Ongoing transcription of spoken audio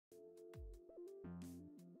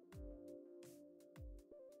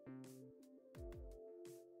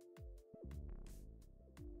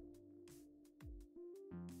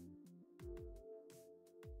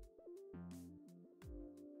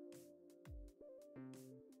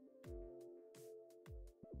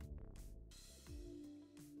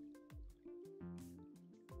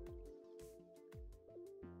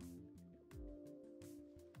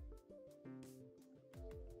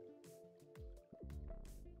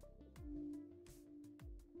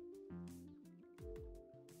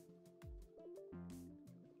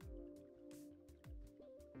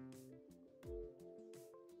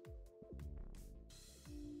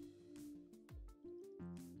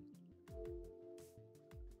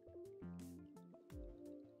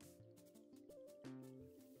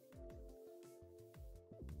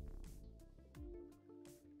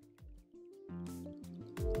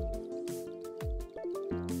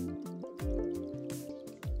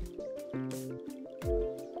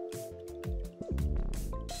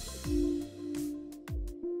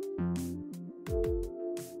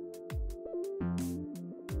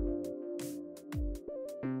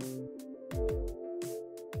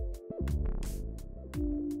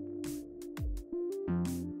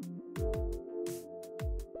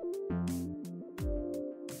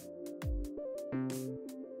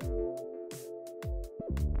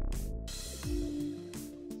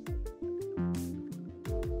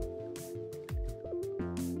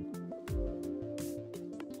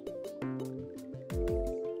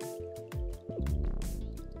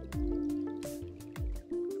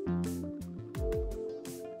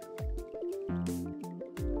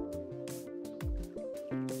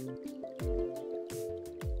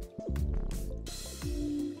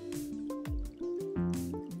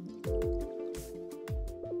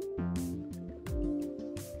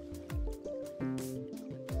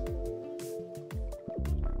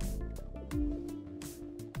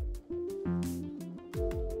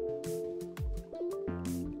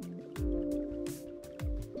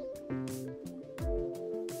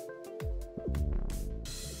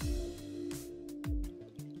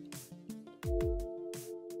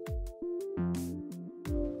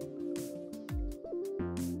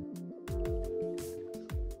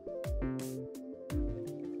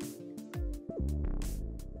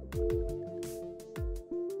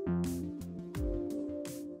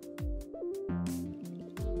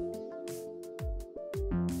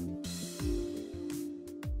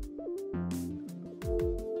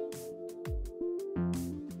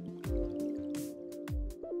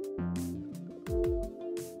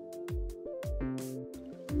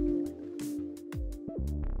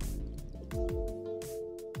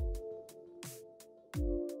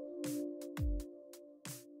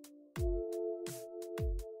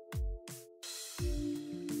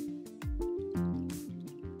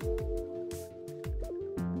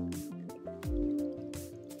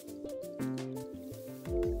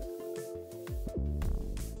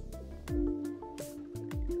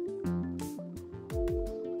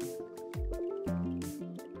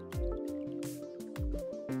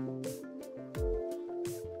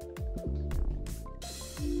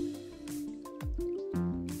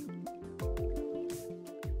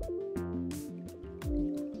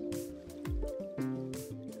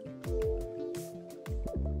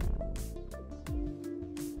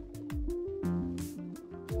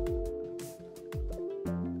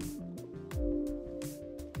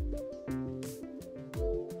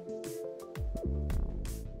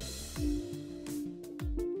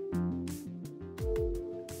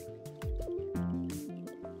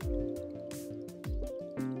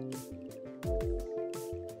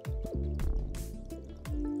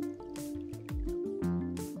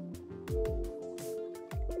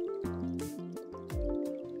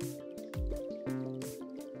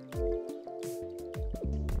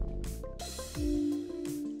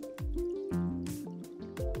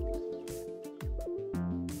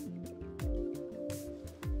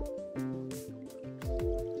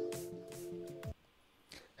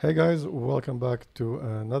Hey guys, welcome back to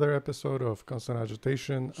another episode of Constant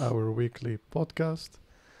Agitation, our weekly podcast.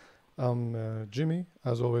 I'm Jimmy,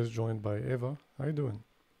 as always joined by Eva. How you doing?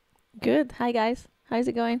 Good. Hi guys. How's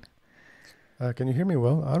it going? Can you hear me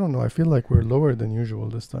well? I don't know. I feel like we're lower than usual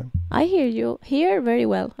this time. I hear you here very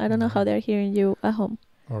well. I don't know how they're hearing you at home.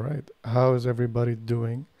 All right. How is everybody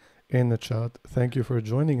doing in the chat? Thank you for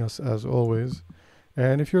joining us as always.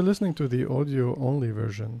 And if you're listening to the audio only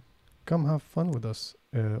version, come have fun with us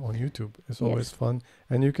on YouTube. It's always fun.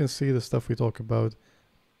 And you can see the stuff we talk about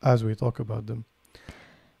as we talk about them.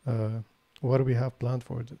 What do we have planned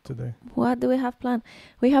for today? What do we have planned?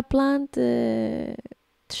 We have planned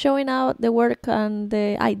showing out the work and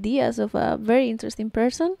the ideas of a very interesting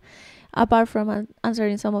person, apart from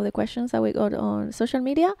answering some of the questions that we got on social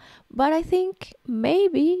media. But I think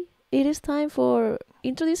maybe it is time for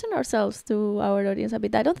introducing ourselves to our audience a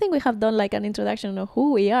bit. I don't think we have done like an introduction of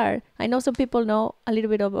who we are. I know some people know a little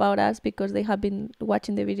bit about us because they have been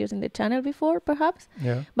watching the videos in the channel before, perhaps.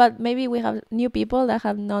 Yeah. But maybe we have new people that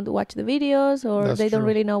have not watched the videos, or That's they don't true.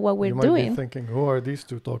 really know what we're you might doing. Be thinking, who are these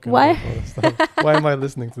two talking Why? about all this stuff? Why am I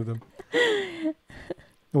listening to them?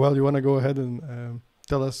 Well, you want to go ahead and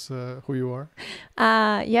tell us who you are?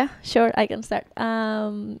 Yeah, sure. I can start.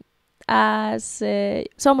 As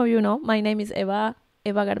some of you know, my name is Eva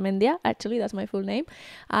Garmendia. Actually, that's my full name.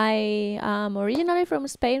 I am originally from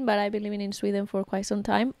Spain, but I've been living in Sweden for quite some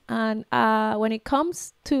time. And when it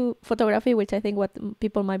comes to photography, which I think what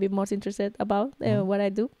people might be most interested about, what I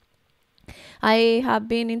do, I have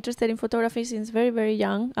been interested in photography since very, very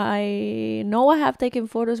young. I know I have taken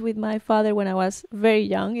photos with my father when I was very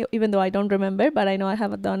young, even though I don't remember, but I know I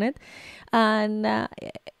have done it. And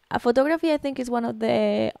photography, I think, is one of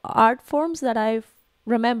the art forms that I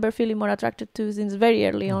remember feeling more attracted to since very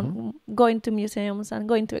early on, going to museums and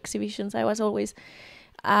going to exhibitions. I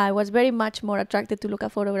was very much more attracted to look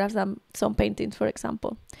at photographs than some paintings, for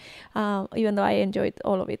example, even though I enjoyed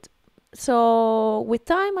all of it. So with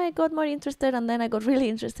time, I got more interested, and then I got really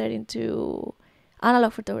interested into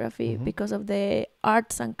analog photography because of the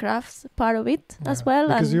arts and crafts part of it as well.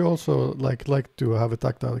 Because and you also like to have a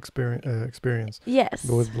tactile experience. Yes.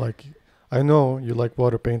 But with I know you like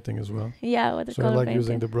water painting as well. Yeah, watercolor So I like painting.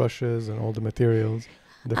 using the brushes and all the materials,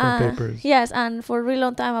 different papers. Yes, and for a really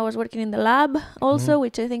long time I was working in the lab also,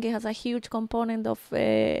 which I think it has a huge component of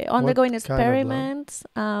undergoing experiments.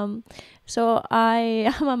 So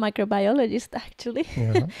I am a microbiologist actually.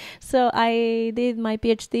 Yeah. So I did my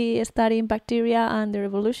PhD studying bacteria and their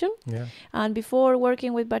evolution. Yeah. And before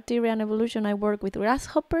working with bacteria and evolution, I worked with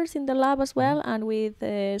grasshoppers in the lab as well, and with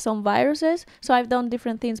some viruses. So I've done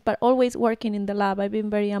different things, but always working in the lab. I've been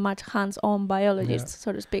very much hands-on biologist,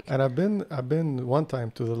 so to speak. And I've been one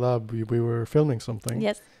time to the lab. We were filming something.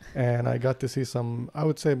 Yes. And I got to see some, I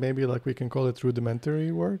would say maybe like we can call it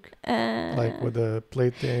rudimentary work, like with the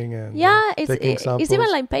plating and taking samples. It's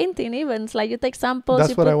even like painting. Even it's like you take samples. That's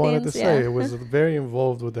you what put I wanted things, to say. It was very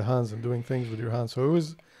involved with the hands and doing things with your hands. So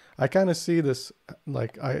I kind of see this,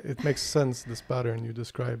 like, it makes sense, this pattern you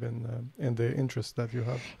describe in the interest that you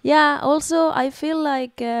have. Yeah, also I feel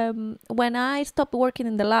like when I stopped working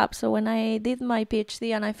in the lab, so when I did my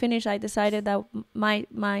PhD and I finished, I decided that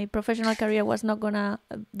my professional career was not gonna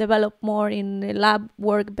develop more in the lab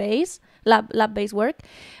based work.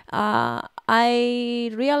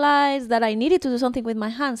 I realized that I needed to do something with my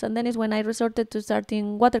hands, and then is when I resorted to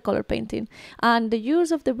starting watercolor painting. And the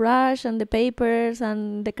use of the brush and the papers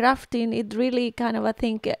and the crafting, it really kind of, I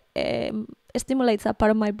think, stimulates a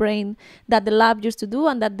part of my brain that the lab used to do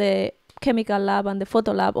and that the chemical lab and the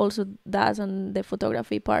photo lab also does on the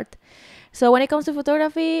photography part. So when it comes to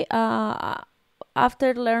photography,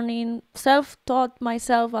 after learning, self-taught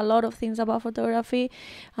myself a lot of things about photography,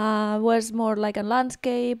 was more like a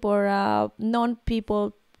landscape or a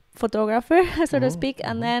non-people photographer, so to speak.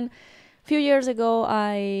 And then a few years ago,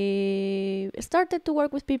 I started to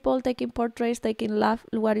work with people, taking portraits, taking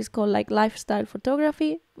what is called like lifestyle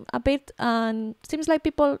photography a bit. And seems like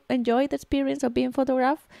people enjoy the experience of being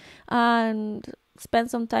photographed and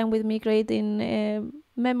spend some time with me creating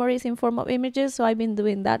memories in form of images. So I've been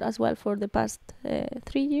doing that as well for the past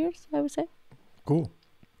 3 years, I would say. Cool.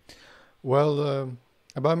 Well,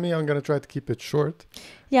 about me, I'm going to try to keep it short.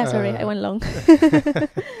 Yeah, sorry, I went long.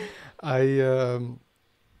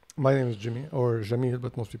 My name is Jimmy, or Jamil,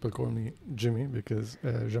 but most people call me Jimmy because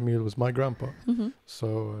Jamil was my grandpa.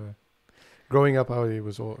 So growing up, I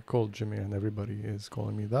was called Jimmy, and everybody is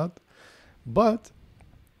calling me that. But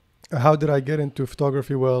how did I get into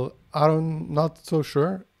photography? Well, I'm not so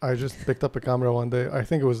sure. I just picked up a camera one day. I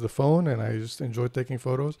think it was the phone, and I just enjoyed taking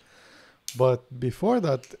photos. But before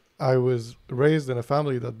that, I was raised in a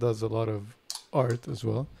family that does a lot of art as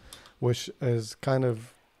well, which is kind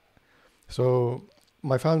of... So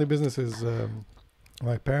my family business is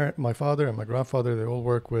my father and my grandfather, they all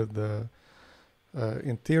work with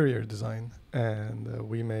interior design, and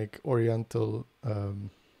we make oriental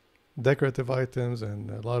decorative items and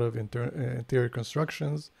a lot of interior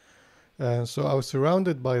constructions. And so I was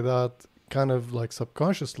surrounded by that, kind of like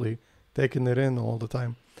subconsciously taking it in all the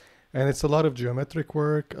time. And it's a lot of geometric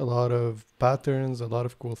work, a lot of patterns, a lot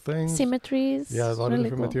of cool things. Symmetries. Yeah, a lot really of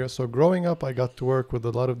different cool. materials. So growing up, I got to work with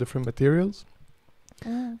a lot of different materials.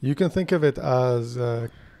 You can think of it as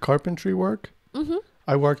carpentry work.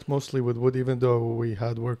 I worked mostly with wood, even though we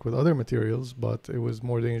had work with other materials, but it was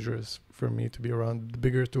more dangerous for me to be around the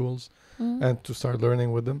bigger tools and to start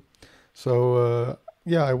learning with them. So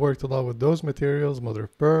yeah, I worked a lot with those materials, mother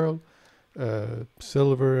of pearl,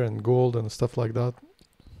 silver and gold and stuff like that.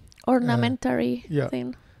 Ornamentary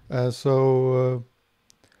thing. So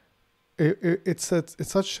it's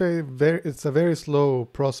such a very slow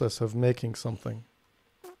process of making something.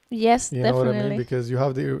 Yes, you definitely. know what I mean? Because you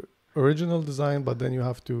have the original design, but then you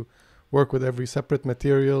have to work with every separate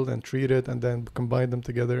material and treat it and then combine them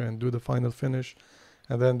together and do the final finish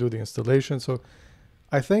and then do the installation. So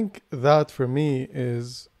I think that for me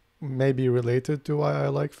is maybe related to why I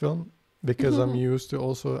like film, because I'm used to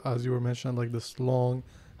also, as you were mentioning, like this long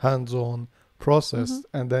hands-on process,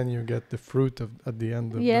 and then you get the fruit at the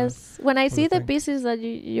end of when I see the thing. pieces that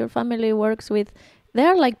your family works with, they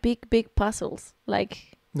are like big puzzles.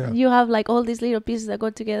 Like you have like all these little pieces that go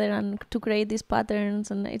together and to create these patterns,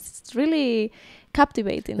 and it's really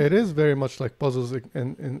captivating. It is very much like puzzles,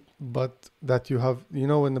 but that you have,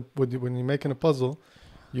 when you're making a puzzle,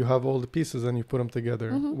 you have all the pieces and you put them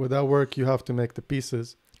together. With that work, you have to make the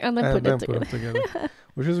pieces and then put them together,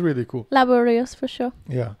 which is really cool. Laborious for sure.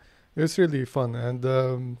 Yeah, it's really fun.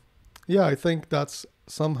 And yeah, I think that's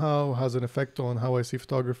somehow has an effect on how I see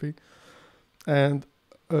photography. And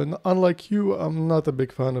unlike you, I'm not a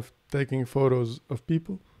big fan of taking photos of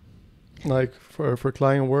people, like for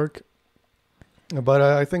client work. But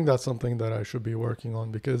I think that's something that I should be working on,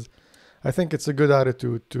 because I think it's a good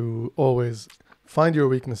attitude to always find your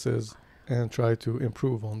weaknesses and try to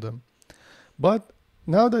improve on them. But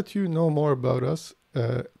now that you know more about us,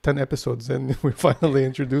 10 episodes in, we finally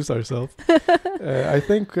introduce ourselves. I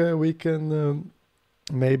think we can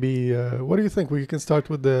maybe, what do you think? We can start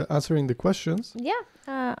with answering the questions. Yeah,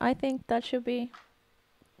 I think that should be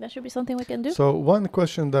something we can do. So one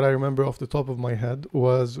question that I remember off the top of my head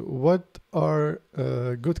was, what are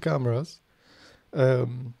good cameras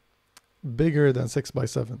bigger than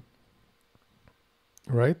 6x7?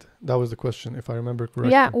 Right? That was the question, if I remember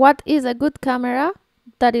correctly. Yeah, what is a good camera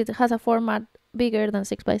that it has a format bigger than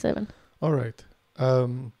 6x7? All right.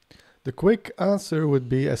 The quick answer would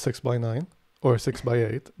be a 6x9 or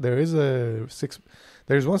 6x8.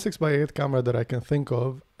 There's one 6x8 camera that I can think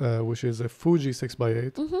of, which is a Fuji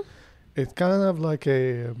 6x8. It's kind of like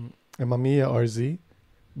a Mamiya RZ,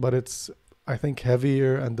 but it's I think,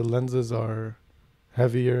 heavier, and the lenses are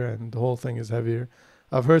heavier, and the whole thing is heavier.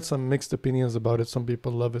 I've heard some mixed opinions about it. Some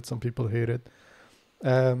people love it, some people hate it.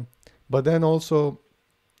 But then also,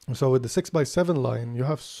 so with the 6x7 line, you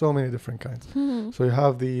have so many different kinds. So you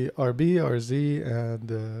have the RB, RZ,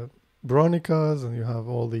 and Bronicas, and you have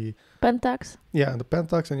all the Pentax. and the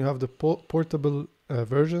Pentax, and you have the portable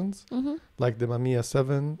versions, like the Mamiya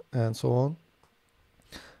 7 and so on.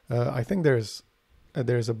 I think there's a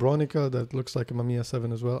Bronica that looks like a Mamiya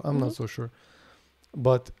 7 as well. I'm not so sure.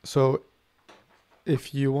 But so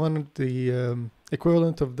if you want the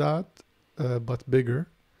equivalent of that, but bigger,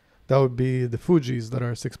 that would be the Fujis that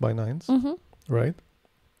are 6x9s, right?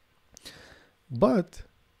 But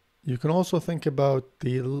you can also think about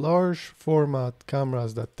the large format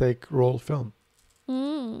cameras that take roll film.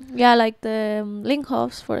 Yeah, like the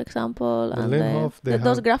Linkhofs, for example, The and Linhof,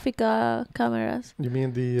 those Graphica cameras. You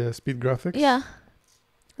mean the speed graphics? Yeah.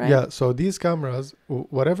 Right. Yeah. So these cameras,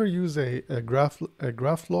 whatever use a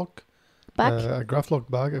Graph-Lock back, a Graph-Lock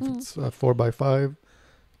back, if it's a 4x5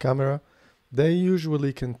 camera, they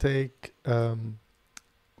usually can take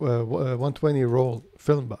 120 roll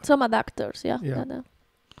film back. Some adapters, yeah.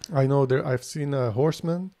 I know I've seen a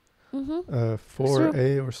Horseman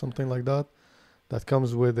 4A or something like that. That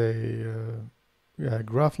comes with a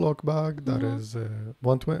Graph-Lock bag that is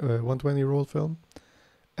 120 roll film.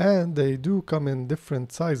 And they do come in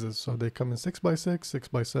different sizes. So they come in 6x6,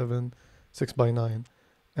 6x7, 6x9,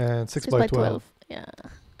 and 6x12. Yeah.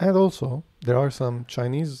 And also, there are some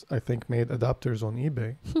Chinese, I think, made adapters on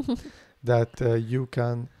eBay that you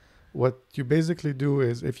can... What you basically do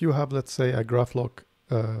is, if you have, let's say, a Graph-Lock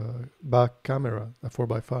back camera, a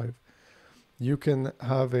 4x5, you can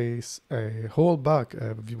have a whole back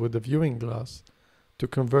with a viewing glass to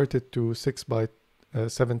convert it to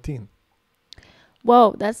 6x17.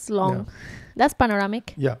 Whoa, that's long. Yeah. That's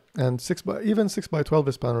panoramic. Yeah, and even 6x12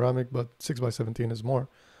 is panoramic, but 6x17 is more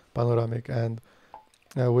panoramic. And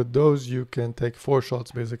with those, you can take 4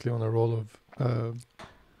 shots basically on a roll of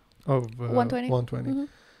 120.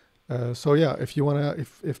 So yeah, if you wanna,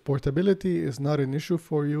 if portability is not an issue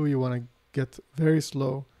for you, you wanna get very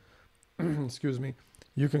slow. Excuse me.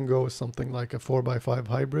 You can go with something like a 4x5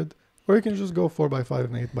 hybrid, or you can just go 4x5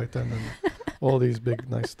 and 8x10 and all these big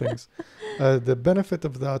nice things. The benefit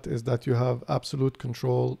of that is that you have absolute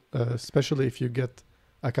control, especially if you get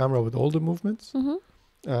a camera with all the movements.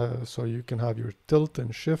 So you can have your tilt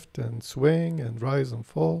and shift and swing and rise and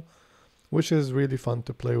fall, which is really fun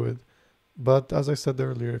to play with. But as I said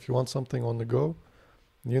earlier, if you want something on the go,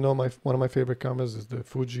 you know, one of my favorite cameras is the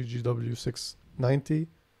Fuji GW690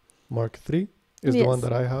 Mark III is the one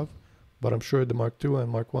that I have, but I'm sure the Mark II and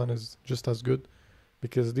Mark I is just as good,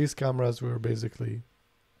 because these cameras were basically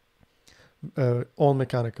all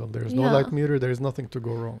mechanical. There's no light meter. There's nothing to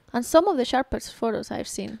go wrong. And some of the sharpest photos I've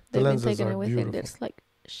seen, they've been taken with it. It's like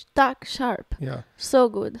stark sharp. Yeah. So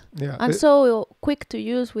good. Yeah. And so quick to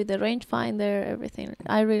use with the rangefinder, everything.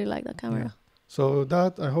 I really like that camera. Yeah. So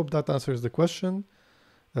I hope that answers the question.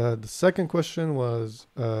 The second question was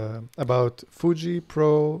about Fuji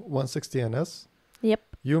Pro 160 NS. Yep.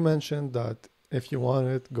 You mentioned that if you want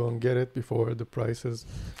it, go and get it before the prices,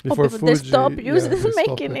 before Fuji they stop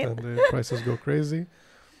making it and the prices go crazy.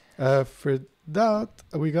 For that,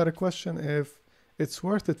 we got a question if it's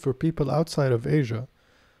worth it for people outside of Asia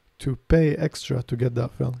to pay extra to get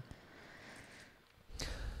that film.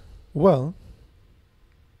 Well,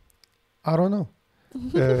 I don't know.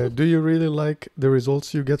 Do you really like the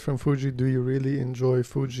results you get from Fuji? Do you really enjoy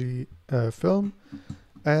Fuji film?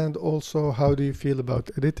 And also, how do you feel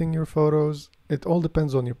about editing your photos? It all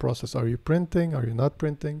depends on your process. Are you printing? Are you not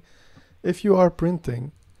printing? If you are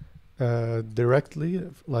printing directly,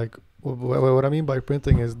 like what I mean by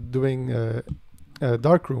printing is doing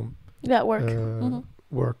darkroom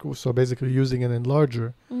work. So basically using an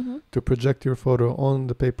enlarger to project your photo on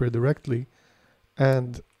the paper directly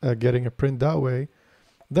and getting a print that way.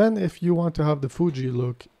 Then if you want to have the Fuji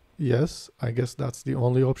look, yes, I guess that's the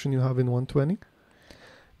only option you have in 120.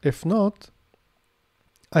 If not,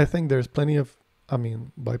 I think there's plenty of,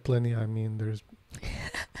 by plenty, I mean there's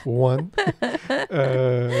one.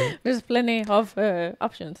 There's plenty of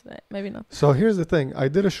options, maybe not. So here's the thing. I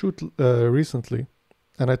did a shoot recently,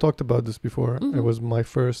 and I talked about this before. It was my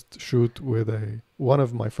first shoot with one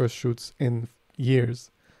of my first shoots in years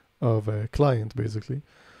of a client, basically.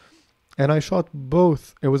 And I shot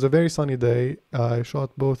both. It was a very sunny day. I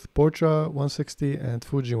shot both Portra 160 and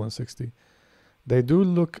Fuji 160. They do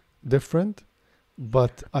look different,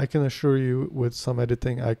 but I can assure you with some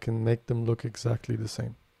editing, I can make them look exactly the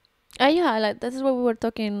same. Yeah, like this is what we were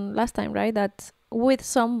talking last time, right? That with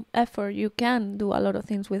some effort, you can do a lot of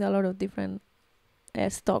things with a lot of different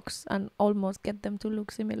stocks and almost get them to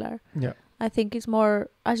look similar. Yeah. I think it's more,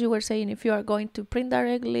 as you were saying, if you are going to print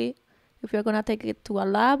directly, if you're going to take it to a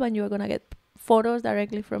lab and you're going to get photos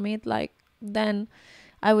directly from it, like, then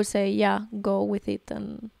I would say, yeah, go with it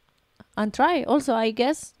and try. Also, I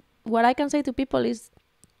guess what I can say to people is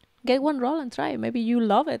get one roll and try. Maybe you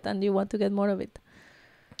love it and you want to get more of it.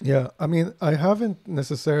 Yeah, I mean, I haven't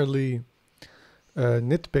necessarily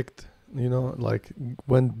nitpicked, like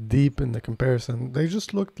went deep in the comparison. They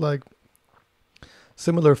just looked like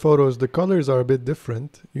similar photos. The colors are a bit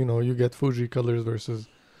different. You get Fuji colors versus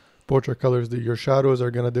portrait colors. Your shadows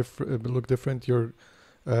are going to look different. Your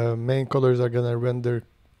main colors are going to render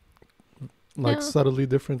subtly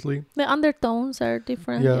differently. The undertones are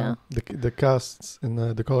different. Yeah. The casts in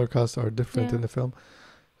the color casts are different in the film.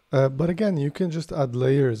 But again, you can just add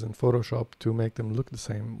layers in Photoshop to make them look the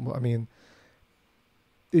same. I mean,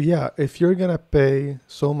 yeah, if you're going to pay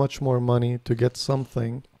so much more money to get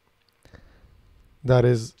something that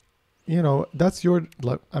is, that's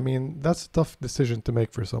that's a tough decision to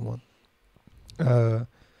make for someone.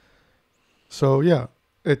 So yeah,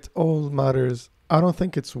 it all matters. I don't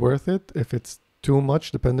think it's worth it if it's too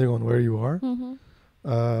much, depending on where you are.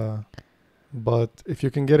 Mm-hmm. But if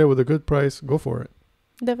you can get it with a good price, go for it.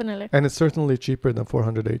 Definitely. And it's certainly cheaper than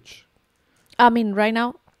 400H. I mean, right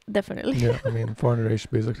now, definitely. Yeah, I mean,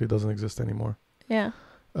 400H basically doesn't exist anymore. Yeah.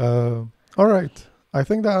 All right. I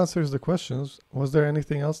think that answers the questions. Was there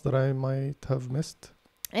anything else that I might have missed?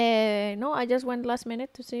 No, I just went last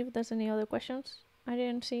minute to see if there's any other questions. I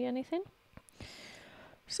didn't see anything.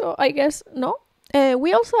 So I guess no.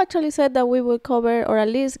 We also actually said that we will cover, or at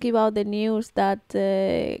least give out the news that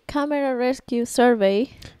the camera rescue survey.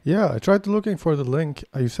 Yeah, I tried looking for the link.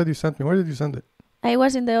 You said you sent me. Where did you send it? I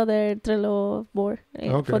was in the other Trello board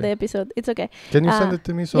for the episode. It's okay. Can you send it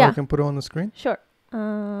to me so I can put it on the screen? Sure.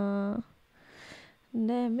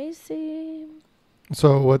 Let me see.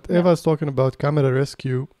 So what Eva is talking about, Camera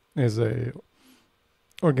Rescue, is a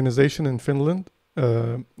organization in Finland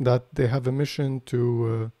that they have a mission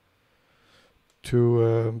to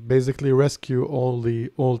basically rescue all the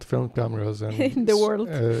old film cameras and in the world.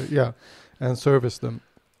 And service them.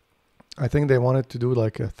 I think they wanted to do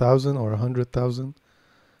like 1,000 or 100,000.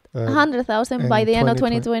 100,000 by the end of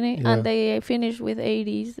 2020, yeah. and they finished with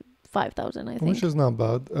 85,000, I think. Which is not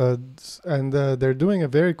bad. And they're doing a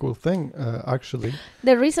very cool thing, actually.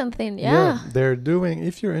 The recent thing, yeah. They're doing,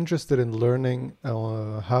 if you're interested in learning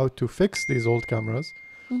how to fix these old cameras,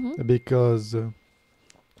 because...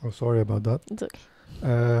 sorry about that. It's okay.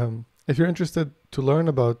 If you're interested to learn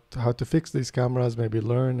about how to fix these cameras, maybe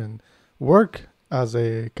learn and work as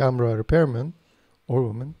a camera repairman or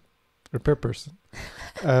woman, repair person,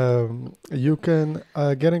 you can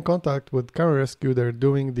get in contact with Camera Rescue. They're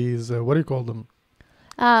doing these, what do you call them?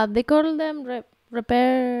 They call them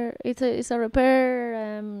repair. It's a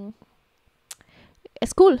repair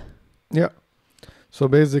school. Yeah. So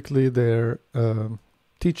basically, they're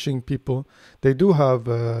teaching people. They do have.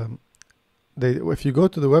 If you go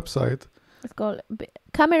to the website, it's called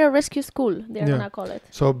Camera Rescue School. They're gonna call it.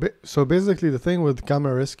 So basically, the thing with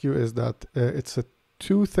Camera Rescue is that it's a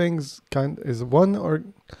two things one, or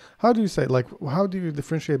how do you say, like, how do you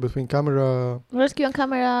differentiate between camera rescue and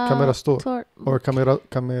camera store or cameratori?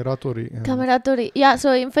 Cameratori. Yeah,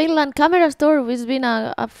 so in Finland, camera store has been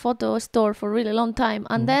a photo store for a really long time,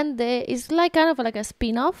 and then it's like kind of like a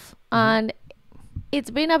spin-off, and it's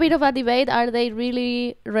been a bit of a debate. Are they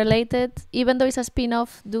really related? Even though it's a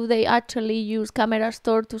spin-off, do they actually use Camera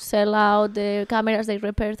Store to sell out the cameras they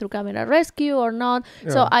repair through Camera Rescue or not?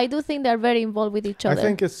 Yeah. So I do think they're very involved with each other. I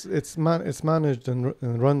think it's managed and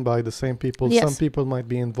run by the same people. Yes. Some people might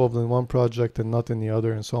be involved in one project and not in the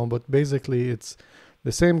other and so on. But basically, it's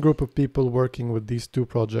the same group of people working with these two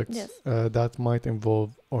projects that might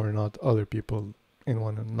involve or not other people in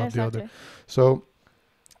one and not the other. So...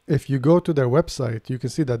 if you go to their website, you can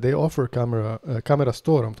see that they offer camera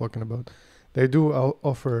store. I'm talking about. They do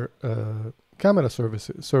offer camera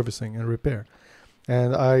servicing and repair. And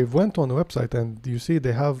I went on the website, and you see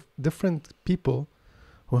they have different people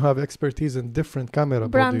who have expertise in different camera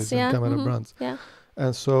bodies and camera brands. Yeah.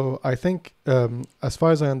 And so I think, as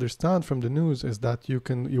far as I understand from the news, is that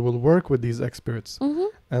you will work with these experts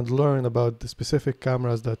and learn about the specific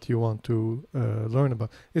cameras that you want to learn about.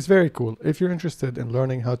 It's very cool. If you're interested in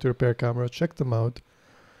learning how to repair camera, check them out.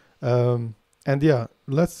 And yeah,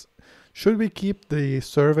 should we keep the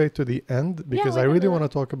survey to the end? Because I really want to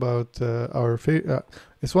talk about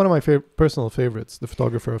it's one of my personal favorites, the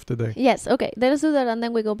photographer of the day. Yes, okay. Let us do that, and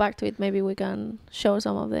then we go back to it. Maybe we can show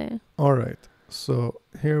some of the... All right. So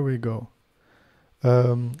here we go.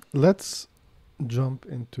 Let's jump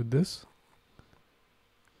into this.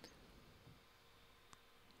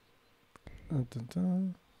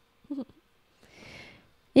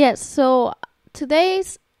 Yes, so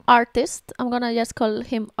today's artist, I'm gonna just call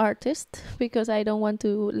him artist because I don't want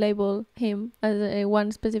to label him as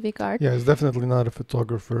one specific art. Yeah, it's definitely not a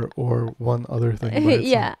photographer or one other thing. by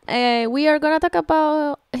itself. Yeah, we are gonna talk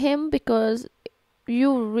about him because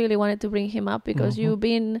you really wanted to bring him up because Mhm. you've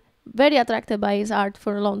been very attracted by his art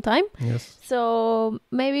for a long time. Yes. So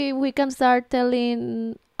maybe we can start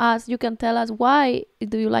telling us, you can tell us why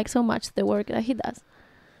do you like so much the work that he does?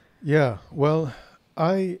 Yeah. Well,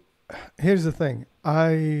 here's the thing.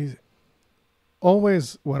 I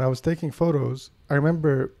always, when I was taking photos, I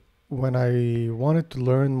remember when I wanted to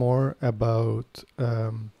learn more about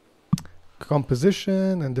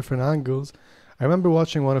composition and different angles. I remember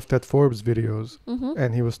watching one of Ted Forbes' videos, Mm-hmm.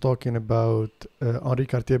 and he was talking about Henri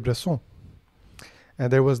Cartier-Bresson.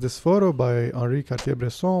 And there was this photo by Henri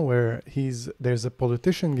Cartier-Bresson where there's a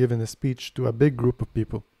politician giving a speech to a big group of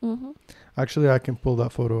people. Mm-hmm. Actually, I can pull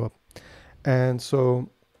that photo up. And so,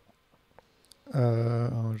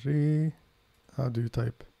 Henri, how do you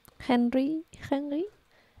type? Henry.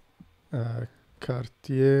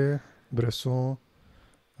 Cartier-Bresson,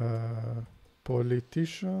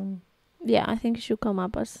 politician. Yeah, I think it should come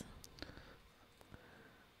up as.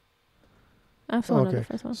 I found Okay. the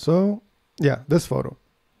first one. So, yeah, this photo.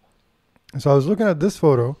 So I was looking at this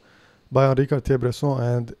photo by Henri Cartier-Bresson,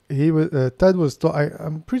 and Ted was.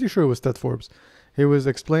 I'm pretty sure it was Ted Forbes. He was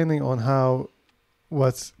explaining on how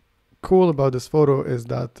what's cool about this photo is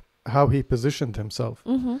that how he positioned himself.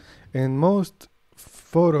 Mm-hmm. In most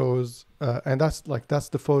photos, and that's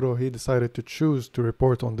the photo he decided to choose to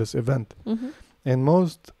report on this event. Mm-hmm. In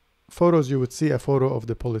most photos, you would see a photo of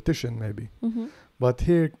the politician, maybe. Mm-hmm. But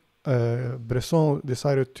here, Bresson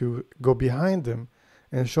decided to go behind him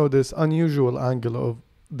and show this unusual angle of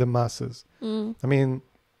the masses. Mm. I mean,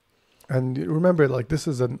 and remember, like, this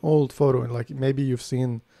is an old photo, and like maybe you've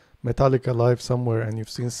seen Metallica live somewhere and you've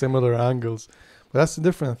seen similar angles, but that's a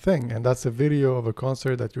different thing. And that's a video of a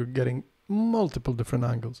concert that you're getting multiple different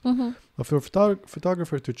angles. Mm-hmm. But for a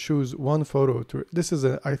photographer to choose one photo,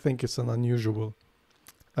 I think it's an unusual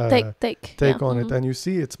Take on yeah. it, and you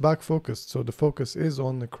see it's back focused, so the focus is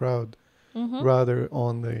on the crowd Mm-hmm. rather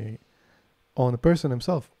on the person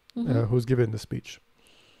himself Mm-hmm. who's giving the speech.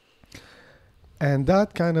 And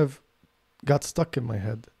that kind of got stuck in my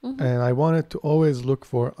head, Mm-hmm. and I wanted to always look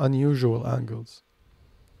for unusual angles.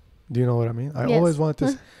 Do you know what I mean? I Yes. always wanted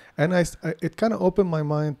to and it kind of opened my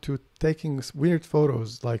mind to taking weird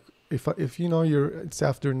photos, like if you know it's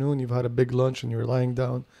afternoon, you've had a big lunch and you're lying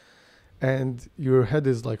down and your head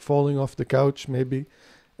is like falling off the couch, maybe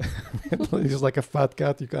you're just like a fat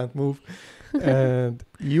cat, you can't move, and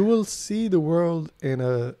you will see the world in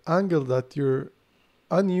an angle that you're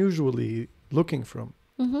unusually looking from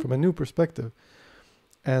Mm-hmm. a new perspective.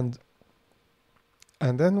 And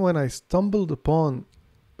then when I stumbled upon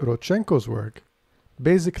Rodchenko's work,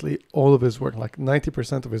 basically all of his work, like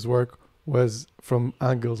 90% of his work, was from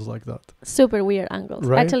angles like that. Super weird angles.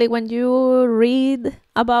 Right? Actually, when you read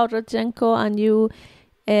about Rodchenko and you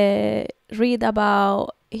read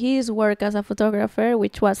about his work as a photographer,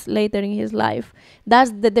 which was later in his life,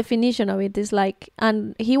 that's the definition of it. Is like,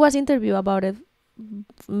 and he was interviewed about it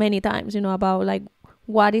many times, about like,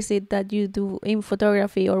 what is it that you do in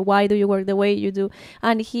photography, or why do you work the way you do?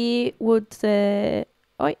 And he would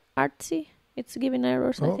artsy, it's giving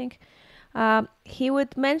errors, I think. He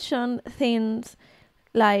would mention things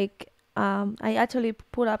like, I actually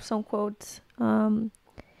put up some quotes.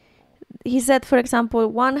 He said, for example,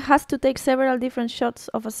 one has to take several different shots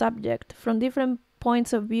of a subject from different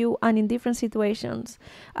points of view and in different situations,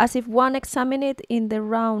 as if one examined it in the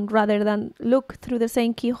round rather than look through the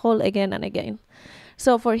same keyhole again and again.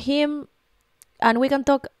 So for him, and we can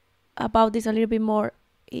talk about this a little bit more,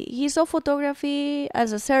 he saw photography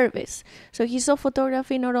as a service. So he saw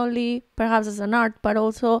photography not only perhaps as an art, but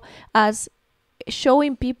also as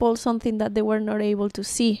showing people something that they were not able to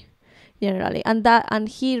see generally. And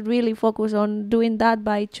he really focused on doing that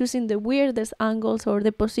by choosing the weirdest angles or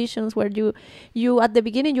the positions where you at the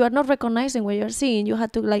beginning, you are not recognizing what you're seeing. You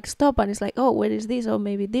had to like stop and it's like, oh, where is this? Or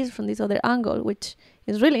maybe this from this other angle, which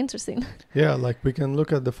is really interesting. Yeah, like we can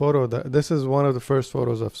look at the photo. This is one of the first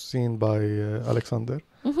photos I've seen by Alexander.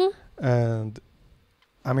 Mm-hmm. And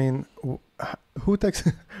I mean, who takes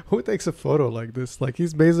a photo like this? Like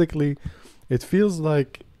he's basically, it feels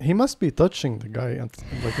like he must be touching the guy and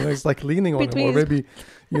like he's like leaning on him, or maybe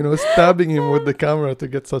stabbing him with the camera to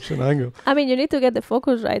get such an angle. I mean, you need to get the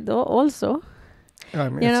focus right though also. I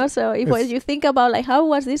mean, So if you think about like how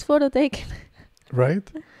was this photo taken?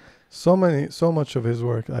 right? So much of his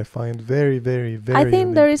work I find very, very, very I think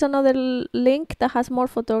unique. there is another link that has more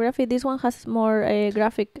photography. This one has more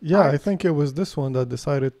graphic Yeah, art. I think it was this one that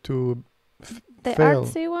decided to The fail.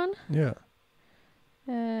 artsy one? Yeah.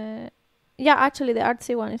 Yeah, actually the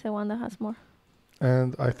artsy one is the one that has more.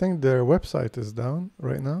 And I think their website is down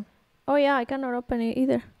right now. Oh yeah, I cannot open it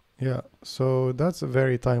either. Yeah, so that's a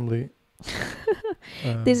very timely.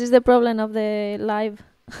 This is the problem of the live.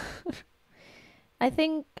 I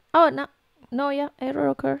think. Oh no, yeah, error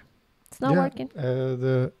occur. It's not working.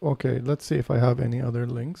 Okay, let's see if I have any other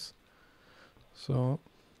links. So.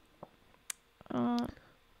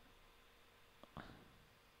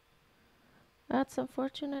 That's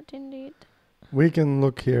unfortunate indeed. We can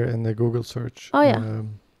look here in the Google search. Oh yeah.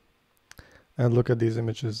 And look at these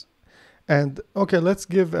images. And okay, let's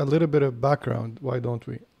give a little bit of background. Why don't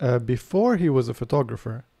we? Before he was a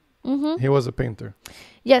photographer, he was a painter.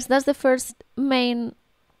 Yes, that's the first main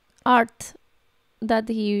art that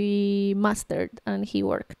he mastered and he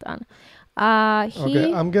worked on.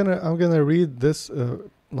 Okay, I'm gonna read this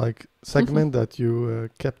segment that you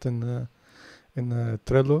kept in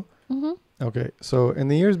Trello. Okay, so in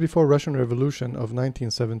the years before Russian Revolution of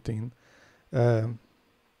 1917,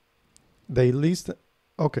 they leased.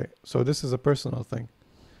 Okay, so this is a personal thing.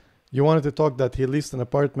 You wanted to talk that he leased an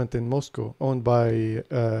apartment in Moscow owned by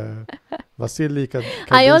Vasily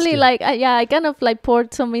Kandinsky. I only I kind of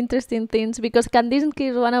poured some interesting things because Kandinsky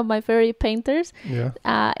is one of my favorite painters. Yeah.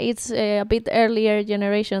 It's a bit earlier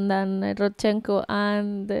generation than Rodchenko,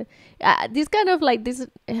 and this kind of this.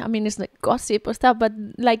 I mean, it's like gossip or stuff, but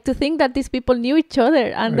to think that these people knew each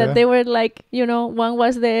other and that they were one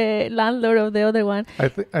was the landlord of the other one.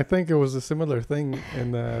 I think it was a similar thing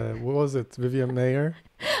in what was it, Vivian Mayer?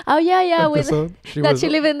 Oh yeah, episode. She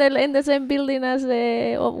lived in the same building as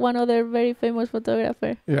one other very famous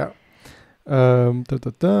photographer. Yeah.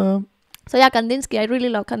 So yeah, Kandinsky, I really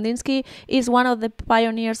love Kandinsky. Is one of the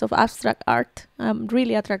pioneers of abstract art. I'm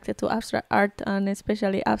really attracted to abstract art and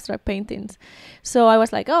especially abstract paintings. So I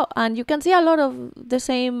was like, oh, and you can see a lot of the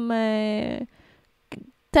same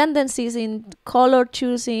tendencies in color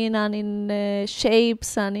choosing and in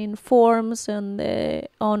shapes and in forms and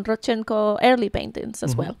on Rodchenko early paintings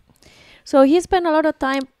as well. So he spent a lot of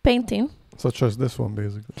time painting. Such as this one,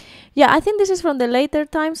 basically. Yeah, I think this is from the later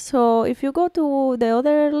times. So if you go to the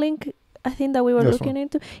other link, I think that we were looking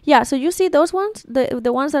into. Yeah, so you see those ones,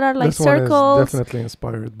 the ones that are this circles. One is definitely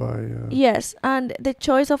inspired by. Yes, and the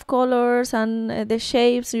choice of colors and the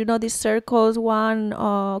shapes. These circles, one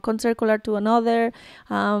concircular to another.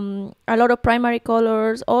 A lot of primary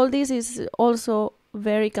colors. All this is also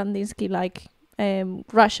very Kandinsky-like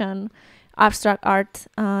Russian abstract art,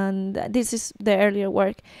 and this is the earlier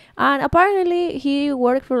work. And apparently, he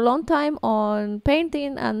worked for a long time on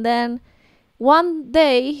painting, and then. One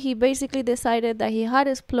day, he basically decided that he had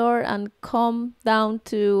explored and come down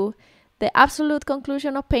to the absolute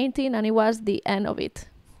conclusion of painting, and it was the end of it.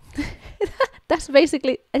 That's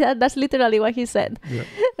literally what he said,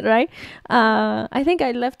 right? I think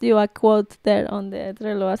I left you a quote there on the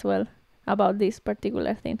Trello as well about this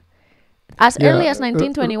particular thing. As early as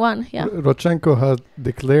 1921, Rodchenko had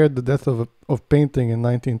declared the death of painting in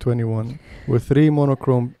 1921 with 3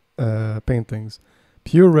 monochrome paintings: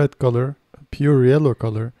 pure red color, pure yellow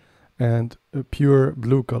color, and pure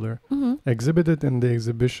blue color, exhibited in the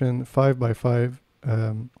exhibition 5x5.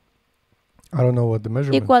 I don't know what the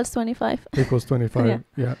measurement equals 25. Equals 25.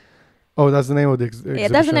 Yeah. Oh, that's the name of the exhibition. Yeah,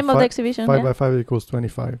 that's the name of the exhibition. 5x5 equals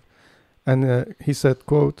 25. And he said,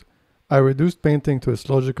 quote, "I reduced painting to its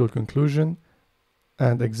logical conclusion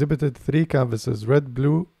and exhibited 3 canvases, red,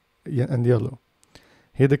 blue, and yellow.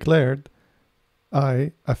 He declared,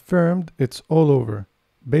 I affirmed it's all over.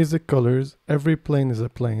 Basic colors, every plane is a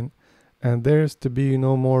plane, and there's to be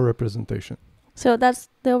no more representation." So that's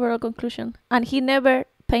the overall conclusion. And he never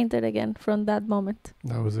painted again from that moment.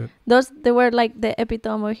 That was it. They were the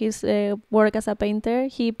epitome of his work as a painter.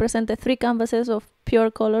 He presented 3 canvases of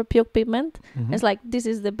pure color, pure pigment. It's this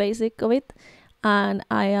is the basic of it, and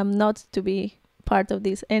I am not to be part of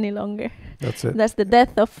this any longer. That's it. That's the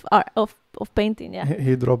death of art, of painting. Yeah.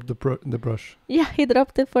 He dropped the brush. Yeah, he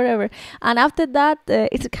dropped it forever. And after that,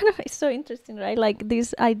 it's so interesting, right?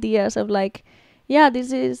 These ideas of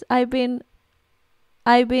this is I've been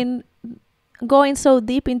going so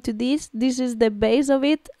deep into this. This is the base of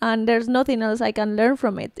it, and there's nothing else I can learn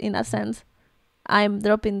from it. In a sense, I'm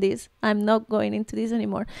dropping this. I'm not going into this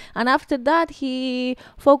anymore. And after that, he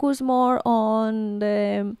focused more on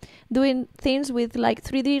doing things with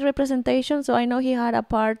 3D representation. So I know he had a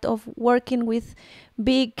part of working with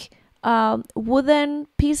big wooden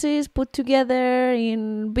pieces put together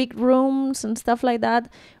in big rooms and stuff like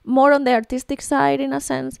that, more on the artistic side in a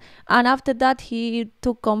sense. And after that, he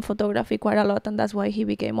took on photography quite a lot, and that's why he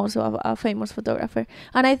became also a famous photographer.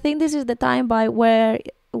 And I think this is the time by where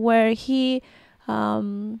he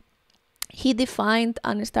defined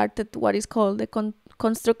and started what is called the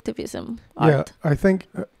constructivism art. Yeah, I think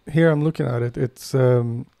here I'm looking at it. It's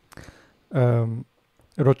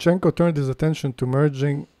Rodchenko turned his attention to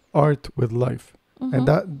merging art with life, and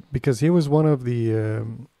that because he was one of the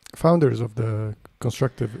founders of the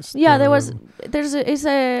constructivist. Yeah, there's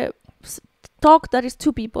a talk that is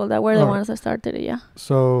two people that were the ones that started it. Yeah.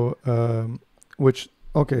 So,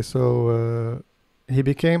 he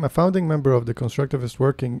became a founding member of the constructivist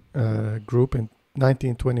working group in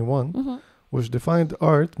 1921, which defined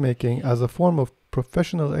art making as a form of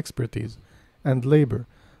professional expertise and labor,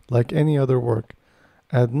 like any other work,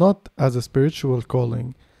 and not as a spiritual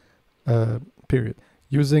calling. Period.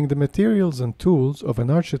 Using the materials and tools of an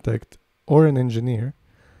architect or an engineer,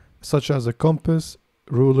 such as a compass,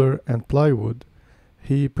 ruler, and plywood,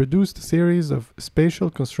 he produced a series of spatial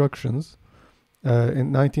constructions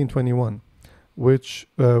in 1921, which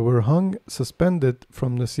were hung suspended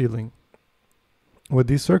from the ceiling. With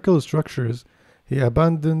these circular structures, he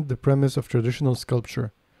abandoned the premise of traditional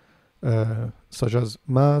sculpture, such as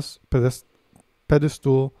mass,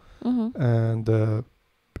 pedestal, and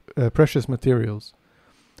precious materials,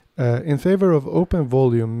 in favor of open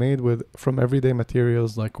volume made from everyday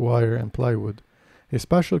materials like wire and plywood. His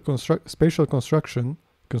spatial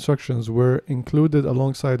constructions were included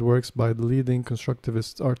alongside works by the leading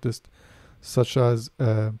constructivist artists such as,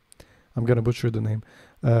 I'm going to butcher the name,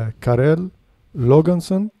 Karel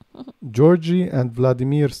Loganson, Georgi, and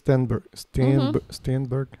Vladimir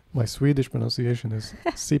Stenberg. My Swedish pronunciation is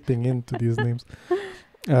seeping into these names.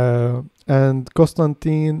 And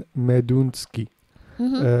Konstantin Medunsky,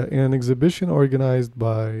 in an exhibition organized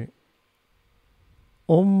by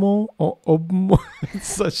OMO, it's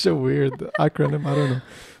such a weird acronym, I don't know,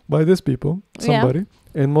 by these people, somebody,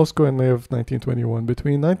 in Moscow in May of 1921.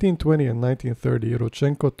 Between 1920 and 1930,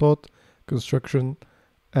 Rodchenko taught construction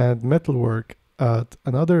and metalwork at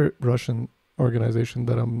another Russian organization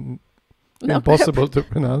that I'm impossible to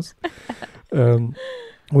pronounce,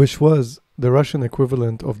 which was the Russian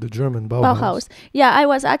equivalent of the German Bauhaus. Yeah, I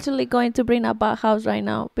was actually going to bring up Bauhaus right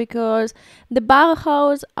now, because the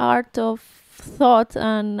Bauhaus art of thought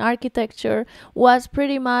and architecture was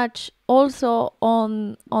pretty much also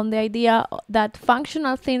on the idea that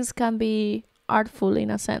functional things can be artful in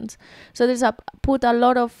a sense. So there's put a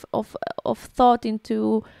lot of thought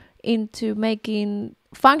into making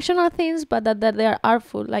functional things, but that they are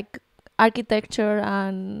artful, like architecture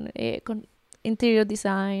and interior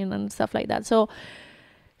design and stuff like that. So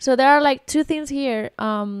there are like two things here,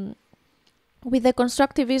 with the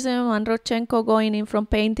constructivism and Rodchenko going in from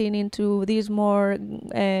painting into these more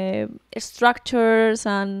structures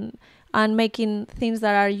and making things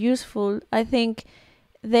that are useful. I think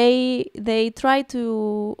they try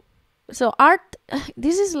to. So art,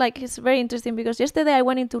 this is like, it's very interesting, because yesterday I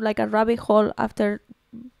went into like a rabbit hole after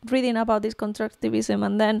reading about this constructivism,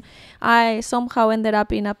 and then I somehow ended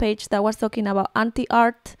up in a page that was talking about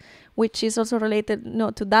anti-art, which is also related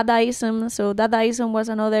to Dadaism. So Dadaism was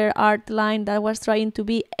another art line that was trying to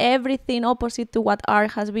be everything opposite to what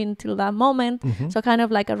art has been till that moment. So kind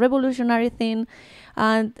of like a revolutionary thing.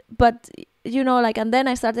 And then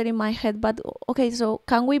I started in my head, but okay, so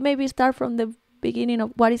can we maybe start from the beginning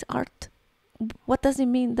of what is art? What does it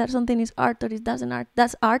mean that something is art or it doesn't art?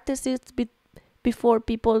 Does art exist before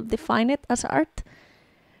people define it as art?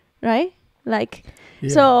 Right? Like,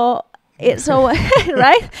 so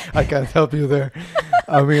right? I can't help you there.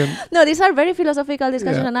 I mean, no, these are very philosophical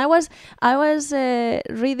discussions, and I was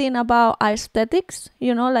reading about aesthetics,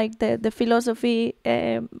 like the philosophy,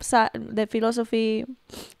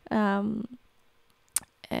 how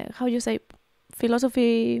you say,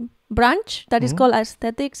 philosophy branch that is called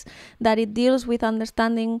aesthetics, that it deals with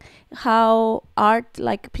understanding how art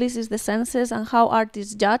like pleases the senses and how art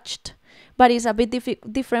is judged. But it's a bit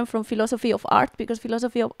different from philosophy of art, because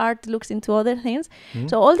philosophy of art looks into other things.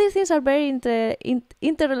 So all these things are very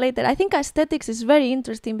interrelated. I think aesthetics is very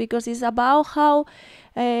interesting because it's about how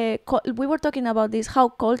we were talking about this, how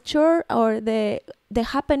culture or the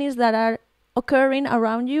happenings that are occurring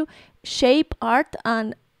around you shape art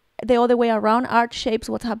and the other way around. Art shapes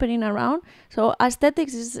what's happening around. So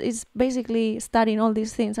aesthetics is basically studying all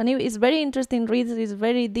these things, and it's very interesting read. It's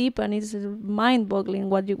very deep, and it's mind-boggling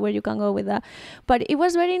where you can go with that. But it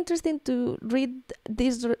was very interesting to read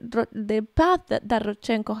the path that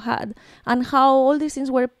Rodchenko had, and how all these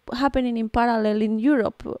things were happening in parallel in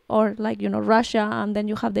Europe, or like, Russia, and then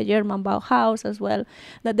you have the German Bauhaus as well,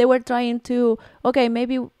 that they were trying to, okay,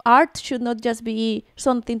 maybe art should not just be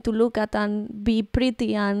something to look at and be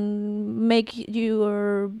pretty and make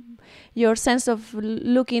your sense of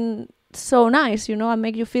looking so nice, and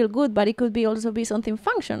make you feel good, but it could be also be something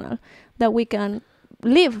functional that we can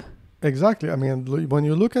live. Exactly. I mean, when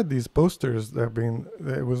you look at these posters,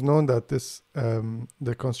 it was known that this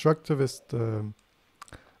the constructivist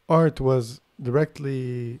art was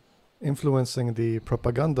directly influencing the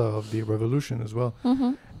propaganda of the revolution as well.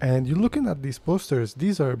 Mm-hmm. And you're looking at these posters,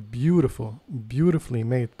 these are beautifully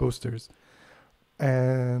made posters.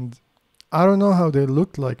 And I don't know how they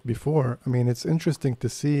looked like before. I mean, it's interesting to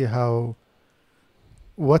see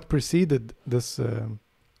what preceded this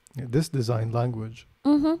design language.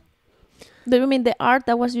 Mm-hmm. Do you mean the art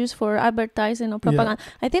that was used for advertising or propaganda?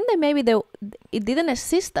 Yeah. I think that maybe it didn't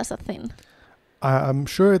exist as a thing. I'm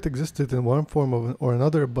sure it existed in one form or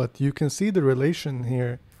another, but you can see the relation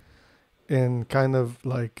here in kind of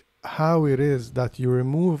like how it is that you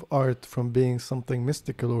remove art from being something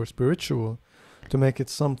mystical or spiritual to make it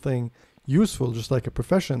something useful, just like a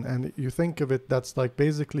profession. And you think of it, that's like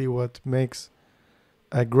basically what makes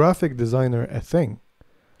a graphic designer a thing.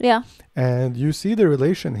 Yeah. And you see the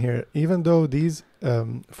relation here, even though these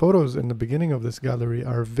photos in the beginning of this gallery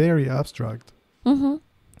are very abstract. Mm-hmm.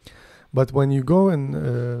 But when you go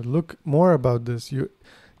and look more about this,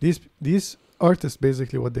 these artists,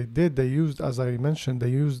 basically what they did, they used, as I mentioned, they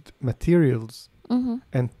used materials mm-hmm.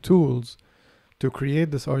 and tools to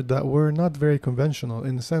create this art that were not very conventional,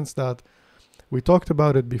 in the sense that we talked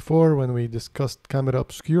about it before when we discussed camera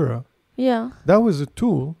obscura. Yeah. That was a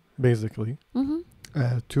tool, basically, mm-hmm.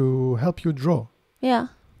 To help you draw. Yeah.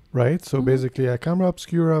 Right? So mm-hmm. basically a camera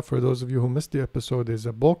obscura, for those of you who missed the episode, is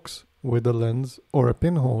a box with a lens or a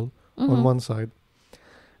pinhole mm-hmm. on one side.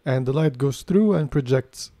 And the light goes through and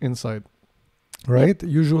projects inside. Right? Yep.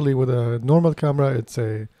 Usually with a normal camera, it's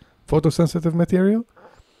a photosensitive material.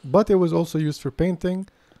 But it was also used for painting,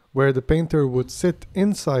 where the painter would sit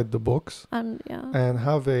inside the box and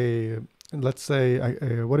have a, let's say,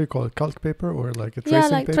 what do you call it, calc paper, or like a tracing paper?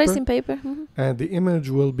 Yeah, like tracing paper. Mm-hmm. And the image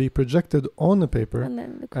will be projected on the paper,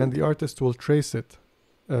 and the artist will trace it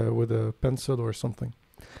with a pencil or something.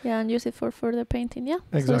 Yeah, and use it for further painting, yeah.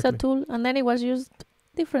 Exactly. So it's a tool, and then it was used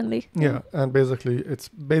differently. Yeah, and it's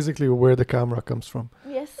basically where the camera comes from.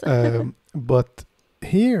 Yes. But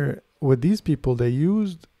here, with these people, they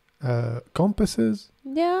used compasses,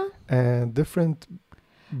 and different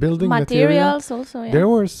building materials also. Yeah. There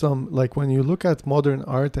were some, like when you look at modern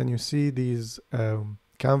art and you see these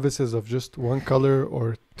canvases of just one color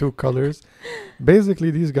or two colors,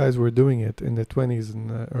 basically these guys were doing it in the 20s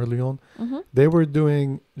and early on. Mm-hmm. They were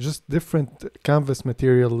doing just different canvas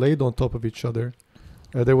material laid on top of each other.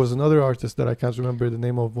 There was another artist that I can't remember the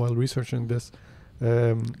name of while researching this.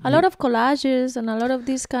 A lot of collages and a lot of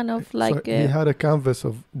this kind of like... So he had a canvas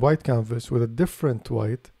of white canvas with a different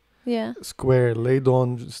white square laid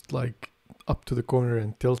on just like up to the corner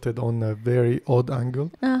and tilted on a very odd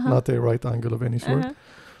angle, not a right angle of any sort.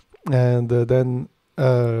 And then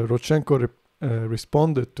Rodchenko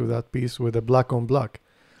responded to that piece with a black on black.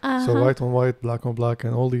 So white on white, black on black,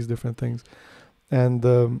 and all these different things.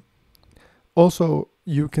 And also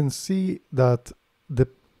you can see that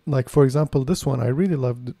like, for example, this one, I really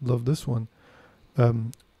love this one.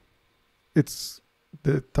 It's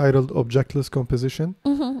titled Objectless Composition.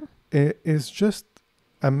 Mm-hmm. It is just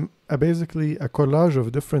basically a collage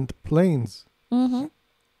of different planes mm-hmm.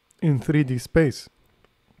 in 3D space.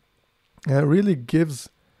 And it really gives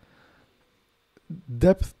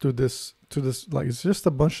depth to this. Like, it's just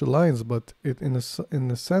a bunch of lines, but in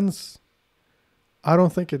a sense, I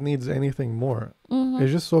don't think it needs anything more. Mm-hmm.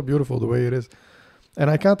 It's just so beautiful the way it is. And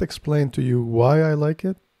I can't explain to you why I like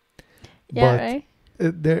it. Yeah,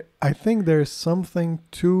 but right? I think there's something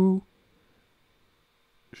to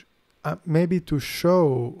maybe to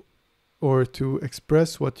show or to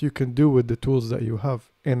express what you can do with the tools that you have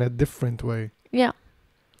in a different way. Yeah.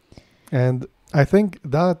 And I think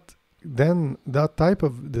that type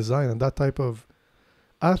of design and that type of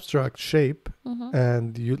abstract shape mm-hmm.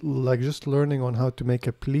 and you like just learning on how to make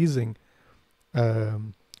a pleasing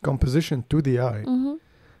composition to the eye mm-hmm.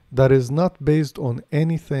 that is not based on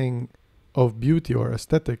anything of beauty or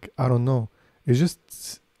aesthetic. I don't know. It's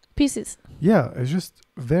just pieces. Yeah, it's just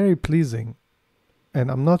very pleasing.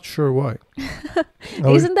 and I'm not sure why.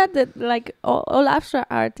 Oh, Isn't that like all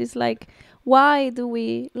abstract art is like, why do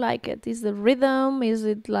we like it? Is the rhythm? Is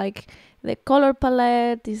it like the color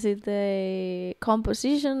palette? Is it the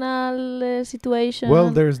compositional situation? well,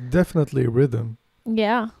 there's definitely rhythm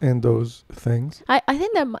Yeah. in those things. I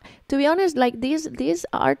think that, to be honest, like these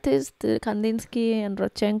artists, Kandinsky and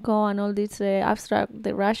Rodchenko and all these abstract,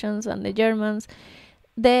 the Russians and the Germans,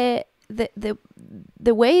 the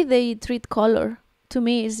the way they treat color, to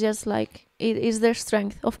me, is just like, it is their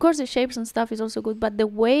strength. Of course, the shapes and stuff is also good, but the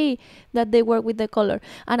way that they work with the color.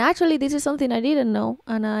 And actually, this is something I didn't know,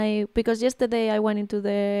 and because yesterday I went into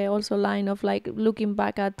the also line of like looking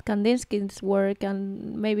back at Kandinsky's work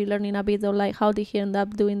and maybe learning a bit of like how did he end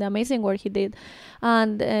up doing the amazing work he did.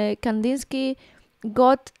 And Kandinsky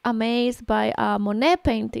got amazed by a Monet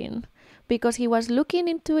painting because he was looking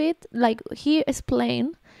into it, like he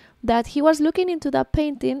explained that he was looking into that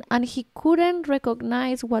painting and he couldn't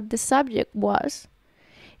recognize what the subject was.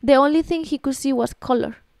 The only thing he could see was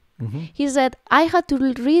color. Mm-hmm. He said, I had to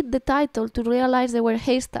read the title to realize they were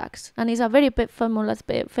haystacks. And it's a very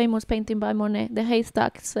famous painting by Monet, the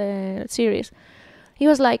Haystacks series. He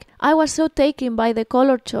was like, I was so taken by the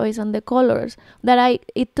color choice and the colors that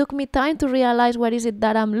it took me time to realize what is it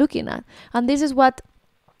that I'm looking at. And this is what,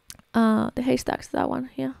 the haystacks, that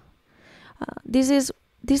one, yeah. This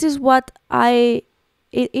is what it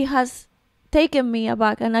has taken me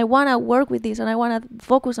aback, and I want to work with this, and I want to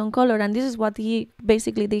focus on color, and this is what he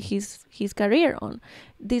basically did his career on.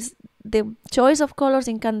 The choice of colors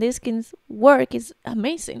in Kandinsky's work is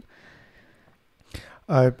amazing.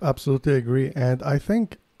 I absolutely agree, and I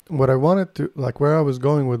think what I wanted to, like, where I was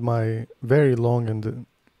going with my very long and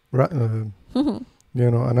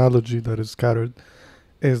analogy that is scattered,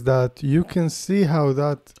 is that you can see how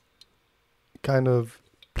that kind of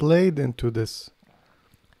played into this,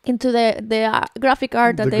 into the graphic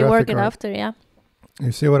art that they work it after. Yeah,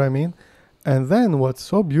 you see what I mean? And then what's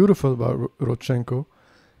so beautiful about Rodchenko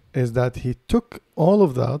is that he took all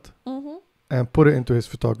of that and put it into his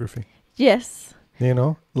photography. Yes. You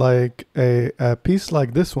know, like a piece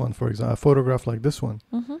like this one, for example, a photograph like this one,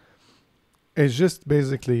 is just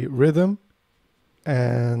basically rhythm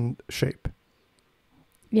and shape.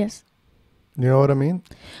 Yes. You know what I mean?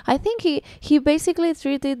 I think he basically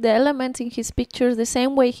treated the elements in his pictures the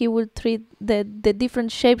same way he would treat the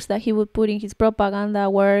different shapes that he would put in his propaganda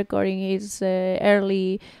work or in his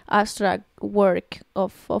early abstract work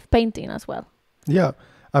of painting as well. Yeah.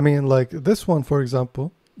 I mean, like this one, for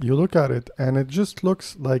example, you look at it and it just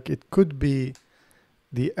looks like it could be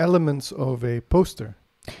the elements of a poster.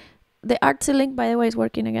 The Artsy link, by the way, is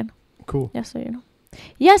working again. Cool. Just so you know.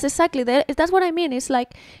 Yes, exactly. That's what I mean. It's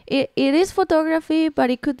like it is photography, but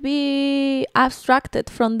it could be abstracted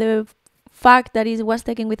from the fact that it was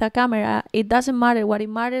taken with a camera. It doesn't matter. What it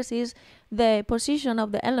matters is the position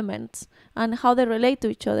of the elements and how they relate to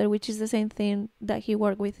each other, which is the same thing that he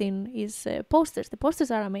worked with in his posters. The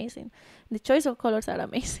posters are amazing. The choice of colors are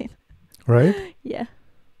amazing. Right? Yeah.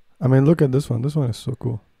 I mean, look at this one. This one is so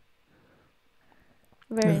cool.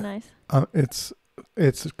 Very nice.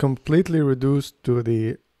 It's completely reduced to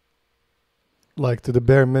the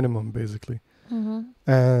bare minimum, basically.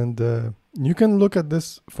 And you can look at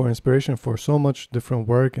this for inspiration for so much different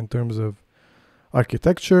work in terms of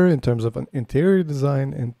architecture, in terms of an interior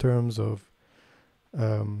design, in terms of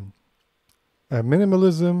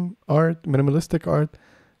minimalistic art.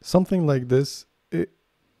 Something like this,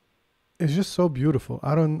 it's just so beautiful.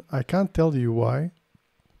 I can't tell you why,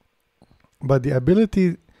 but the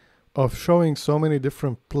ability of showing so many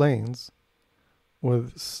different planes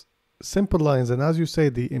with simple lines, and as you say,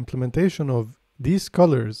 the implementation of these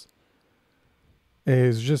colors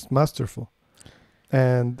is just masterful.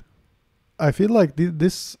 And I feel like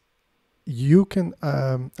this you can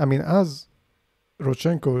as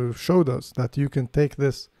Rodchenko showed us, that you can take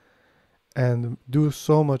this and do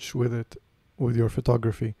so much with it with your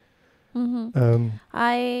photography. I'm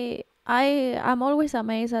always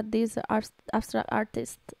amazed at these abstract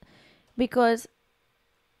artists, because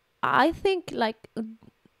I think like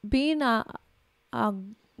being a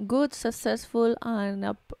good, successful and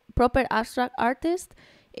a proper abstract artist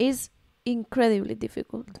is incredibly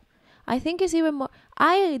difficult. I think it's even more,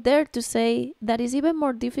 I dare to say that it's even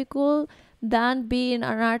more difficult than being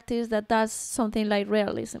an artist that does something like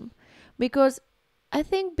realism, because I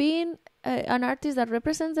think being an artist that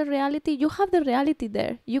represents the reality, you have the reality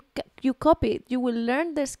there. You copy it. You will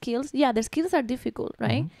learn the skills. Yeah, the skills are difficult,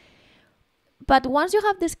 right? But once you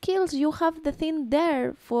have the skills, you have the thing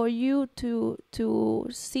there for you to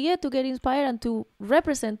see it, to get inspired, and to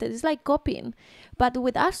represent it. It's like copying. But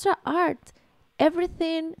with abstract art,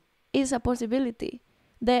 everything is a possibility.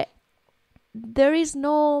 There is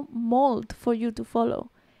no mold for you to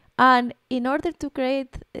follow. And in order to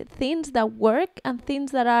create things that work and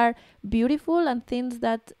things that are beautiful and things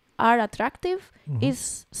that are attractive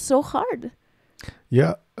is so hard.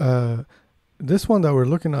 Yeah. This one that we're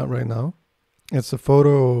looking at right now, it's a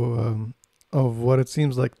photo of what it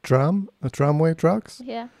seems like tramway tracks.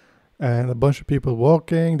 Yeah. And a bunch of people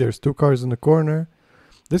walking. There's 2 cars in the corner.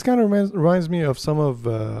 This kind of reminds me of some of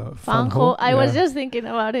Fanho. I was just thinking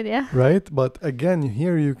about it, yeah. Right? But again,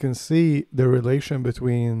 here you can see the relation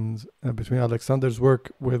between Alexander's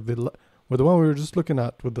work with the one we were just looking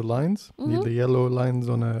at, with the lines, the yellow lines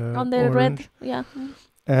on the orange. red, yeah.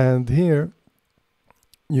 And here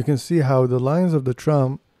you can see how the lines of the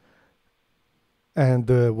tram and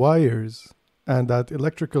the wires and that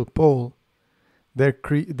electrical pole, they're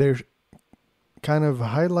kind of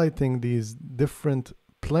highlighting these different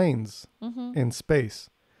planes in space.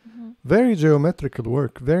 Very geometrical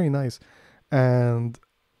work, very nice. And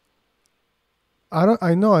I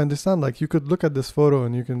understand, like, you could look at this photo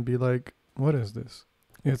and you can be like, what is this?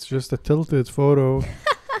 It's just a tilted photo.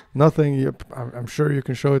 Nothing. I'm sure you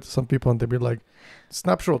can show it to some people and they'll be like,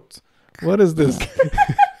 snapshot, what is this?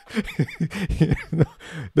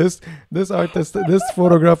 This artist, this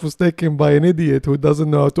photograph was taken by an idiot who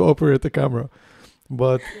doesn't know how to operate a camera,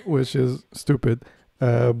 but which is stupid.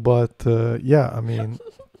 Yeah, I mean,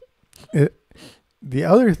 the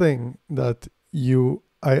other thing that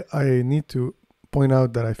I need to point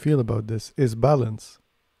out that I feel about this is balance.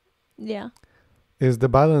 Yeah. Is the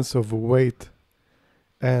balance of weight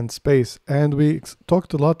and space. And we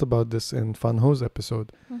talked a lot about this in Fanho's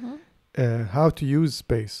episode. How to use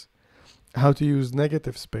space, how to use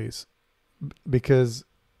negative space. Because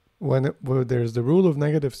when there's the rule of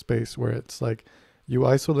negative space, where it's like you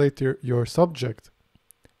isolate your subject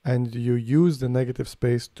and you use the negative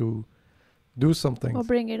space to do something, or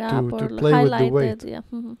bring it up, to or play with the weight. Yeah.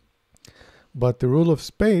 But the rule of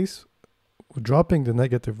space, dropping the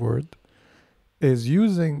negative word, is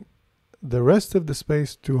using the rest of the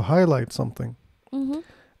space to highlight something.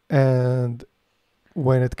 And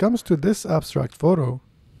when it comes to this abstract photo,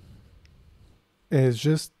 it's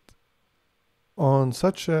just on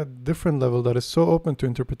such a different level that is so open to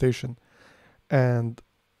interpretation. And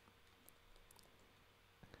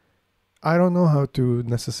I don't know how to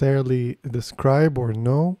necessarily describe or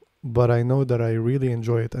know, but I know that I really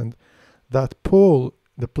enjoy it. And that pole,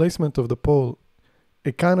 the placement of the pole,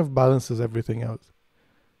 it kind of balances everything out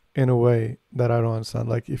in a way that I don't understand.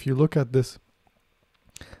 Like, if you look at this,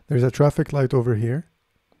 there's a traffic light over here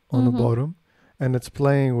on the bottom, and it's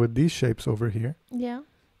playing with these shapes over here. Yeah.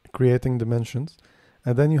 Creating dimensions.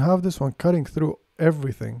 And then you have this one cutting through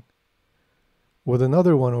everything with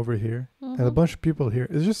another one over here and a bunch of people here.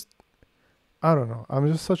 It's just, I don't know.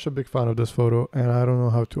 I'm just such a big fan of this photo, and I don't know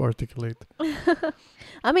how to articulate.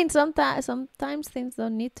 I mean, sometimes things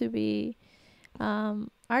don't need to be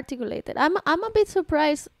articulated. I'm a bit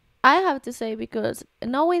surprised, I have to say, because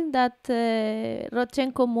knowing that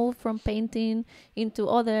Rodchenko moved from painting into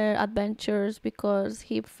other adventures because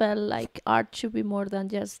he felt like art should be more than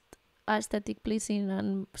just aesthetic pleasing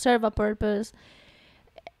and serve a purpose.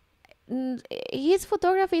 His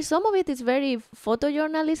photography, some of it is very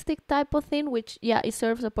photojournalistic type of thing, which, yeah, it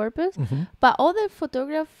serves a purpose. But other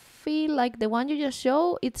photography, like the one you just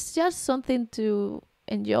showed, it's just something to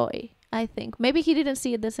enjoy, I think. Maybe he didn't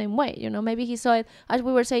see it the same way, maybe he saw it, as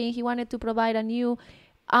we were saying, he wanted to provide a new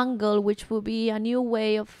angle, which would be a new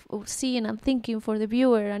way of seeing and thinking for the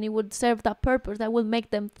viewer, and it would serve that purpose that would make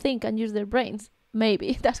them think and use their brains.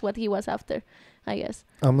 Maybe that's what he was after, I guess.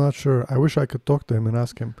 I'm not sure. I wish I could talk to him and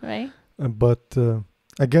ask him. Right. But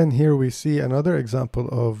again, here we see another example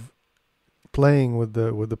of playing with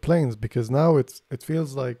the planes, because now it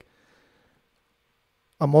feels like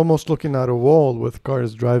I'm almost looking at a wall with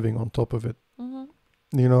cars driving on top of it.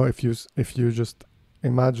 If you just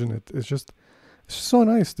imagine it, it's just so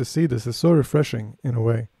nice to see this. It's so refreshing in a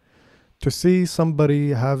way to see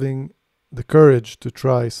somebody having the courage to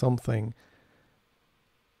try something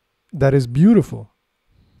that is beautiful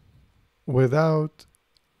without,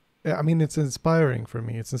 I mean, it's inspiring for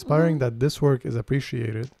me. It's inspiring that this work is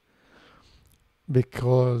appreciated,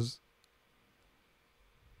 because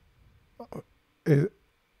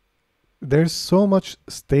there's so much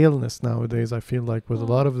staleness nowadays, I feel like, with a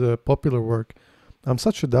lot of the popular work. I'm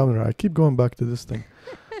such a downer. I keep going back to this thing.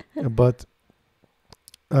 But,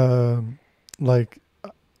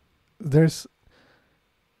 there's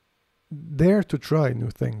dare to try new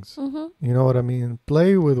things. You know what I mean?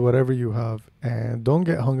 Play with whatever you have and don't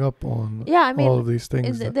get hung up on Yeah, I mean, all of these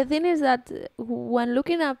things. the thing is that when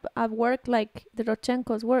looking at work like the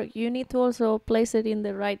Rodchenko's work, you need to also place it in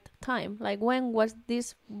the right time. Like, when was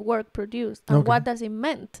this work produced, and what does it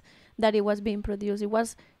meant that it was being produced?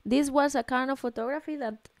 This was a kind of photography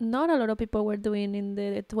that not a lot of people were doing in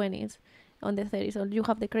the 20s, on the 30s. So you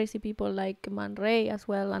have the crazy people like Man Ray as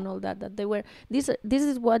well, and all that they were this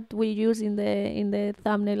is what we use in the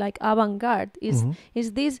thumbnail, like avant-garde is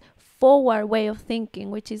this forward way of thinking,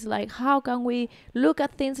 which is like, how can we look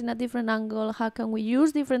at things in a different angle, how can we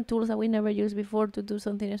use different tools that we never used before to do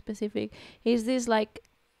something specific. Is this like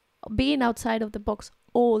being outside of the box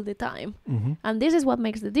all the time? And this is what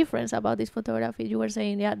makes the difference about this photography. You were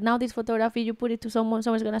saying, yeah, now this photography, you put it to someone's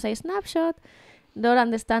gonna say snapshot, not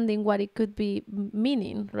understanding what it could be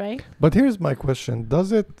meaning, right? But here's my question: does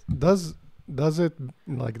the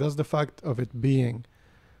fact of it being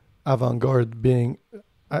avant-garde, being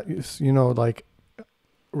like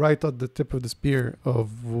right at the tip of the spear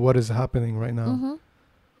of what is happening right now,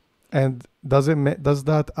 and does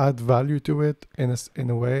that add value to it in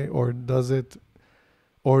a way, or does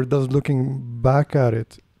looking back at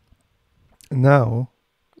it now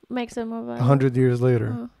makes it more valuable? 100 years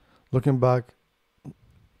later, looking back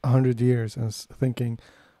 100 years and thinking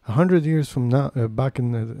 100 years from now, back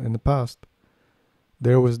in the past,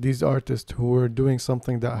 there was these artists who were doing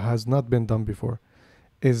something that has not been done before.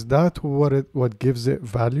 Is that what gives it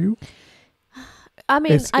value? I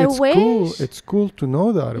mean, I wish cool. It's cool to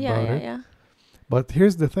know that about it. Yeah. But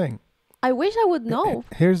here's the thing. I wish I would know.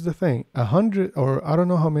 Here's the thing. 100 or I don't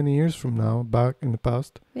know how many years from now, back in the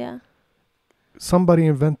past, somebody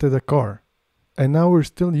invented a car, and now we're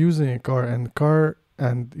still using a car,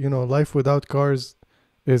 and life without cars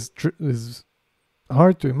is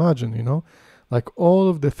hard to imagine. Like, all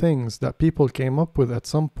of the things that people came up with at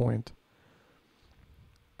some point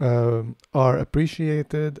are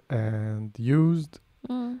appreciated and used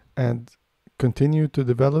and continue to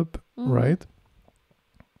develop, right?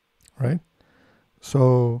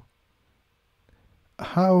 So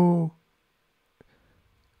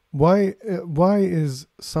why is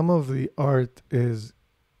some of the art is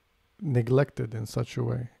neglected in such a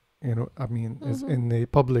way, is in the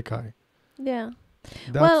public eye?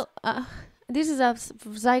 Well, this is a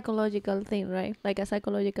psychological thing, right? Like a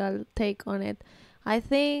psychological take on it. I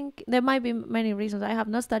think there might be many reasons. I have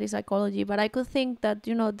not studied psychology, but I could think that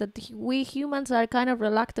that we humans are kind of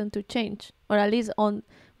reluctant to change, or at least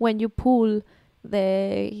when you pull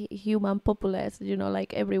the human populace,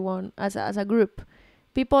 like everyone as a group,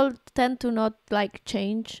 people tend to not like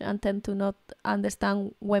change and tend to not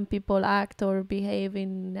understand when people act or behave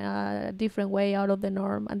in a different way out of the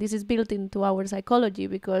norm. And this is built into our psychology,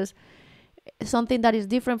 because something that is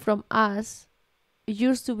different from us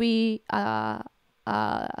used to be a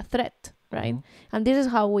threat, right? And this is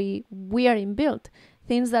how we are inbuilt.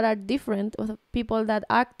 Things that are different, or people that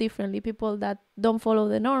act differently, people that don't follow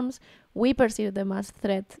the norms, we perceive them as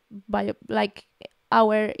threat, by like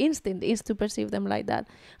our instinct is to perceive them like that.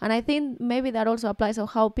 And I think maybe that also applies to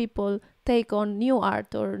how people take on new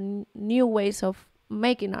art or new ways of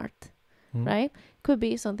making art, right? Could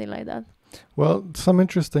be something like that. Well, some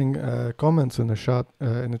interesting comments in the chat.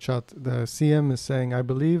 The CM is saying, I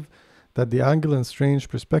believe that the angle and strange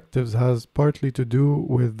perspectives has partly to do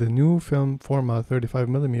with the new film format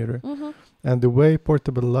 35mm and the way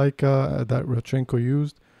portable Leica that Rodchenko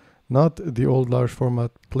used, not the old large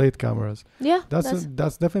format plate cameras. Yeah,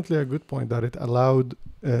 that's definitely a good point, that it allowed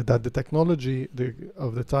that the technology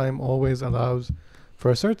of the time always allows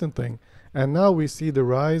for a certain thing. And now we see the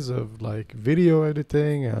rise of like video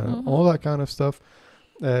editing and all that kind of stuff.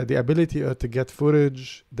 The ability to get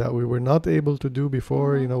footage that we were not able to do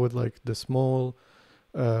before, with like the small,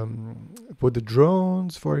 with the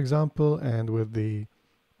drones, for example, and with the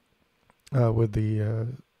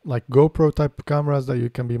like GoPro type cameras that you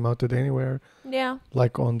can be mounted anywhere. Yeah.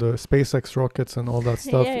 Like on the SpaceX rockets and all that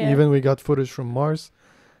stuff. Even we got footage from Mars,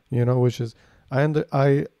 which is I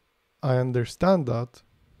understand that,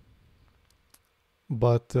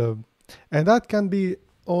 but and that can be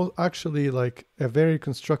all actually like a very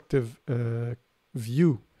constructive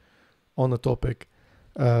view on a topic.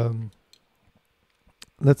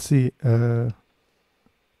 Let's see.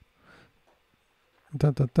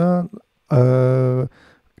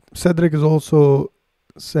 Cedric is also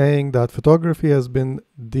saying that photography has been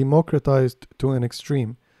democratized to an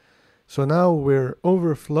extreme. So now we're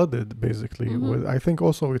over flooded, basically. With, I think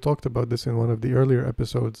also we talked about this in one of the earlier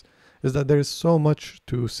episodes, is that there is so much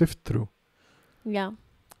to sift through. Yeah.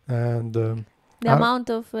 And The amount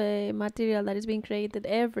of material that is being created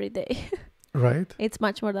every day. Right? It's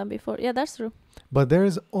much more than before. Yeah, that's true. But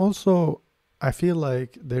there's also, I feel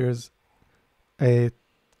like there's a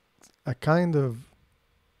kind of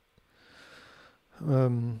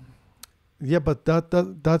yeah, but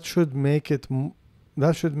that should make it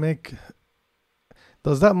that should make,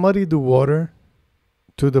 does that muddy the water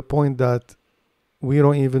to the point that we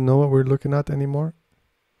don't even know what we're looking at anymore?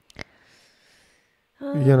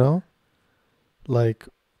 You know, like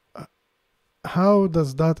how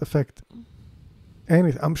does that affect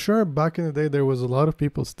anything? I'm sure back in the day there was a lot of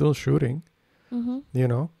people still shooting, you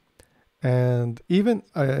know, and even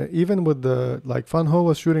with the, like, Funho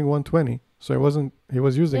was shooting 120, so he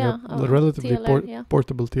was using a relatively TLR,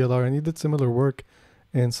 portable TLR, and he did similar work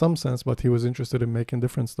in some sense, but he was interested in making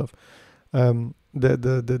different stuff.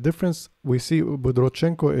 The difference we see with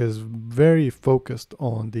Rodchenko is very focused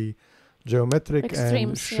on the geometric extremes,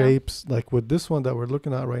 and shapes. Like with this one that we're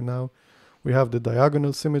looking at right now, we have the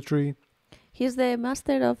diagonal symmetry. He's the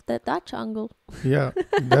master of the Dutch angle. Yeah,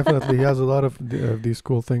 definitely. He has a lot of these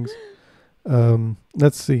cool things.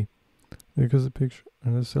 Let's see. Because the picture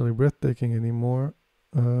isn't necessarily breathtaking anymore.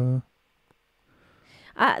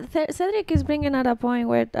 Cedric is bringing out a point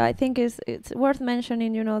where I think it's worth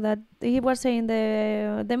mentioning, you know, that he was saying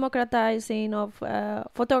the democratizing of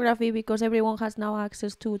photography, because everyone has now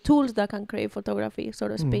access to tools that can create photography, so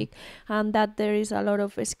to speak, and that there is a lot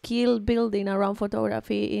of skill building around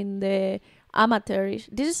photography in the amateurish.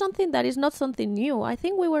 This is something that is not something new. I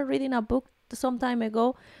think we were reading a book some time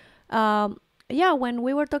ago. When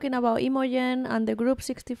we were talking about Imogen and the Group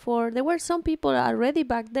 64, there were some people already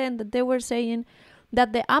back then that they were saying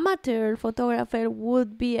that the amateur photographer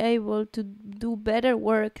would be able to do better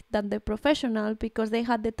work than the professional because they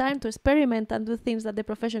had the time to experiment and do things that the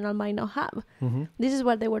professional might not have. This is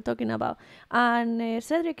what they were talking about. And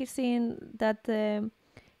Cedric is saying that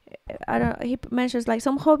he mentions like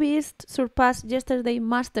some hobbyists surpass yesterday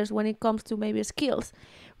masters when it comes to maybe skills,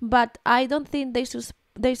 but I don't think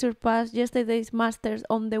they surpass yesterday's masters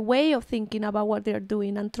on the way of thinking about what they're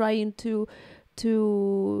doing and trying to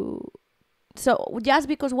so just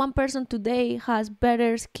because one person today has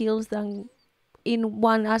better skills than in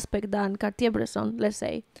one aspect than Cartier-Bresson, let's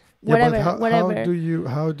say, whatever.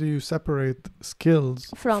 How do you separate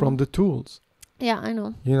skills from the tools? Yeah, I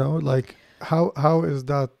know. You know, like how is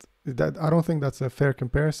that I don't think that's a fair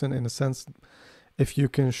comparison, in a sense. If you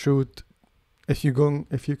can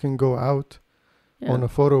go out on a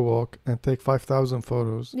photo walk and take 5,000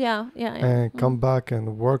 photos and come back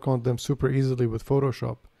and work on them super easily with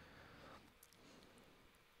Photoshop.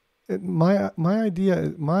 My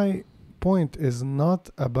point is not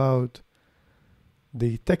about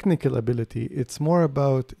the technical ability. It's more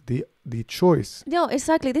about the choice. No,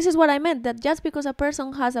 exactly. This is what I meant, that just because a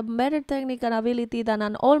person has a better technical ability than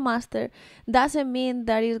an old master doesn't mean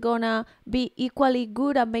that he's gonna be equally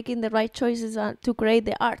good at making the right choices to create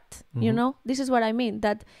the art. You know, this is what I mean,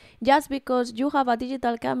 that just because you have a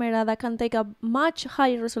digital camera that can take a much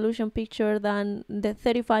higher resolution picture than the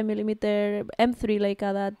 35mm M3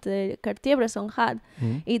 Leica that Cartier-Bresson had,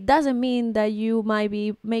 it doesn't mean that you might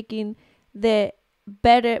be making the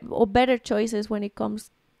better choices when it comes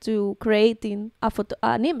to creating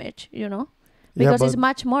an image, you know, because it's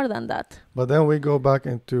much more than that. But then we go back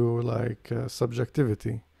into like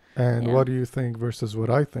subjectivity and what do you think versus what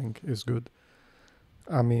I think is good.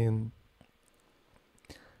 I mean,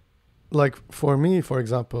 like for me, for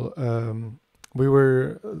example, we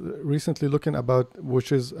were recently looking about,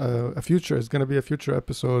 which is it's going to be a future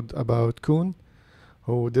episode about Kuhn,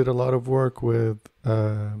 who did a lot of work with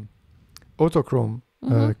autochrome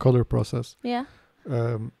color process.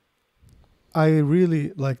 I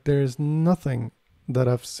really like, there's nothing that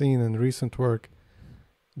I've seen in recent work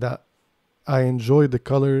that I enjoy the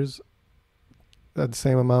colors at the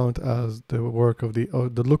same amount as the work of the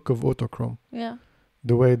look of autochrome.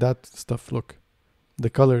 The way that stuff look, the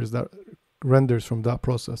colors that renders from that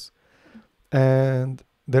process. And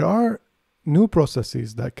there are new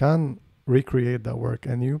processes that can recreate that work,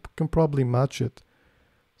 and you can probably match it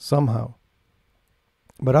somehow.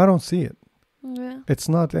 But I don't see it. It's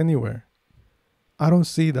not anywhere. I don't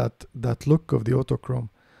see that look of the autochrome.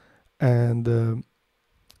 And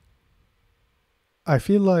I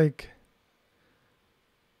feel like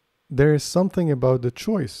there is something about the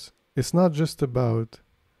choice. It's not just about...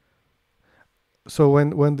 So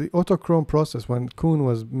when the autochrome process, when Kuhn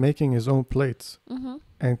was making his own plates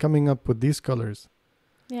and coming up with these colors,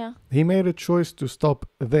 he made a choice to stop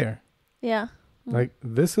there. Like,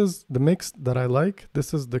 this is the mix that I like.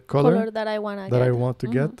 This is the color that I want to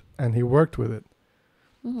get, and he worked with it.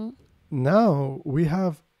 Now we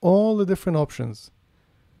have all the different options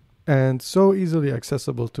and so easily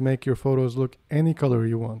accessible to make your photos look any color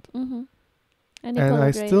you want. Mm-hmm. Any And color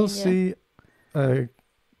I grading, still yeah. see a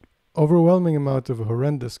overwhelming amount of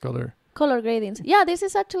horrendous color. Color gradings. Yeah, this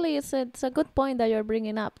is actually it's a good point that you're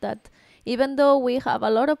bringing up, that even though we have a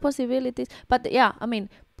lot of possibilities, but yeah, I mean,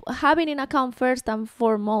 having in account first and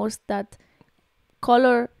foremost that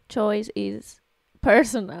color choice is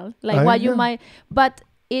personal, like what you Yeah. might, but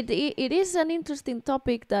it is an interesting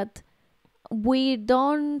topic that we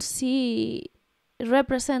don't see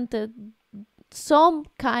represented some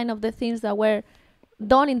kind of the things that were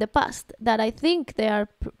done in the past, that I think they are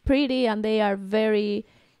pretty and they are very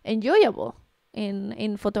enjoyable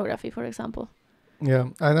in photography, for example. Yeah,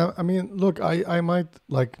 and I mean, look, I might,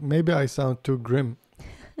 like, maybe I sound too grim,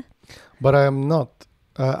 but I am not.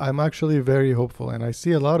 I'm actually very hopeful, and I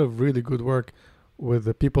see a lot of really good work with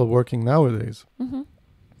the people working nowadays. Mm-hmm.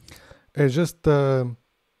 It's just,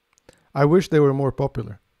 I wish they were more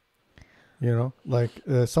popular. You know, like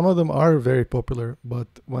some of them are very popular, but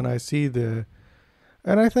when I see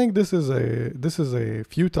and I think this is a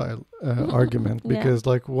futile argument, Yeah. because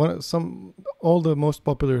like all the most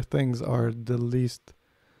popular things are the least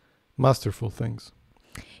masterful things.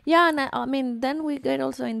 Yeah, and I mean, then we get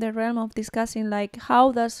also in the realm of discussing like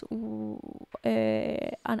how does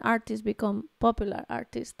an artist become popular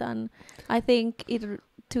artist, and I think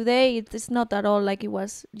today it is not at all like it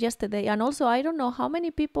was yesterday. And also, I don't know how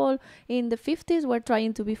many people in the 50s were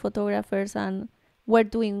trying to be photographers and were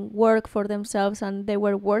doing work for themselves, and they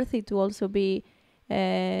were worthy to also be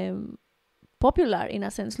popular in a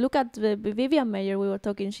sense. Look at the Vivian Mayer we were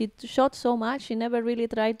talking. She shot so much. She never really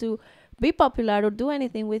tried to be popular or do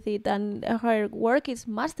anything with it, and her work is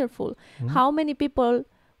masterful. Mhm. How many people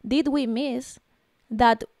did we miss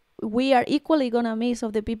that we are equally gonna miss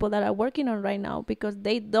of the people that are working on right now, because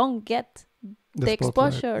they don't get the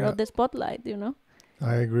exposure or the spotlight, you know?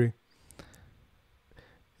 I agree.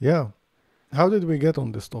 Yeah. How did we get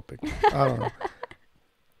on this topic? I don't know.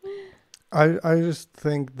 I just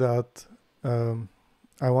think that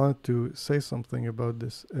I wanted to say something about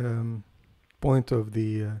this point of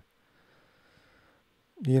the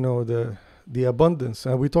the abundance.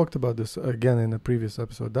 And we talked about this again in a previous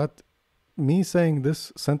episode. That me saying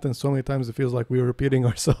this sentence so many times, it feels like we're repeating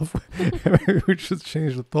ourselves. We should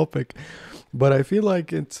change the topic. But I feel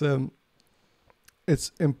like it's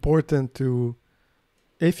important to,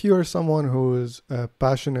 if you're someone who is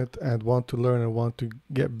passionate and want to learn and want to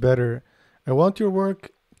get better, I want your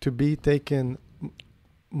work to be taken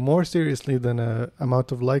more seriously than a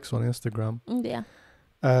amount of likes on Instagram. Yeah.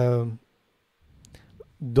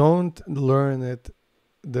 Don't learn it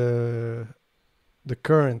the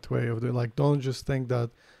current way of like, don't just think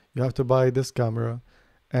that you have to buy this camera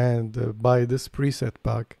and buy this preset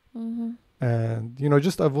pack. Mm-hmm. And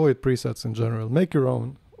just avoid presets in general. Make your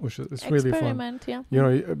own, which is really fun. Yeah.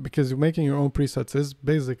 Because making your own presets is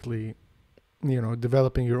basically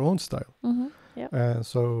developing your own style. Mm-hmm. Yep. And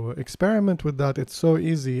so experiment with that. It's so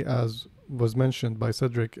easy, as was mentioned by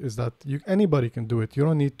Cedric, is that anybody can do it. You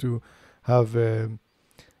don't need to have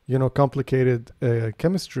complicated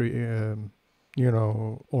chemistry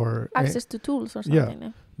or access to tools or something.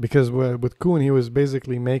 Yeah. Because with Kuhn, he was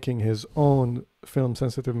basically making his own film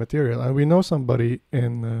sensitive material, and we know somebody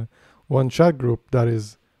in one chat group that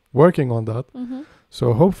is working on that. Mm-hmm.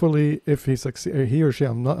 So hopefully, if he or she,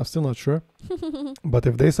 I'm still not sure, but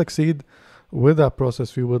if they succeed with that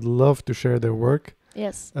process, we would love to share their work.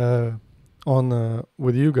 Yes. On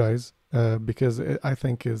with you guys, because I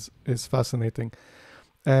think is fascinating,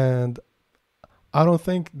 and I don't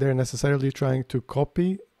think they're necessarily trying to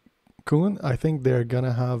copy Kuhn. I think they're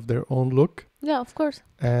gonna have their own look. Yeah, of course.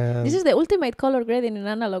 And this is the ultimate color grading in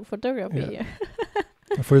analog photography. Yeah.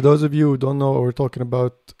 For those of you who don't know what we're talking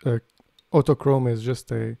about, autochrome is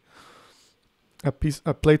just a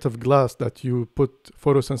plate of glass that you put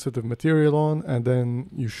photosensitive material on, and then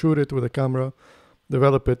you shoot it with a camera,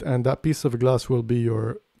 develop it, and that piece of glass will be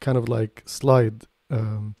your kind of like slide.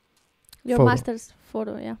 Your photo. master's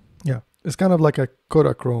photo, yeah. Yeah, it's kind of like a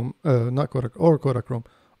Kodachrome, not Kodak or Kodachrome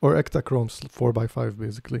or Ektachrome 4x5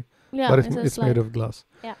 basically. Yeah, but it's made of glass.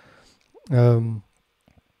 Yeah.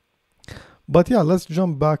 But yeah, let's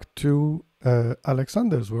jump back to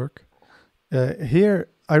Alexander's work. Here,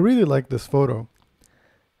 I really like this photo.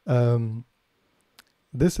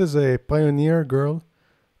 This is a pioneer girl.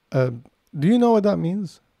 Do you know what that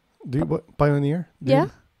means? What pioneer?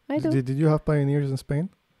 I do. Did you have pioneers in Spain?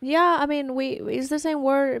 Yeah, I mean, it's the same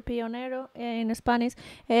word, pionero, in Spanish.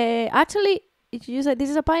 Actually, you said this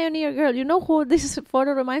is a pioneer girl. You know who this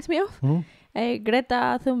photo reminds me of? Hmm?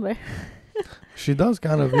 Greta Thunberg. She does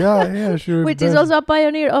kind of, yeah. She Which is also a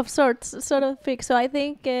pioneer of sorts, sort of thing. So I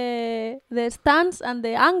think the stance and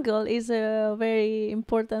the angle is a very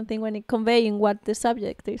important thing when conveying what the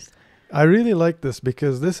subject is. I really like this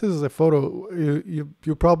because this is a photo.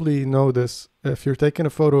 You probably know this. If you're taking a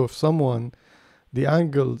photo of someone, the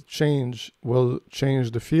angle change will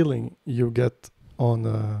change the feeling you get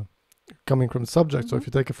on coming from the subject. So if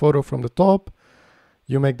you take a photo from the top,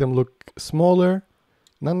 you make them look smaller,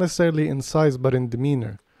 not necessarily in size, but in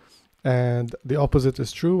demeanor. And the opposite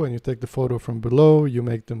is true. When you take the photo from below, you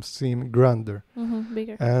make them seem grander.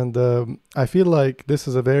 Bigger. And I feel like this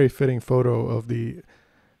is a very fitting photo of the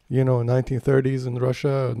 1930s in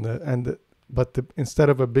Russia, but instead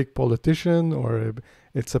of a big politician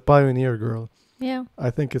it's a pioneer girl. Yeah, I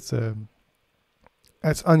think it's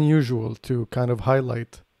unusual to kind of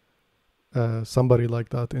highlight somebody like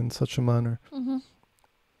that in such a manner.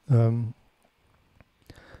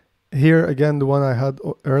 Here again, the one I had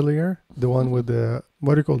earlier, the one with the,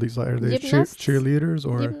 what do you call these? Are they cheerleaders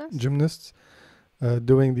or gymnasts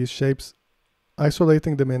doing these shapes?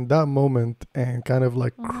 Isolating them in that moment and kind of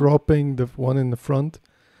like cropping the one in the front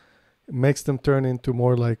makes them turn into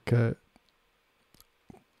more like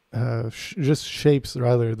just shapes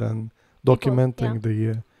rather than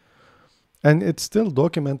documenting and it's still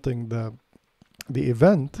documenting the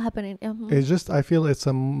event happening. It's just, I feel it's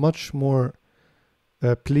a much more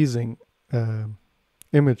pleasing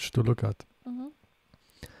image to look at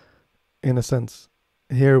in a sense.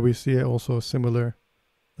 Here we see also a similar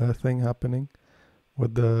thing happening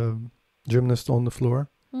with the gymnast on the floor.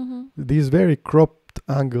 These very cropped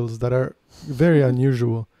angles that are very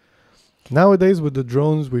unusual. Nowadays with the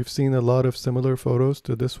drones, we've seen a lot of similar photos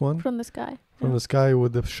to this one. From the sky. From the sky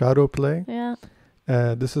with the shadow play. Yeah.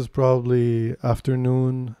 This is probably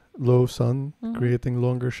afternoon, low sun, creating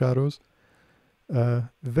longer shadows.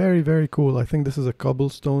 Very, very cool. I think this is a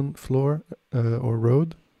cobblestone floor or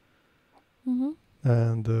road.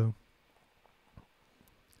 And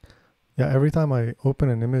every time I open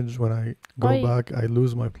an image, when I go back, I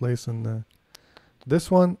lose my place. And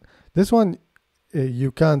this one,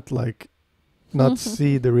 you can't like not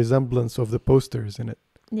see the resemblance of the posters in it.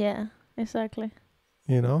 Yeah, exactly.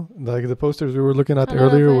 Like the posters we were looking at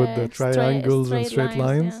earlier with the triangles and straight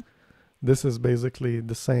lines. Yeah. This is basically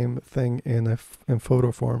the same thing in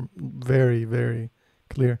photo form. Very, very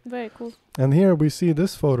clear. Very cool. And here we see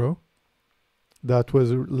this photo that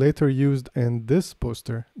was later used in this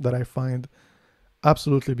poster that I find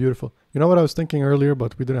absolutely beautiful. You know what I was thinking earlier,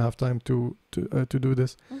 but we didn't have time to do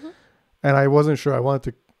this. And I wasn't sure. I wanted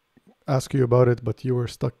to ask you about it, but you were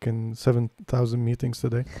stuck in 7,000 meetings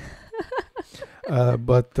today.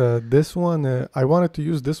 But this one, I wanted to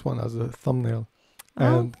use this one as a thumbnail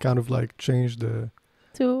and kind of like change to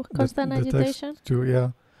Constant Agitation.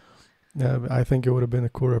 I think it would have been a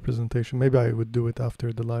cool representation. Maybe I would do it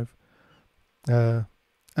after the live.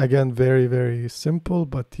 Again, very, very simple,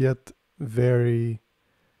 but yet very,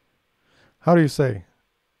 how do you say?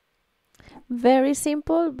 Very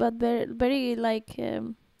simple, but very, very like...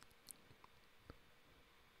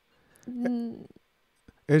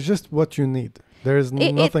 it's just what you need. There's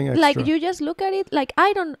nothing extra. Like you just look at it, like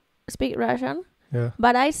I don't speak Russian,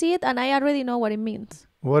 but I see it and I already know what it means.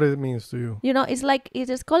 What it means to you. It's like, it's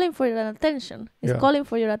just calling for your attention. It's calling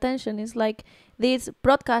for your attention. It's like this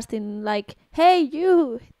broadcasting, like, hey,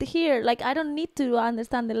 you here. Like, I don't need to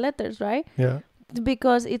understand the letters, right? Yeah.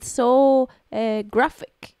 Because it's so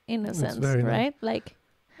graphic in a sense, right? Nice. Like.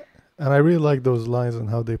 And I really like those lines and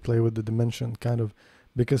how they play with the dimension, kind of.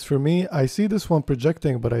 Because for me, I see this one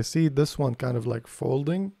projecting, but I see this one kind of like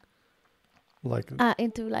folding. Like.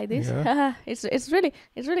 Into like this. Yeah. It's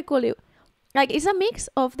really cool. Like, it's a mix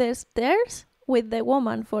of the stairs with the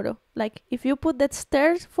woman photo. Like, if you put the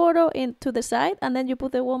stairs photo into the side and then you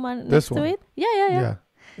put the woman next to it. Yeah.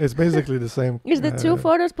 It's basically the same. It's the two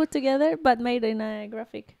photos put together, but made in a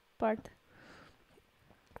graphic part.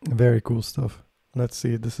 Very cool stuff. Let's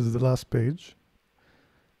see. This is the last page.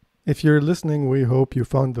 If you're listening, we hope you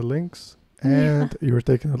found the links and you're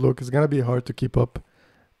taking a look. It's going to be hard to keep up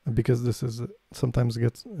because this is sometimes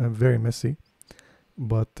gets very messy.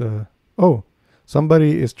 But...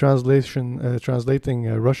 somebody is translating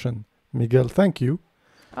Russian. Miguel, thank you.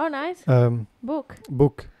 Oh, nice.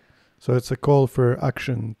 Book. So it's a call for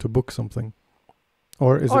action to book something.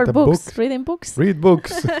 Or is it a books. book? Reading books. Read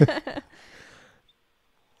books.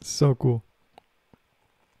 So cool.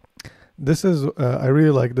 This is, I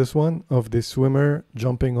really like this one of the swimmer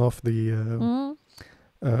jumping off the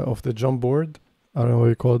jump board. I don't know what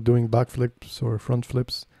you call it, doing backflips or front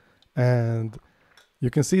flips. And... you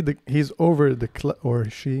can see he's over or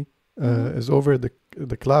she is over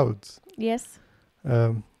the clouds. Yes.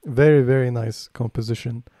 Very, very nice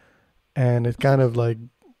composition. And it kind of like,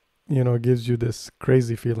 gives you this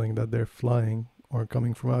crazy feeling that they're flying or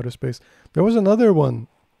coming from outer space. There was another one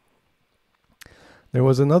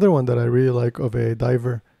that I really like of a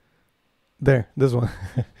diver. This one.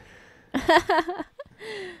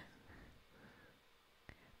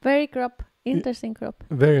 Very crop. Interesting crop.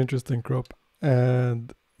 Very interesting crop.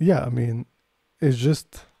 And yeah, I mean, it's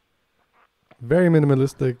just very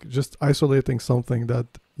minimalistic, just isolating something that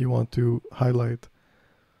you want to highlight.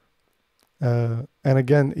 And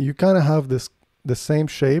again, you kind of have the same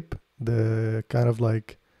shape, the kind of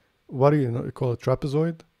like, what do you call it,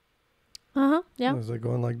 trapezoid? Yeah. Is it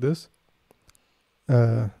going like this?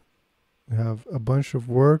 We have a bunch of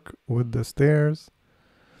work with the stairs.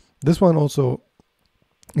 This one also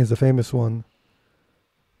is a famous one.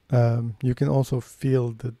 You can also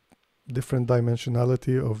feel the different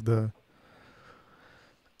dimensionality of the...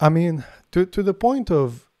 I mean, to the point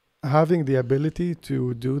of having the ability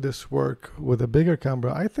to do this work with a bigger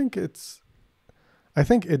camera, I think it's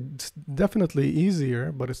definitely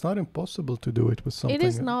easier, but it's not impossible to do it with something. It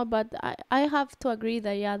is not, but I have to agree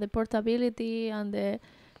that, yeah, the portability and the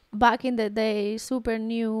back in the day, super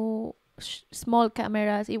new small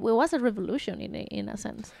cameras, it was a revolution in a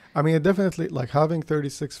sense. I mean, it definitely, like having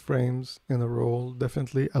 36 frames in a roll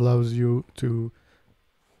definitely allows you to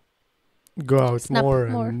go out more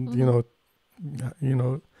and,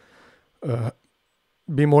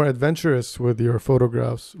 be more adventurous with your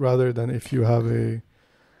photographs rather than if you have a...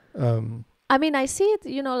 I mean, I see it,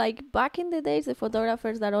 like back in the days, the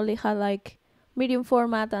photographers that only had like medium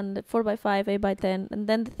format and 4x5, 8x10, and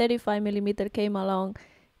then the 35mm came along.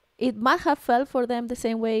 It might have felt for them the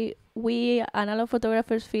same way we analog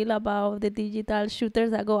photographers feel about the digital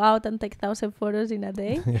shooters that go out and take 1,000 photos in a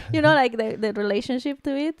day. Like the relationship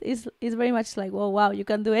to it is very much like, oh, wow, you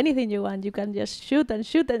can do anything you want. You can just shoot and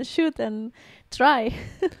shoot and shoot and try.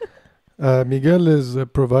 Miguel is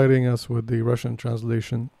providing us with the Russian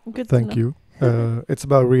translation. Good Thank you. It's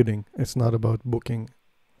about reading. It's not about booking.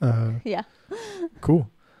 Yeah. Cool.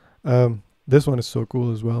 This one is so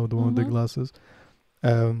cool as well, the one with the glasses.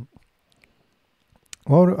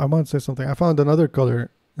 Well, I want to say something. I found another color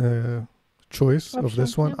choice of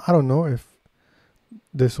this one. Yeah. I don't know if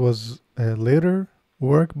this was a later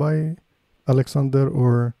work by Alexander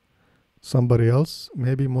or somebody else.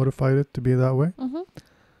 Maybe modified it to be that way.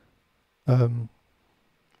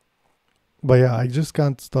 But yeah, I just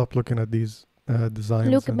can't stop looking at these designs.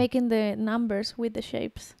 Look, making the numbers with the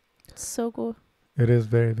shapes. It's so cool. It is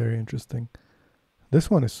very, very interesting. This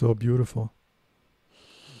one is so beautiful.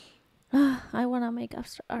 I want to make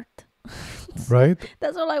abstract art. Right?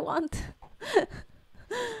 That's all I want.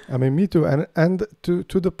 I mean, me too. And to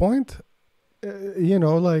the point,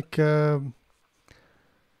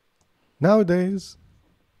 nowadays,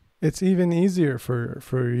 it's even easier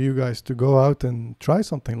for you guys to go out and try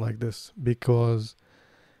something like this, because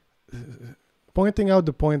pointing out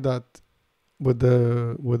the point that with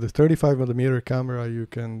the 35mm camera, you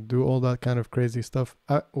can do all that kind of crazy stuff.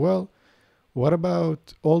 Well, what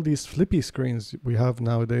about all these flippy screens we have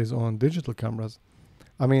nowadays on digital cameras?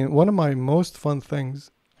 I mean, one of my most fun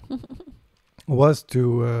things was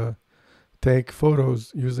to take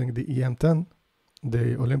photos using the EM10,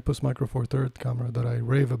 the Olympus Micro Four Third camera that I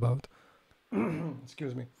rave about.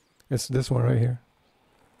 Excuse me. It's this one right here.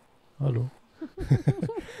 Hello.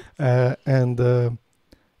 And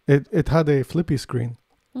it had a flippy screen,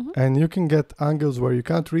 and you can get angles where you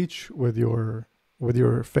can't reach with your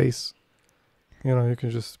face. You can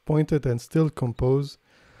just point it and still compose.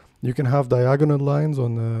 You can have diagonal lines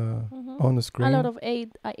on the screen. A lot of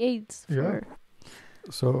aids. Yeah.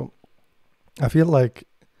 So I feel like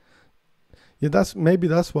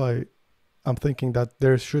that's why I'm thinking that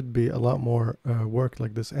there should be a lot more work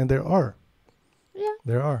like this, and there are. Yeah.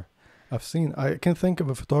 There are. I can think of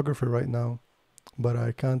a photographer right now, but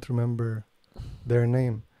I can't remember their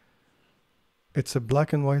name. It's a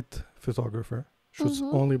black and white photographer. Shoots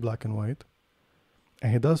only black and white.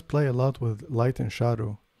 And he does play a lot with light and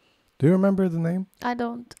shadow. Do you remember the name? I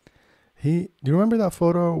don't. Do you remember that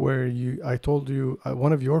photo where I told you,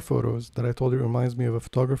 one of your photos that I told you reminds me of a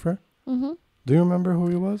photographer? Do you remember who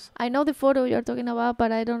he was? I know the photo you're talking about,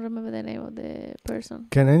 but I don't remember the name of the person.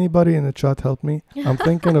 Can anybody in the chat help me? I'm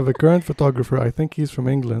thinking of a current photographer. I think he's from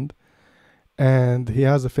England. And he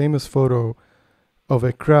has a famous photo of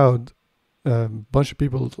a crowd, bunch of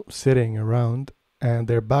people sitting around, and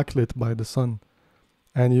they're backlit by the sun.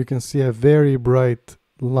 And you can see a very bright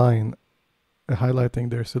line highlighting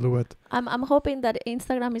their silhouette. I'm hoping that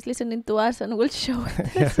Instagram is listening to us and will show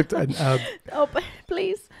it. An ad. Oh,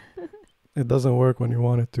 please. It doesn't work when you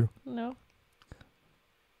want it to. No.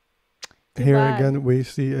 Too Here bad. again, we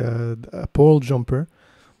see a pole jumper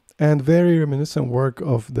and very reminiscent work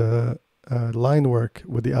of the line work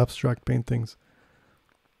with the abstract paintings.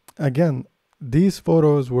 Again, these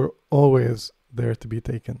photos were always there to be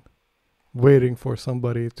taken, waiting for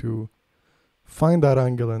somebody to find that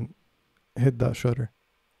angle and hit that shutter.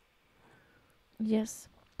 Yes.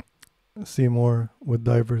 See more with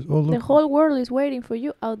divers. Oh, The look, whole world is waiting for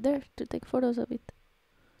you out there to take photos of it.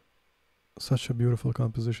 such a beautiful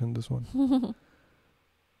composition, this one.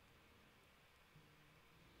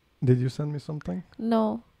 Did you send me something?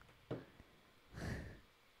 No.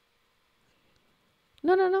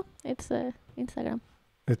 No. It's Instagram.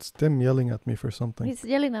 It's Tim yelling at me for something. He's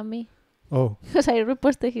yelling at me Oh, because I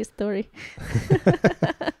reposted his story.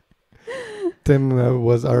 Tim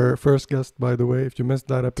was our first guest, by the way. If you missed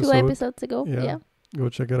that 2 episode, episodes ago. yeah. Yeah. go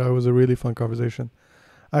check it out. It was a really fun conversation.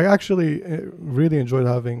 I actually really enjoyed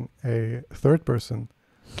having a third person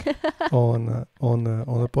on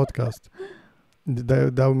a podcast.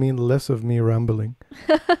 That would mean less of me rambling.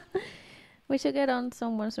 We should get on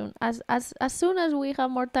someone soon. As soon as we have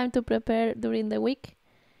more time to prepare during the week,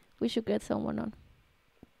 we should get someone on.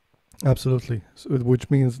 Absolutely. So, which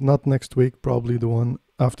means not next week, probably the one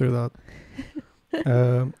after that.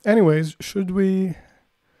 Anyways, should we?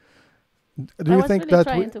 Do I you was think really that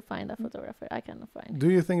trying to find a photographer. I cannot find. Do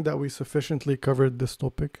you think that we sufficiently covered this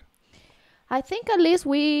topic? I think at least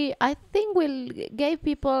we gave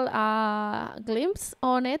people a glimpse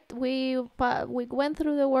on it. We went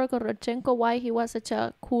through the work of Rodchenko, why he was such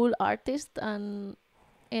a cool artist, and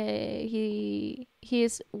he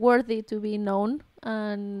is worthy to be known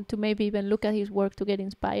and to maybe even look at his work to get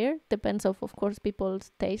inspired. Depends of course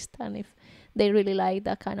people's taste and if they really like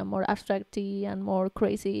that kind of more abstracty and more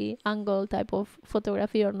crazy angle type of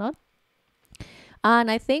photography or not.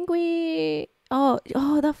 And I think we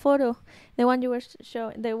that photo, the one you were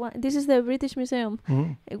showing, this is the British Museum.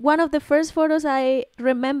 One of the first photos I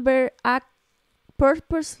remember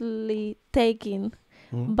purposely taking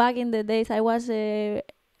back in the days. I was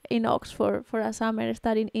in Oxford for a summer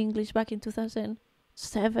studying English back in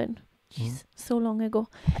 2007. Jeez, so long ago.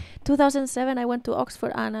 2007 I went to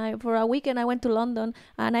Oxford, and for a weekend I went to London,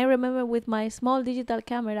 and I remember with my small digital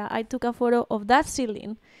camera I took a photo of that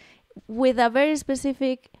ceiling with a very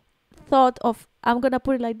specific thought of, I'm gonna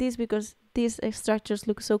put it like this because these structures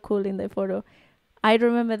look so cool in the photo. I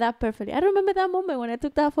remember that perfectly. I remember that moment when I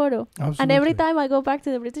took that photo. Absolutely. And every time I go back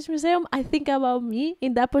to the British Museum, I think about me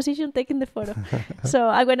in that position taking the photo. So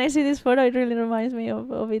when I see this photo, it really reminds me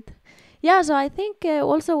of it. Yeah, so I think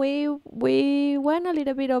also we went a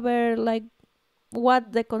little bit over like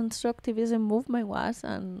what the constructivism movement was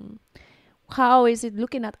and how is it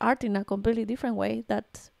looking at art in a completely different way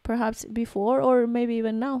that perhaps before or maybe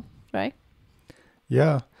even now, right?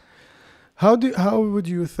 Yeah. How would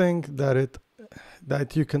you think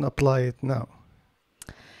that you can apply it now?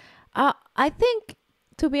 I think,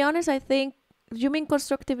 to be honest, you mean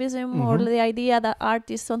constructivism or the idea that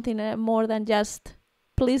art is something more than just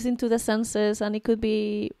pleasing to the senses and it could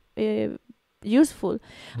be useful.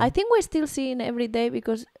 I think we're still seeing every day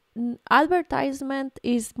because advertisement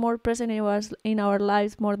is more present in our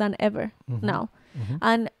lives more than ever now.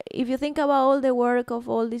 And if you think about all the work of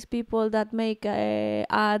all these people that make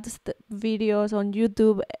ads, videos on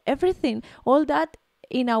YouTube, everything, all that,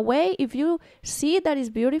 in a way, if you see that it's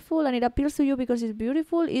beautiful and it appeals to you because it's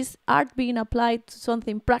beautiful, is art being applied to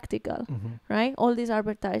something practical, right? All these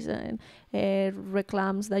advertising,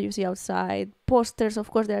 reclams that you see outside, posters,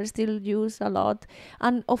 of course, they are still used a lot.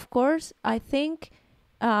 And of course, I think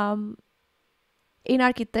in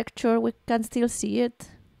architecture, we can still see it,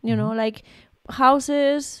 you know, like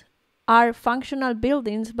houses are functional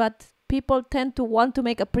buildings, but people tend to want to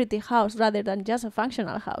make a pretty house rather than just a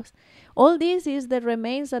functional house. All this is the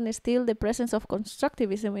remains and still the presence of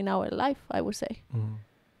constructivism in our life, I would say.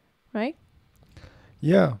 Right?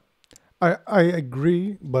 Yeah, I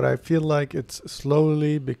agree, but I feel like it's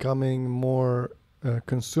slowly becoming more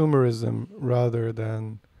consumerism rather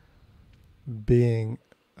than being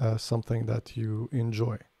something that you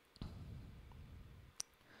enjoy.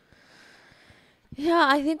 Yeah,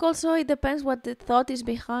 I think also it depends what the thought is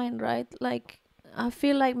behind, right? Like, I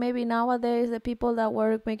feel like maybe nowadays the people that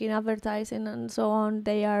work making advertising and so on,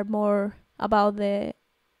 they are more about the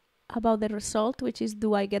result, which is,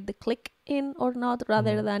 do I get the click in or not,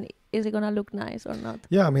 rather than is it gonna look nice or not.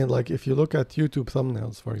 Yeah, I mean, like if you look at YouTube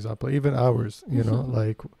thumbnails, for example, even ours, you know,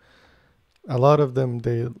 like a lot of them,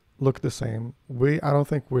 they look the same. I don't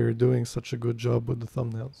think we're doing such a good job with the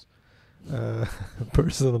thumbnails.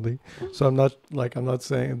 Personally, so I'm not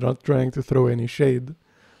trying to throw any shade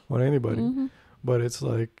on anybody, but it's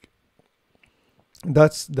like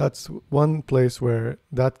that's one place where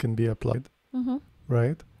that can be applied, Mm-hmm.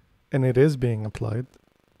 right? And it is being applied.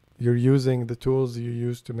 You're using the tools you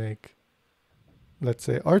use to make, let's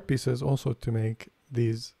say, art pieces, also to make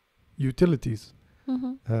these utilities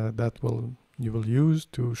Mm-hmm. that you will use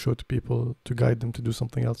to show to people, to guide them to do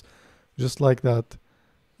something else. Just like that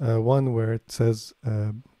one where it says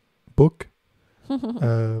book,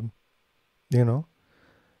 uh, you know,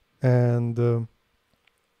 and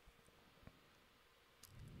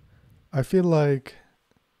I feel like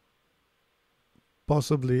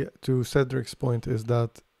possibly to Cedric's point is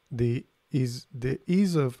that the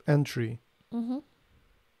ease of entry Mm-hmm.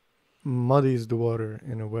 muddies the water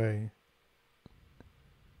in a way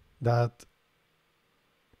that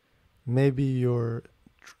maybe you're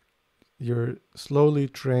slowly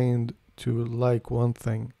trained to like one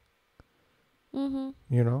thing. Mm-hmm.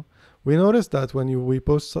 You know, we noticed that when we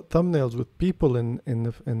post thumbnails with people in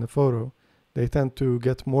the photo, they tend to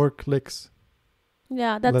get more clicks,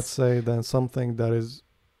 Yeah, let's say, than something that is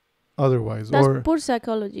otherwise. that's poor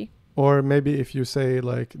psychology. Or maybe if you say,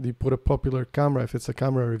 like, you put a popular camera, if it's a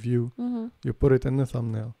camera review, Mm-hmm. you put it in the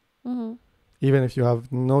thumbnail. Mm-hmm. Even if you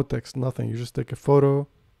have no text, nothing, you just take a photo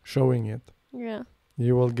showing it. Yeah.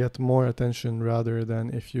 You will get more attention rather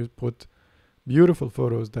than if you put beautiful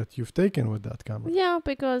photos that you've taken with that camera. Yeah,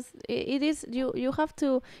 because it is you have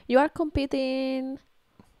to, you are competing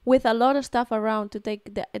with a lot of stuff around to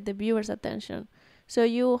take the viewer's attention. So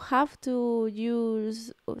you have to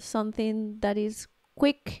use something that is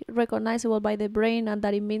quick, recognizable by the brain, and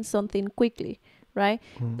that it means something quickly, right?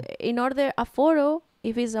 In order, a photo,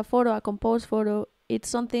 if it's a photo, a composed photo, it's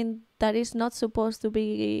something that is not supposed to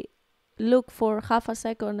be look for half a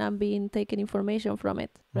second and being taken information from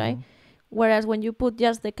it, right? Whereas when you put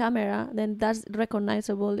just the camera, then that's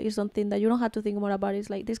recognizable. Is something that you don't have to think more about. It's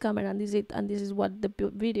like this camera and this is it, and this is what the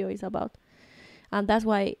video is about, and that's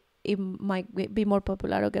why it might be more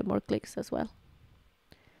popular or get more clicks as well.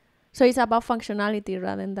 So it's about functionality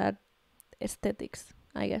rather than that aesthetics,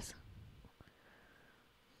 I guess.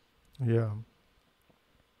 Yeah.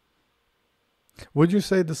 Would you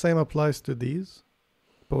say the same applies to these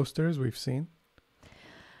posters we've seen?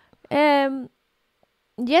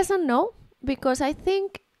 Yes and no, because I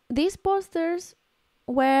think these posters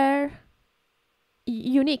were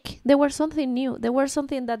unique. They were something new. They were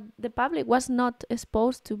something that the public was not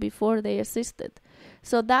exposed to before they existed.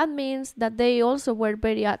 So that means that they also were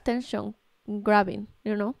very attention grabbing,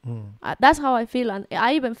 you know? That's how I feel, and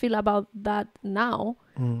I even feel about that now,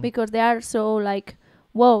 because they are so like,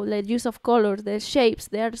 whoa, the use of colors, the shapes,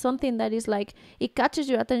 they are something that is like, it catches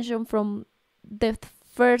your attention from the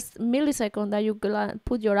first millisecond that you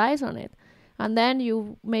put your eyes on it, and then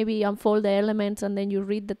you maybe unfold the elements and then you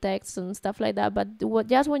read the text and stuff like that. But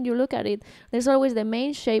just when you look at it, there's always the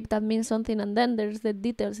main shape that means something, and then there's the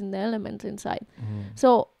details in the elements inside.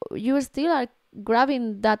 So you still are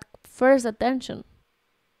grabbing that first attention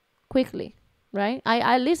quickly, right?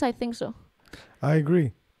 At least I think so. I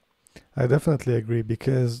agree. I definitely agree,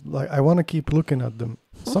 because like I want to keep looking at them.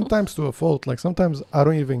 Sometimes to a fault. Like sometimes I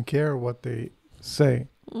don't even care what they say.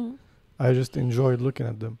 I just enjoy looking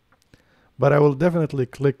at them. But I will definitely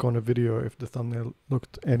click on a video if the thumbnail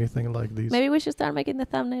looked anything like these. Maybe we should start making the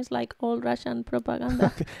thumbnails like old Russian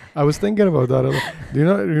propaganda. I was thinking about that. Do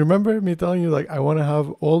you remember me telling you, like, I want to have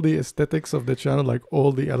all the aesthetics of the channel, like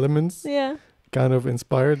all the elements, Yeah. kind of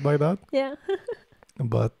inspired by that? Yeah.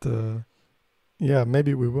 But yeah,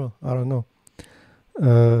 maybe we will. I don't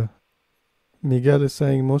know. Miguel is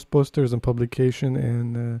saying most posters and publication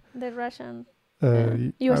in The Russian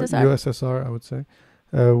USSR. USSR, I would say,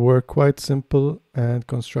 were quite simple and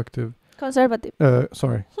constructive. Conservative.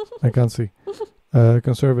 Sorry, I can't see.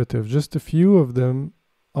 Conservative. Just a few of them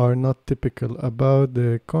are not typical about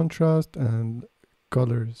the contrast and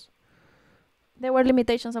colors. There were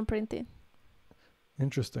limitations on printing.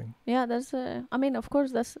 Interesting. Yeah, that's. I mean, of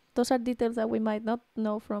course, those are details that we might not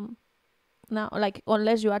know from now, like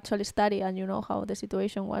unless you actually study and you know how the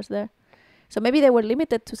situation was there. So maybe they were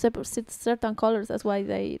limited to certain colors. That's why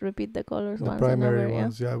they repeat the colors. The once primary and over,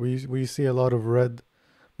 ones, yeah. We see a lot of red,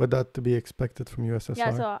 but that to be expected from USSR.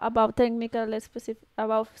 Yeah, so about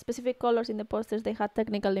specific colors in the posters, they had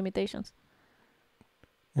technical limitations.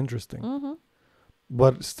 Interesting. Mm-hmm.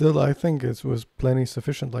 But still, I think it was plenty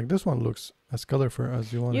sufficient. Like this one looks as colorful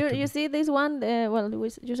as you want it to You be. see this one?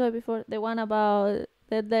 You saw it before. The one about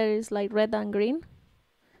that there is like red and green.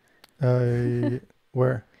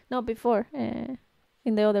 Where? No, before. In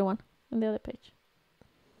the other one, in the other page.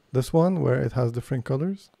 This one where it has different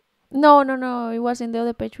colors? No. It was in the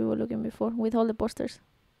other page we were looking before with all the posters.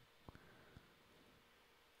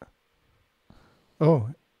 Oh.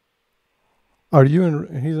 Are you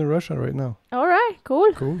in? He's in Russia right now. All right,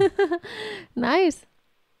 cool. Cool. Nice.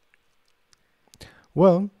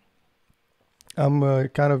 Well, I'm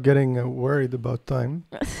kind of getting worried about time.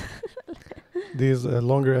 These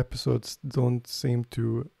longer episodes don't seem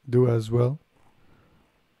to do as well.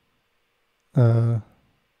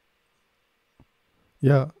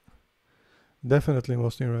 Yeah, definitely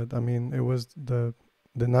mostly red. I mean, it was the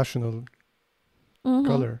national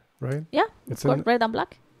color, right? Yeah, It's of course, red and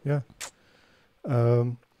black. Yeah.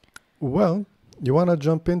 Well, you wanna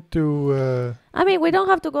jump into? I mean, we don't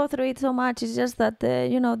have to go through it so much. It's just that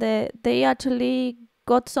they actually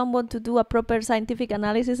got someone to do a proper scientific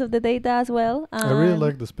analysis of the data as well. I really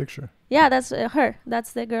like this picture. Yeah, that's her.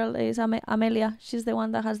 That's the girl. Is Amelia. She's the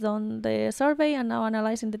one that has done the survey and now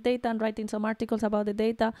analyzing the data and writing some articles about the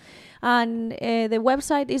data. And the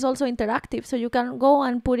website is also interactive, so you can go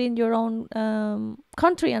and put in your own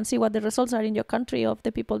country and see what the results are in your country of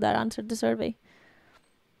the people that answered the survey.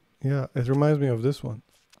 Yeah, it reminds me of this one.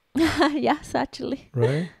 Yes, actually.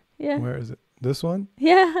 Right? Yeah. Where is it? This one?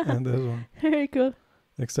 Yeah. And this one. Very cool.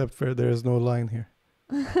 Except for there is no line here.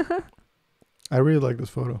 I really like this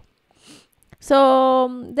photo.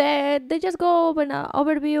 So they just go over an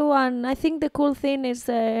overview, and I think the cool thing is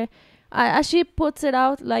as she puts it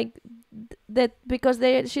out, like that, because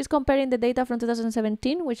she's comparing the data from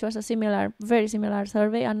 2017, which was a very similar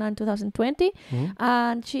survey, and then 2020,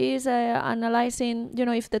 and she's analyzing,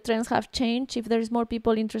 if the trends have changed, if there is more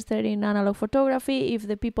people interested in analog photography, if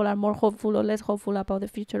the people are more hopeful or less hopeful about the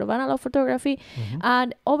future of analog photography,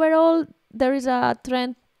 and overall there is a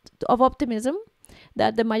trend of optimism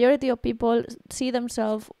that the majority of people see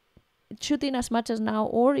themselves shooting as much as now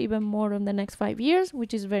or even more in the next 5 years,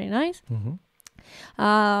 which is very nice.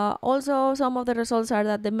 Also, some of the results are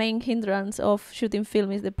that the main hindrance of shooting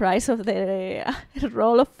film is the price of the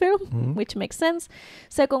roll of film, which makes sense.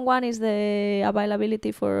 Second one is the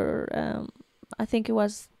availability for, I think it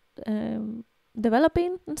was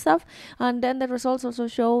developing and stuff. And then the results also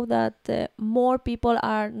show that more people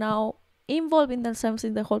are now involving themselves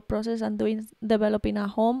in the whole process and developing at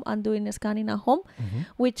home and doing scanning at home,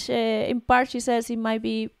 which in part she says it might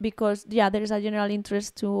be because there is a general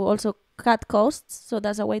interest to also cut costs, so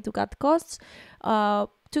that's a way to cut costs,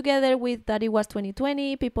 together with that it was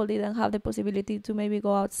 2020, people didn't have the possibility to maybe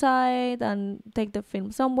go outside and take the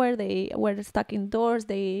film somewhere, they were stuck indoors,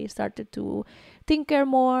 they started to tinker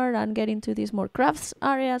more and get into these more crafts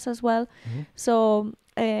areas as well. So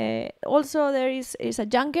also there is a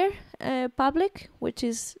younger public, which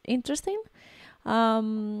is interesting.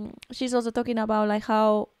 She's also talking about like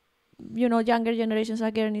how younger generations are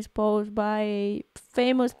getting exposed by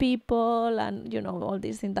famous people and all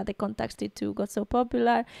these things that the contact to got so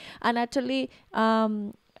popular. And actually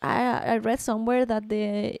I read somewhere that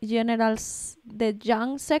the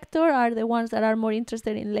young sector are the ones that are more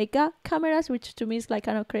interested in Leica cameras, which to me is like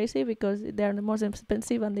kind of crazy because they're the most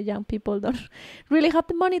expensive and the young people don't really have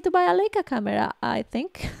the money to buy a Leica camera, I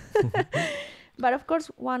think. But of course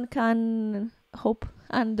one can hope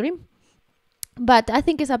and dream. But I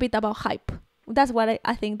think it's a bit about hype. That's what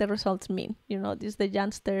I think the results mean. These the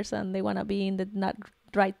youngsters and they want to be in the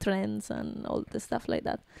right trends and all the stuff like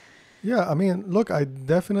that. Yeah, I mean, look, I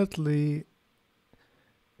definitely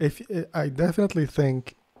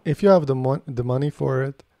think if you have the money for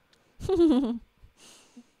it,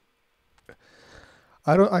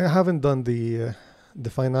 I haven't done the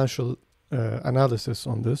financial analysis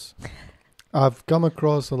on this. I've come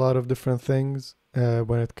across a lot of different things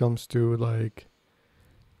when it comes to like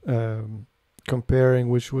comparing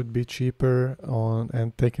which would be cheaper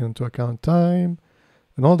and taking into account time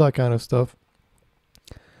and all that kind of stuff.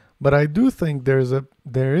 But I do think there is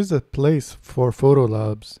a place for photo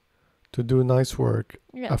labs to do nice work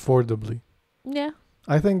affordably. Yeah.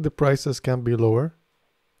 I think the prices can be lower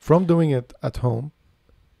from doing it at home.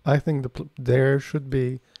 I think there should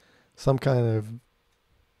be some kind of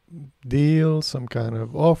deal, some kind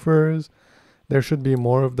of offers. There should be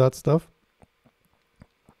more of that stuff.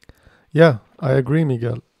 Yeah, I agree,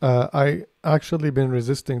 Miguel. I actually been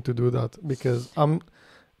resisting to do that because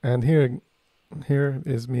and here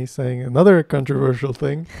is me saying another controversial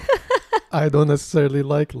thing. I don't necessarily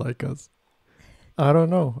like Leicas. I don't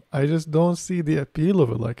know. I just don't see the appeal of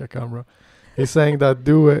a Leica camera. He's saying that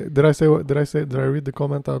did I read the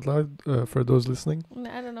comment out loud for those listening?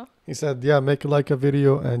 I don't know. He said, yeah, make a Leica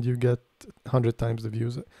video and you get 100 times the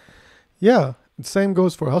views. Yeah, the same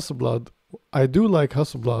goes for Hasselblad. I do like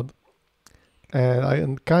Hasselblad and I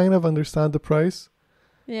kind of understand the price.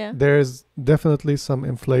 Yeah. There's definitely some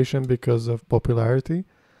inflation because of popularity,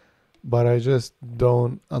 but I just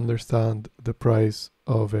don't understand the price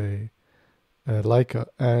of a Leica,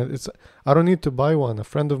 and I don't need to buy one. A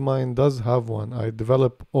friend of mine does have one. I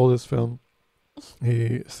develop all his film.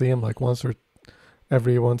 He see him like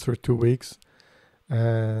every once or 2 weeks,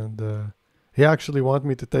 and he actually want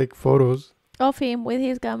me to take photos Of him with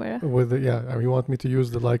his camera. he want me to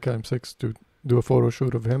use the Leica M6 to do a photo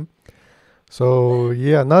shoot of him. So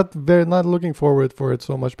yeah, not looking forward for it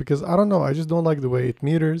so much because I don't know, I just don't like the way it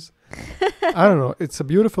meters. I don't know. It's a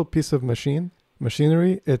beautiful piece of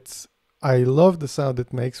machinery. I love the sound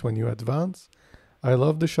it makes when you advance. I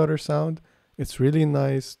love the shutter sound. It's really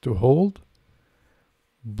nice to hold.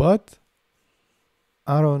 But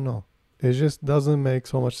I don't know. It just doesn't make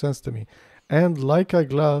so much sense to me. And Leica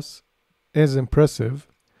glass is impressive,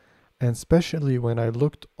 and especially when I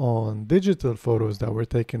looked on digital photos that were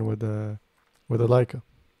taken with a Leica.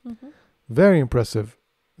 Mm-hmm. Very impressive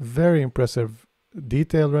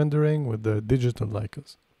detail rendering with the digital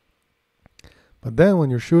Leicas. But then when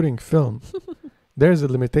you're shooting film, there's a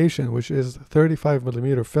limitation, which is 35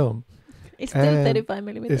 millimeter film. It's still 35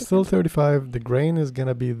 millimeters. It's still 35. The grain is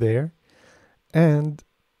gonna be there, and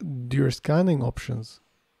your scanning options.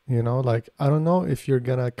 Like I don't know if you're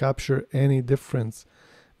gonna capture any difference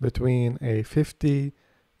between a 50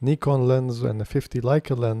 Nikon lens and a 50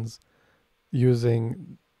 Leica lens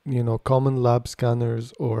using, common lab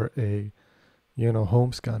scanners or a,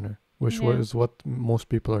 home scanner, which was what most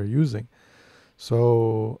people are using.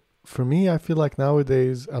 So for me, I feel like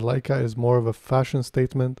nowadays a Leica is more of a fashion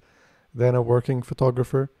statement than a working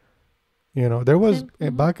photographer. There was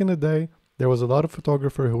back in the day, there was a lot of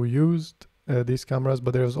photographers who used these cameras,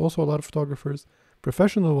 but there's also a lot of photographers,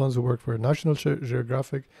 professional ones who work for National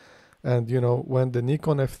Geographic. And, when the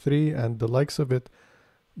Nikon F3 and the likes of it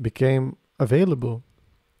became available,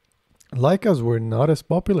 Leicas were not as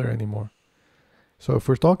popular anymore. So if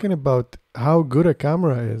we're talking about how good a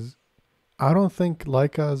camera is, I don't think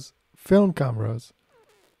Leica's film cameras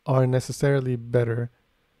are necessarily better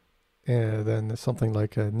than something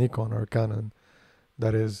like a Nikon or Canon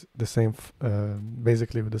that is the same,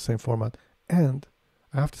 basically with the same format. And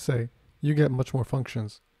I have to say, you get much more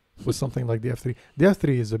functions with something like the F3. The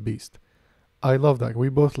F3 is a beast. I love that. We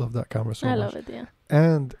both love that camera so much. I love it, yeah.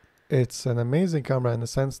 And it's an amazing camera in the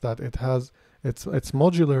sense that it's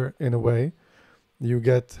modular in a way. You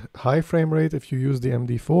get high frame rate if you use the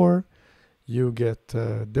MD4. You get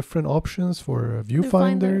different options for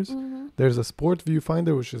viewfinders. Mm-hmm. There's a sport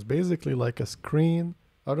viewfinder, which is basically like a screen.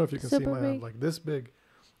 I don't know if you can see my hand, like this big,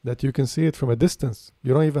 that you can see it from a distance.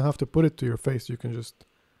 You don't even have to put it to your face. You can just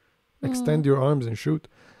extend your arms and shoot.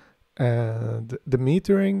 And the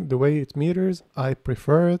metering, the way it meters, I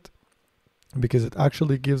prefer it because it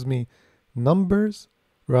actually gives me numbers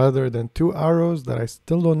rather than 2 arrows that I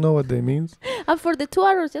still don't know what they mean. And for the 2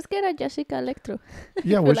 arrows, just get a Yashica Electro.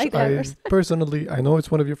 Yeah, which personally, I know it's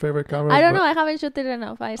one of your favorite cameras. I don't know. I haven't shot it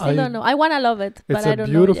enough. I still don't know. I want to love it, but I don't know. It's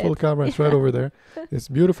a beautiful camera. It's right over there. It's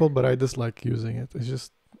beautiful, but I dislike using it. It's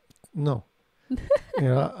just, no.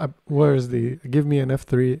 Give me an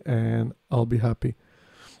F3 and I'll be happy.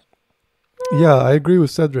 Yeah, I agree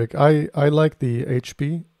with Cedric. I like the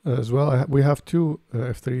HP as well. We have two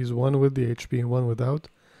F3s, one with the HP and one without.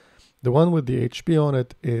 The one with the HP on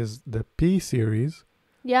it is the P series.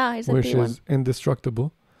 Yeah, it's a which P1. is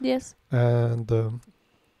indestructible. Yes. And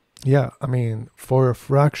for a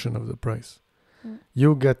fraction of the price,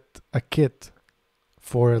 you get a kit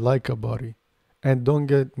for a Leica body. And don't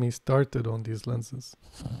get me started on these lenses.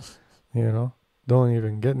 Don't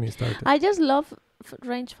even get me started. I just love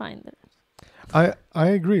rangefinder. I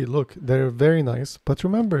agree. Look, they're very nice. But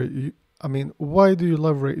remember, why do you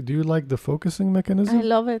do you like the focusing mechanism? I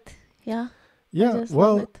love it. Yeah. Yeah.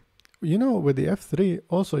 Well, with the F3,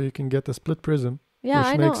 also you can get a split prism. Yeah,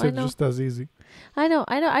 which makes it just as easy. I know.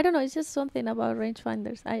 I don't know. It's just something about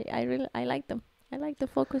rangefinders. I like them. I like the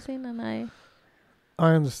focusing, and I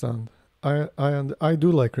understand. I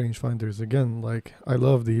do like rangefinders. Again, like I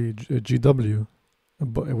love the GW,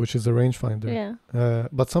 which is a rangefinder. Yeah.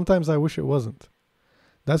 But sometimes I wish it wasn't.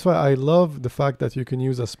 That's why I love the fact that you can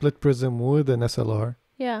use a split prism with an SLR.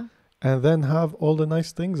 Yeah. And then have all the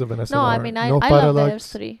nice things of an SLR. No, I love the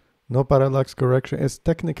F3. No parallax correction. It's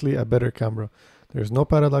technically a better camera. There's no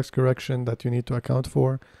parallax correction that you need to account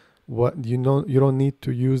for. You don't need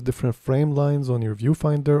to use different frame lines on your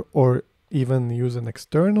viewfinder or even use an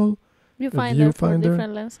external viewfinder for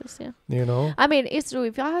different lenses. Yeah. It's true.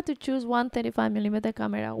 If I had to choose one 35mm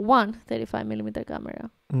camera,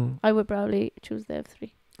 I would probably choose the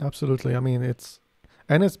F3. Absolutely. It's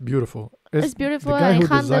beautiful. It's beautiful. The guy who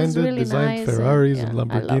designed it designed Ferraris and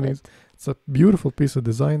Lamborghinis. It's a beautiful piece of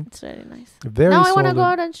design. It's very nice. Very now solid. I want to go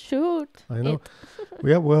out and shoot. I know.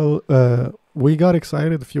 Yeah, well, we got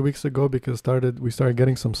excited a few weeks ago because we started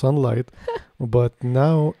getting some sunlight, but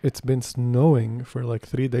now it's been snowing for like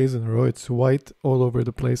 3 days in a row. It's white all over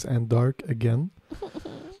the place and dark again.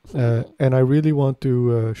 And I really want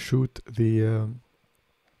to shoot the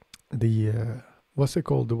what's it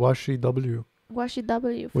called? The Washi W,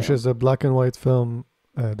 which film. is a black and white film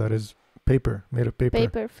that is made of paper.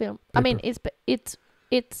 Paper film. I mean, Paper.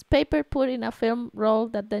 it's paper put in a film roll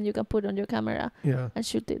that then you can put on your camera Yeah, and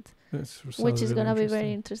shoot it, sounds which is really gonna be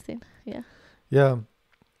very interesting. Yeah. Yeah.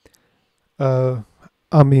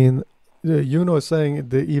 I mean, is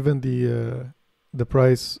saying even the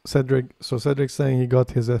price. Cedric's saying he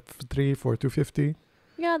got his F3 for 250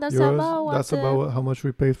 Yeah, that's euros. about what. That's about how much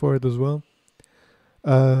we paid for it as well.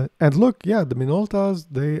 And look, yeah, the Minoltas,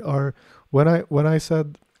 they are. When I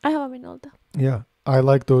said, I have a Minolta. yeah, I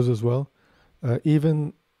like those as well.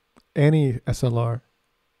 Even any SLR,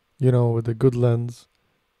 with a good lens,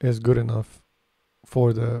 is good enough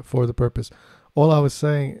for the purpose. All I was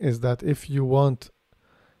saying is that if you want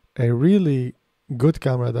a really good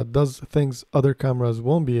camera that does things other cameras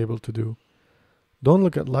won't be able to do, don't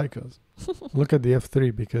look at Leicas. Look at the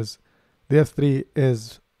F3, because the F3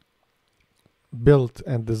 is built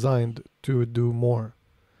and designed to do more.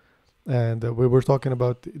 And we were talking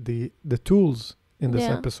about the tools in this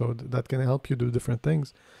episode that can help you do different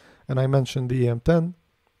things. And I mentioned the EM10.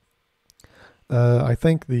 I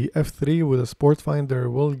think the F3 with a sport finder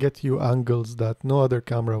will get you angles that no other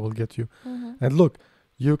camera will get you. Mm-hmm. And look,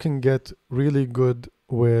 you can get really good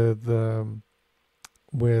with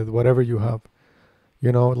whatever you have.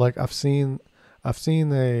 Like I've seen what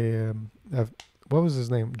was his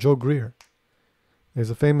name? Joe Greer. He's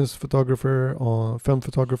a famous film photographer on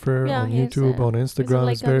YouTube, on Instagram.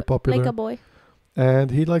 He's very popular. Leica boy.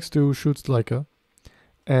 And he likes to shoot Leica.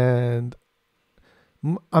 And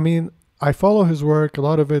I mean, I follow his work. A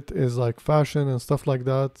lot of it is like fashion and stuff like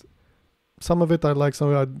that. Some of it I like, some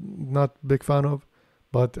of it I'm not a big fan of.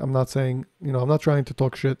 But I'm not saying, I'm not trying to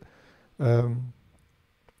talk shit.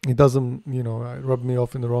 It doesn't, rub me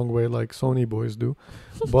off in the wrong way like Sony boys do.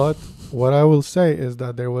 But what I will say is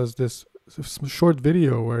that there was this short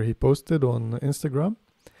video where he posted on Instagram,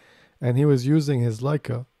 and he was using his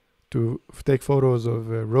Leica to take photos of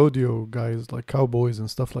rodeo guys, like cowboys and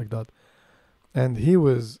stuff like that. And he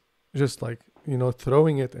was just like,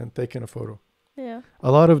 throwing it and taking a photo. Yeah.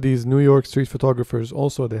 A lot of these New York street photographers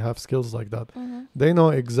also, they have skills like that. Mm-hmm. They know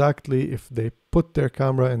exactly if they put their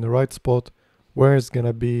camera in the right spot, where it's going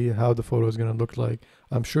to be, how the photo is going to look like.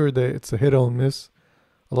 I'm sure that it's a hit or miss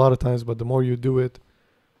a lot of times, but the more you do it,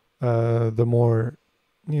 the more,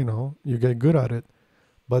 you get good at it.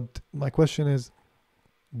 But my question is,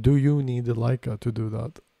 do you need a Leica to do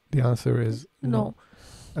that? The answer is no.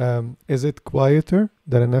 Is it quieter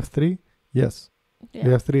than an F3? Yes. Yeah.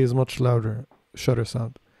 The F3 is much louder shutter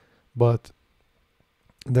sound. But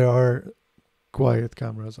there are quiet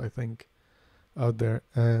cameras, I think, out there.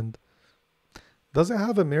 And does it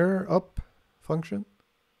have a mirror up function?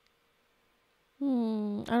 I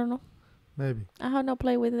don't know. Maybe. I have not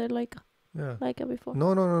played with the Leica before.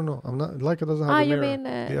 No. I'm not. Leica doesn't have a mirror. You mean the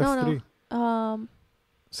F3. No.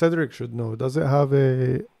 Cedric should know. Does it have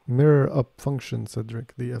a mirror up function,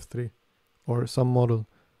 Cedric, the F3? Or some model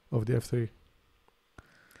of the F3?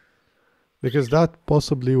 Because that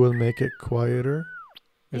possibly will make it quieter.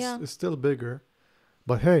 It's still bigger.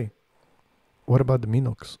 But hey, what about the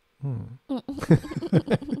Minox?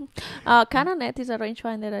 Canonet is a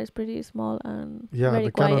rangefinder that is pretty small and very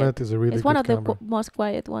the quiet. Canonet is a really it's good one of camera. the most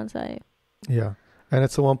quiet ones. Yeah, and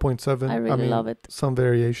it's a 1.7. I really love it. Some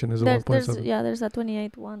variation is a 1.7. There's a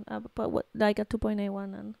 28 one, but like a 2.8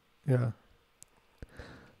 one. And yeah.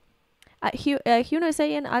 Huno is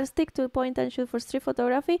saying, I'll stick to point and shoot for street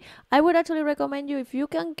photography. I would actually recommend you, if you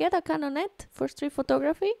can get a Canonet for street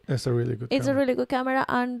photography. It's a really good It's a really good camera,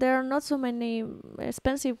 and there are not so many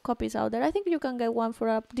expensive copies out there. I think you can get one for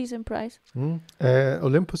a decent price.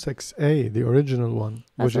 Olympus XA, the original one,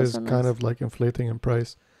 That's which is nice. kind of like inflating in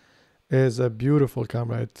price, is a beautiful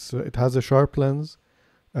camera. It has a sharp lens,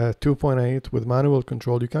 2.8 with manual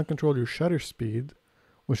control. You can control your shutter speed,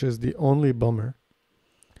 which is the only bummer.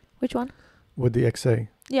 Which one? With the XA.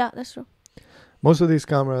 Yeah, that's true. Most of these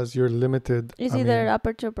cameras, you're limited. It's either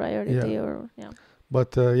aperture priority or.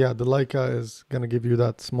 But the Leica is going to give you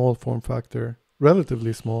that small form factor,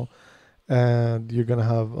 relatively small, and you're going to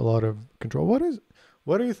have a lot of control. What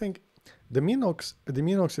do you think? The Minox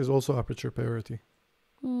is also aperture priority.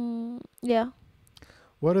 Yeah.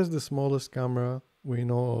 What is the smallest camera we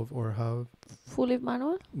know of or have? Fully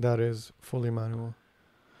manual? That is fully manual.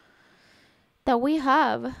 That we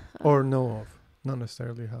have. Or know of. Not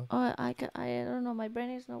necessarily how. Oh, I don't know. My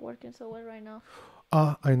brain is not working so well right now.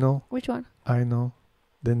 I know. Which one? I know.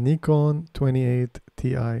 The Nikon 28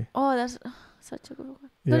 Ti. Oh, that's such a good one.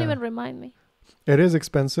 Yeah. Don't even remind me. It is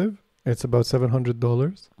expensive. It's about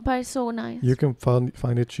 $700. But it's so nice. You can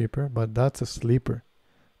find it cheaper, but that's a sleeper.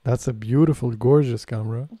 That's a beautiful, gorgeous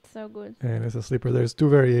camera. It's so good. And it's a sleeper. There's two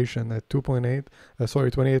variation at 28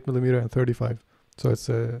 millimeter and 35. So it's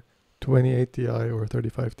a 28 Ti or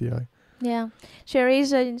 35 Ti. Yeah. She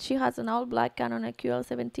has an all black Canon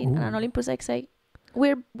QL17 and an Ooh. Olympus XA.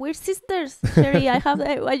 We're sisters, Sherry.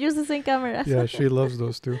 I use the same camera. Yeah, she loves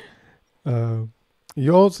those two.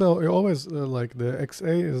 You always like the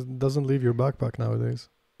XA doesn't leave your backpack nowadays.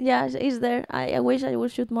 Yeah, it's there. I wish I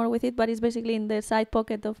would shoot more with it, but it's basically in the side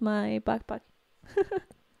pocket of my backpack.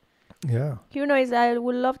 Yeah. You know, I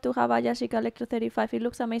would love to have a Yashica Electro 35. It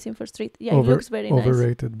looks amazing for street. Yeah, it looks very nice.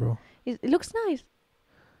 Overrated, bro. It looks nice.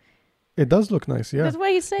 It does look nice, yeah. That's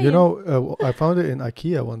what he's saying. You know, I found it in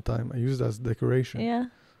IKEA one time. I used it as decoration. Yeah.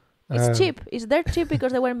 It's cheap. It's dirt cheap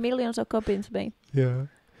because there were millions of copies made. Yeah.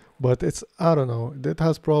 But I don't know. It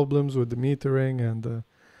has problems with the metering, and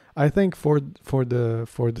I think for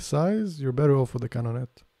the size, you're better off with the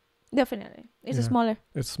Canonette. Definitely. It's Yeah. smaller.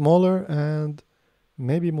 It's smaller and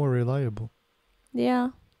maybe more reliable. Yeah.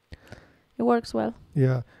 It works well.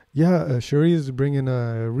 Yeah. Yeah, Cherie is bringing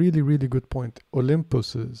a really, really good point.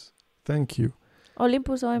 Olympuses. Thank you.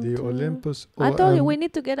 Olympus OM. The Olympus I told you OM. we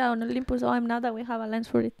need to get an Olympus OM now that we have a lens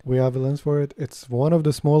for it. We have a lens for it. It's one of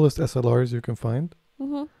the smallest SLRs you can find.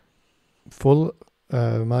 Mm-hmm. Full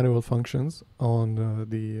manual functions on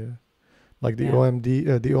the Yeah.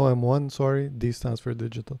 OMD, the OM1, sorry, D stands for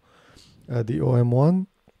digital. The OM1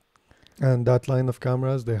 and that line of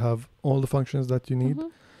cameras, they have all the functions that you need.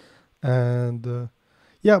 Mm-hmm. And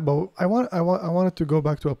yeah, but I wanted to go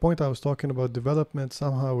back to a point I was talking about development.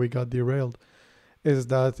 Somehow we got derailed. Is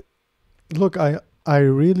that, look, I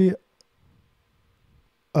really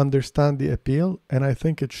understand the appeal, and I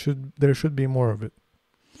think there should be more of it,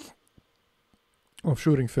 of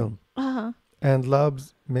shooting film. Uh-huh. And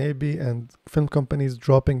labs maybe, and film companies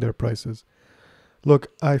dropping their prices.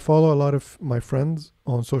 Look, I follow a lot of my friends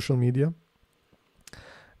on social media,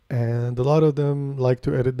 and a lot of them like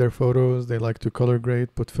to edit their photos. They like to color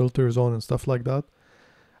grade, put filters on and stuff like that.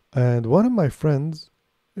 And one of my friends,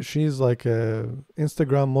 she's like a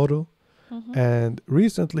Instagram model, Mm-hmm. and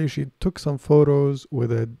recently she took some photos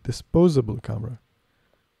with a disposable camera.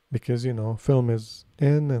 Because, you know, film is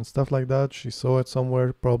in and stuff like that. She saw it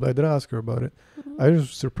somewhere. Probably I didn't ask her about it. Mm-hmm. I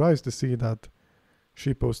was surprised to see that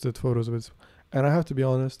she posted photos with, and I have to be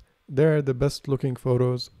honest, they're the best looking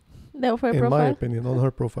photos The for in profile. my opinion on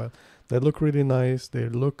her profile. They look really nice. They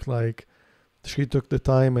look like she took the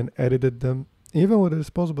time and edited them. Even with the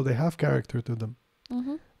disposable, they have character to them.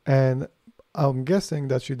 Mm-hmm. And I'm guessing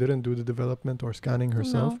that she didn't do the development or scanning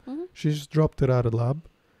herself. No. Mm-hmm. She just dropped it out of lab.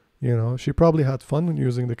 You know, she probably had fun when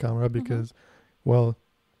using the camera because, well,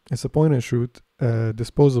 it's a point and shoot,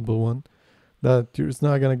 disposable one, that it's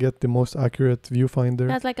not gonna get the most accurate viewfinder.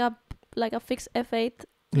 That's like a fixed f8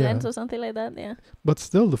 Yeah. lens or something like that. Yeah. But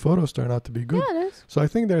still, the photos turn out to be good. Yeah, it is. So I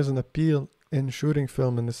think there's an appeal in shooting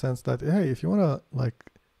film in the sense that, hey, if you wanna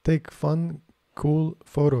like take fun, cool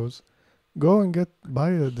photos, go and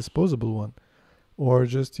buy a disposable one, or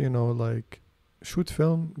just, you know, like shoot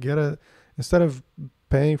film. Instead of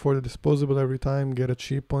paying for the disposable every time, get a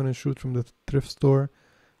cheap one and shoot from the thrift store.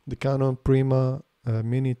 The Canon Prima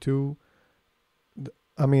Mini 2.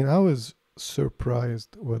 I mean, I was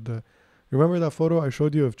surprised with the. Remember that photo I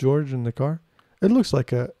showed you of George in the car? It looks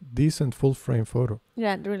like a decent full frame photo.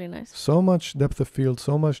 Yeah, really nice. So much depth of field,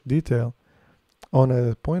 so much detail on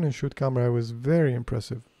a point and shoot camera. It was very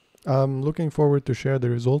impressive. I'm looking forward to share the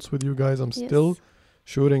results with you guys. I'm still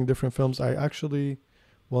shooting different films. I actually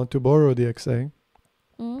want to borrow the XA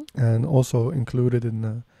and also include it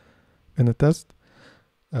in a test.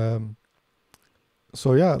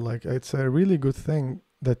 So yeah, like it's a really good thing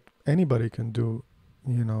that anybody can do,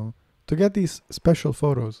 you know, to get these special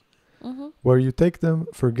photos where you take them,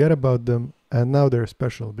 forget about them, and now they're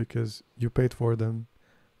special because you paid for them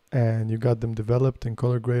and you got them developed and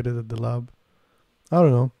color graded at the lab. I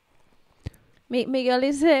don't know. Miguel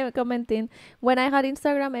is commenting, when I had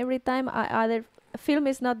Instagram, every time I added film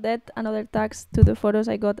is not dead and other tags to the photos,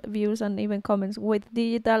 I got views and even comments. With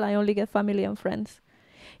digital, I only get family and friends.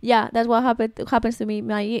 Yeah, that's what happens to me.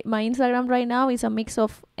 My Instagram right now is a mix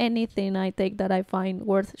of anything I take that I find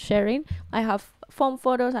worth sharing. I have phone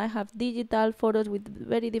photos, I have digital photos with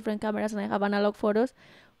very different cameras, and I have analog photos.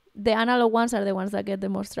 The analog ones are the ones that get the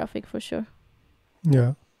most traffic for sure.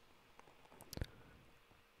 Yeah.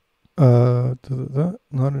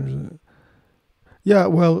 Yeah,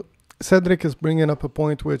 well, Cedric is bringing up a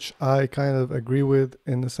point which I kind of agree with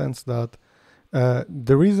in the sense that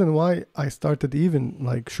the reason why I started even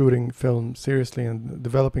like shooting film seriously and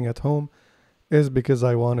developing at home is because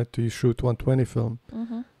I wanted to shoot 120 film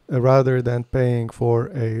Mm-hmm. rather than paying for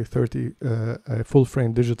a full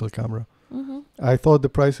frame digital camera. Mm-hmm. I thought the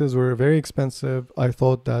prices were very expensive. I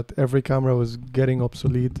thought that every camera was getting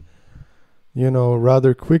obsolete,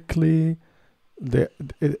 rather quickly. They,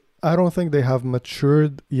 I don't think they have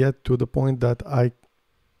matured yet to the point that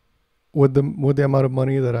with the amount of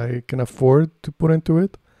money that I can afford to put into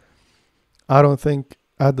it, I don't think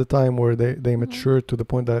at the time where they matured to the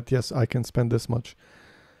point that yes, I can spend this much.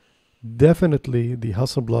 Definitely, the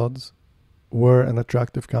Hasselblads were an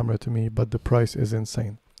attractive camera to me, but the price is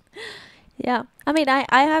insane. Yeah, I mean,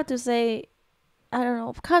 I have to say, I don't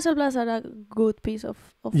know, Hasselblads are a good piece of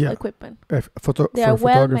Yeah. equipment. They are for for well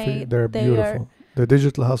photography, made. they're They beautiful. The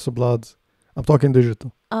digital Hasselblads, I'm talking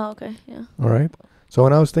digital. Oh, okay, yeah. All right. So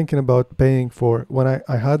when I was thinking about paying for, when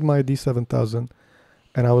I had my D7000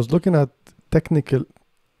 and I was looking at technical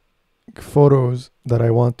photos that I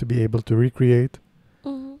want to be able to recreate,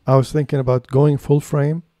 Mm-hmm. I was thinking about going full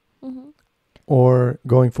frame Mm-hmm. or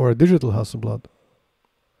going for a digital Hasselblad.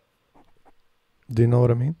 Do you know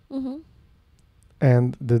what I mean? Mm-hmm.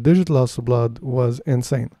 And the digital Hasselblad was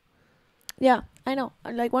insane. Yeah, I know.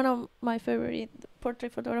 Like one of my favorite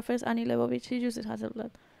portrait photographers, Annie Leibovich, she uses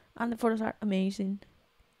Hasselblad, and the photos are amazing.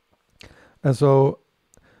 And so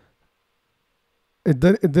it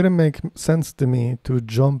didn't make sense to me to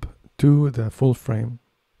jump to the full frame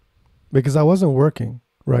because I wasn't working,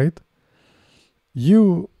 right?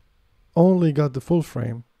 You only got the full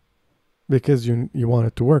frame because you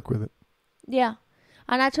wanted to work with it. Yeah,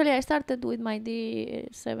 and actually I started with my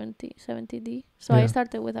D70D, so I Yeah.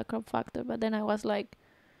 started with a crop factor, but then I was like,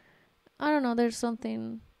 I don't know, there's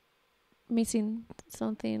something missing,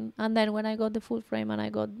 something, and then when I got the full frame and I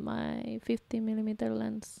got my 50mm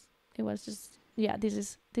lens, it was just, yeah,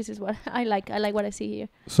 this is what I like what I see here.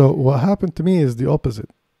 So what happened to me is the opposite.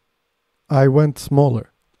 I went smaller.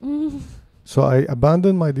 So I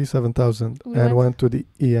abandoned my D7000 and went to the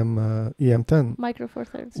EM10. Micro Four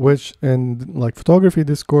Thirds. Which in like photography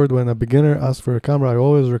Discord, when a beginner asks for a camera, I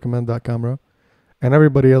always recommend that camera, and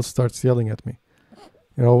everybody else starts yelling at me.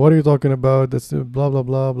 What are you talking about? That's blah blah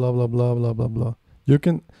blah blah blah blah blah blah blah. You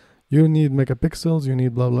need megapixels. You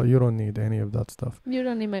need blah blah. You don't need any of that stuff. You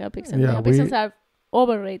don't need megapixels. Yeah, Megapixels are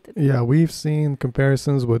overrated. Yeah, we've seen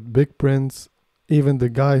comparisons with big prints. Even the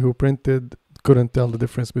guy who printed couldn't tell the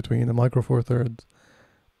difference between a micro four thirds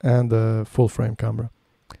and a full frame camera.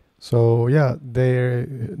 So yeah,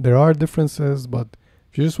 there are differences, but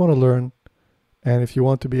if you just want to learn and if you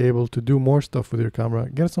want to be able to do more stuff with your camera,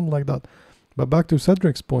 get something like that. But back to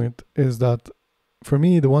Cedric's point is that for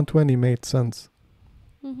me, the 120 made sense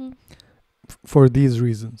for these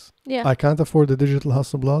reasons. Yeah. I can't afford the digital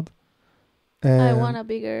Hasselblad. And I want a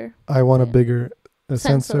bigger a bigger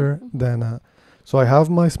sensor than so I have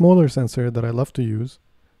my smaller sensor that I love to use.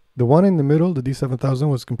 The one in the middle, the D7000,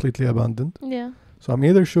 was completely abandoned. Yeah. So I'm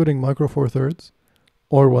either shooting micro four thirds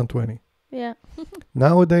or 120. Yeah.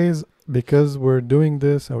 Nowadays, because we're doing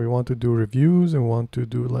this and we want to do reviews and want to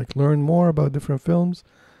do learn more about different films,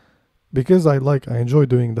 because I enjoy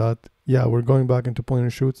doing that. Yeah, we're going back into point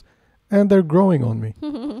and shoots, and they're growing on me.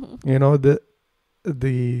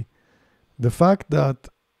 The fact that,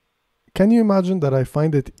 can you imagine that I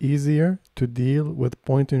find it easier to deal with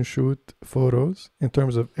point and shoot photos in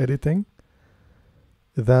terms of editing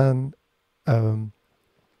than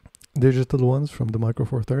digital ones from the micro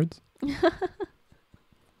four thirds?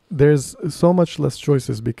 There's so much less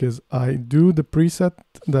choices because I do the preset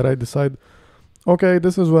that I decide, okay,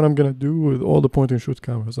 this is what I'm going to do with all the point and shoot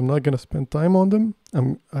cameras. I'm not going to spend time on them.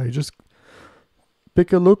 I just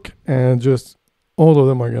pick a look and just all of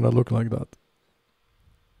them are going to look like that.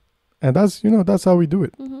 And that's how we do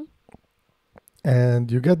it.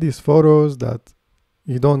 And you get these photos that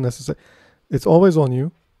you don't necessarily, it's always on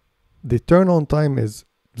you. The turn on time is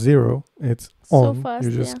 0. It's on. So fast,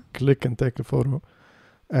 you just click and take a photo.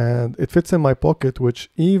 And it fits in my pocket, which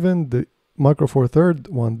even the micro four third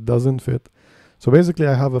one doesn't fit. So basically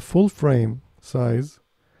I have a full frame size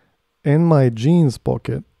in my jeans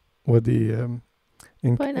pocket with the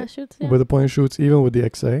point and shoots, with the point and shoots, even with the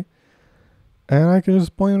XA. And I can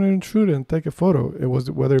just point and shoot and take a photo. It was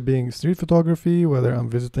whether being street photography, whether I'm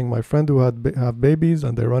visiting my friend who have babies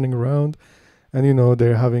and they're running around and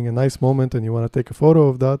they're having a nice moment and you want to take a photo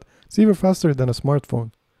of that. It's even faster than a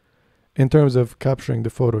smartphone in terms of capturing the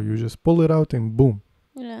photo. You just pull it out and boom,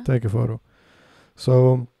 take a photo.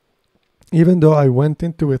 So even though I went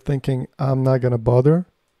into it thinking I'm not going to bother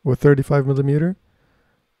with 35mm,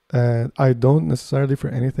 and I don't necessarily for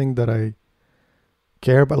anything that I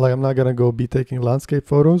care about. Like I'm not gonna go be taking landscape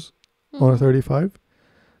photos on a 35,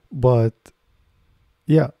 but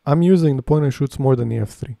yeah, I'm using the point and shoots more than the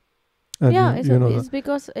f3. And Yeah, you know it's that,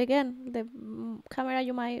 because again the camera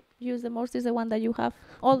you might use the most is the one that you have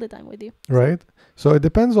all the time with you. right? So it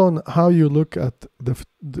depends on how you look at the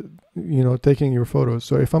taking your photos.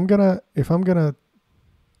 So if I'm gonna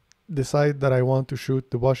decide that I want to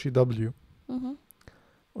shoot the Washi W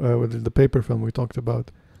with the paper film we talked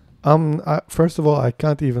about, first of all I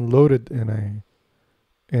can't even load it in a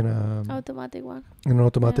Automatic one. an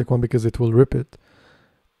automatic one because it will rip it.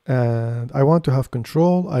 And I want to have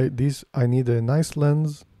control. I need a nice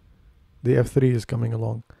lens. The f3 is coming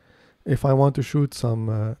along. If I want to shoot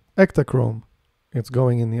some Ektachrome, it's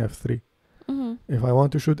going in the f3. If I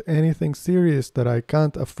want to shoot anything serious that I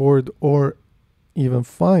can't afford or even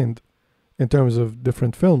find in terms of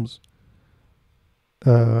different films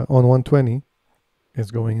on 120,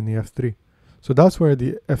 it's going in the f3. So that's where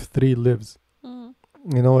the f3 lives.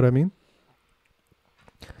 You know what I mean?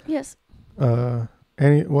 Yes.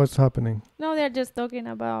 What's happening? No, they're just talking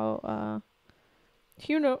about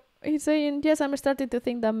he's saying, yes, I'm starting to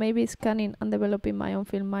think that maybe scanning and developing my own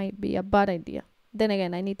film might be a bad idea. Then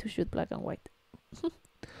again, I need to shoot black and white.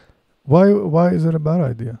 Why is it a bad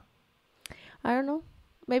idea? I don't know.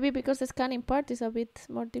 Maybe because the scanning part is a bit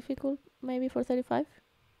more difficult, maybe for 35.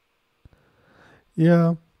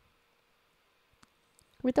 Yeah.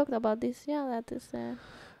 We talked about this. Yeah, that is...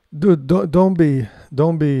 Dude, don't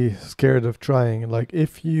be scared of trying. Like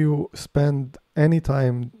if you spend any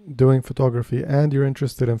time doing photography and you're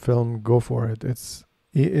interested in film, go for it. It's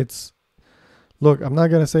look, I'm not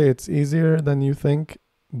gonna say it's easier than you think,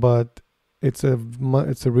 but it's a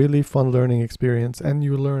really fun learning experience, and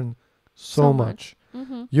you learn so much.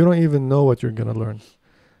 You don't even know what you're gonna learn.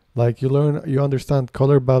 Like you understand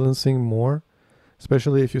color balancing more,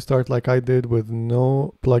 especially if you start like I did with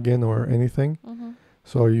no plugin or anything.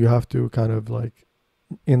 So you have to kind of like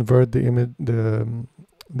invert the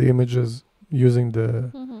images using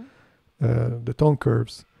the tone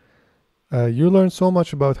curves. You learn so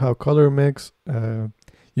much about how color mix.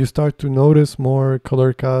 You start to notice more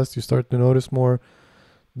color cast. You start to notice more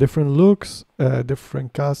different looks,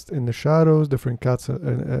 different cast in the shadows, different casts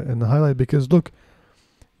in the highlight. Because look,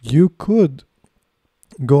 you could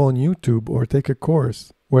go on YouTube or take a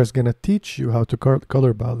course where it's gonna teach you how to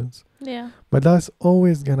color balance. Yeah. But that's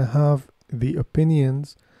always gonna have the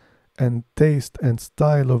opinions and taste and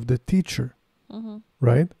style of the teacher,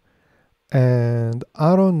 right? And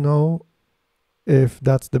I don't know if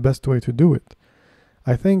that's the best way to do it.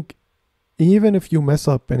 I think even if you mess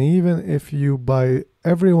up and even if you, by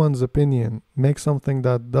everyone's opinion, make something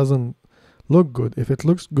that doesn't look good, if it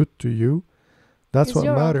looks good to you, that's what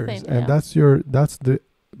matters. Thing, and that's the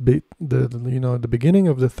beginning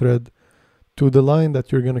of the thread to the line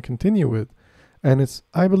that you're going to continue with. And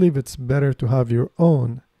I believe it's better to have your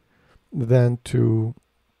own than to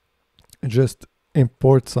just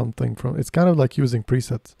import something from. It's kind of like using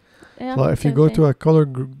presets. Yeah, so if you go to a color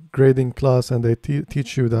grading class and they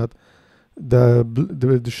teach you that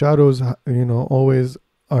the shadows, always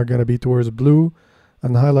are going to be towards blue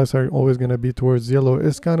and the highlights are always going to be towards yellow,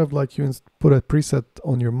 it's kind of like you put a preset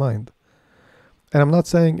on your mind. And I'm not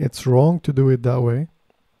saying it's wrong to do it that way,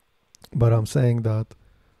 but I'm saying that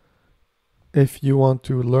if you want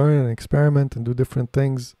to learn and experiment and do different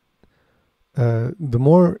things, the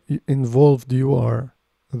more involved you are,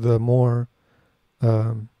 the more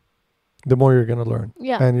you're going to learn.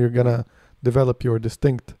 Yeah. And you're going to develop your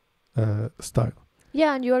distinct style.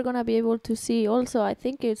 Yeah, and you are going to be able to see also, I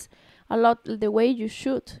think it's a lot the way you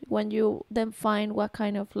shoot when you then find what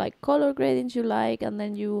kind of like color gradings you like, and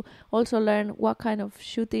then you also learn what kind of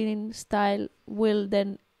shooting style will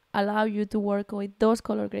then allow you to work with those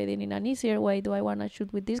color grading in an easier way. Do I want to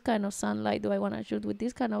shoot with this kind of sunlight? Do I want to shoot with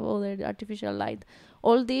this kind of other artificial light?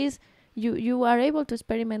 All these, you are able to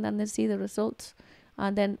experiment and then see the results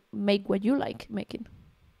and then make what you like making.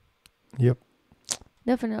 Yep.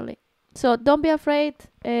 Definitely. So don't be afraid.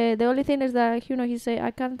 The only thing is that, he say,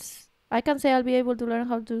 I can say I'll be able to learn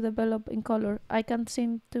how to develop in color. I can't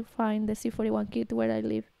seem to find the C41 kit where I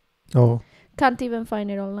live. Oh. Can't even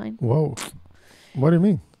find it online. Whoa. What do you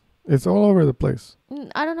mean? It's all over the place.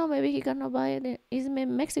 I don't know. Maybe he cannot buy it. It's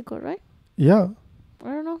in Mexico, right? Yeah.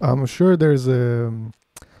 I don't know. I'm sure there's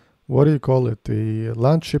what do you call it? The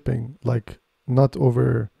land shipping, like not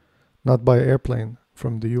by airplane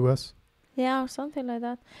from the US. Yeah, or something like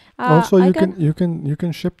that. Also, you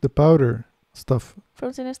can ship the powder stuff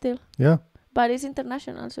from Cinesteel. Yeah. But it's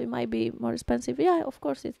international, so it might be more expensive. Yeah, of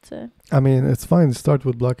course it's. I mean, it's fine. Start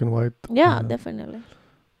with black and white. Yeah, definitely.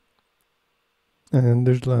 And in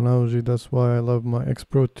digital analogy, that's why I love my X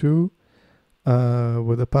Pro 2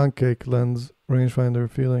 with a pancake lens, rangefinder,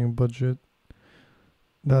 feeling, budget.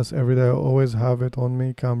 That's every day. I always have it on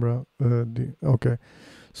me. Camera. Okay.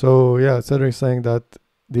 So yeah, Cedric's saying that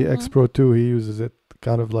the X Pro 2, he uses it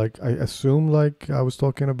kind of like, I assume, like I was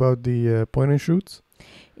talking about the point and shoots.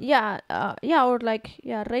 Yeah, or like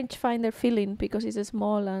rangefinder feeling, because it's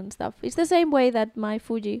small and stuff. It's the same way that my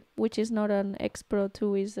Fuji, which is not an X Pro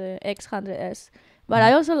 2, is a X100S. But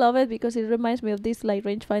I also love it because it reminds me of this like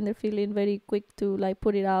rangefinder feeling, very quick to like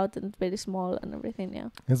put it out and very small and everything. Yeah,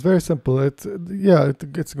 it's very simple. It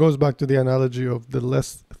goes back to the analogy of the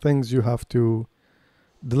less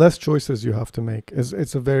choices you have to make.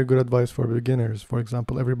 It's a very good advice for beginners. For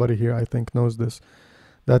example, everybody here I think knows this,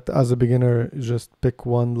 that as a beginner, just pick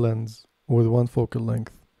one lens with one focal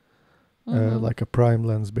length, like a prime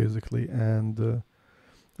lens basically, and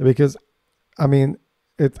because I mean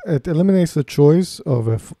it eliminates the choice of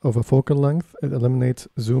a focal length. It eliminates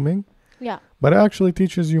zooming. Yeah. But it actually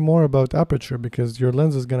teaches you more about aperture, because your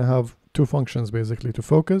lens is going to have two functions basically, to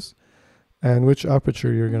focus and which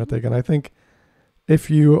aperture you're going to take. And I think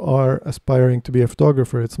if you are aspiring to be a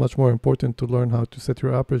photographer, it's much more important to learn how to set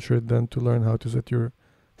your aperture than to learn how to set your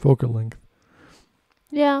focal length.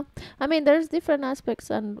 Yeah, I mean, there's different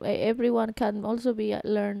aspects, and everyone can also be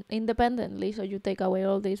learn independently. So you take away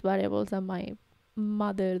all these variables that might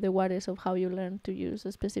mother the waters of how you learn to use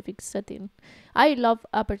a specific setting. I love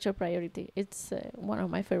aperture priority. It's one of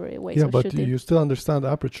my favorite ways of shooting. Yeah, but you still understand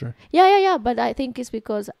aperture. Yeah. But I think it's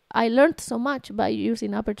because I learned so much by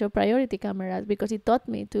using aperture priority cameras, because it taught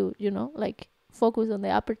me to, like focus on the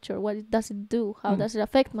aperture. What does it do? How does it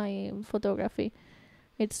affect my photography?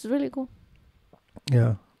 It's really cool.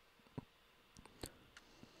 Yeah.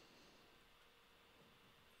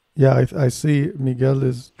 Yeah, I see Miguel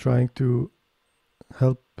is trying to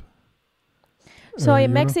help. So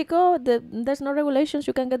in Mexico, there's no regulations.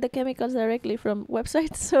 You can get the chemicals directly from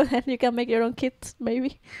websites, so then you can make your own kits,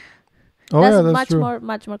 maybe. That's much true.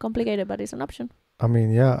 much more complicated, but it's an option. I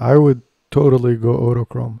mean, yeah, I would totally go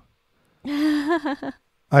autochrome.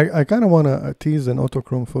 I kind of want to tease an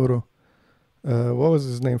autochrome photo. What was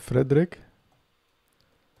his name? Frederick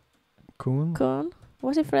Kuhn?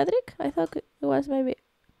 Was it Frederick? I thought it was maybe.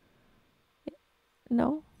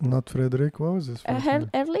 No. Not Frederick. What was his first name?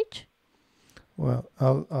 Ehrlich? Well,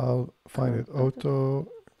 I'll find it.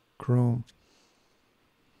 Autochrome.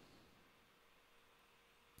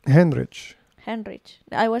 Henrich.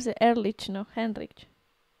 I was Ehrlich, no, Henrich.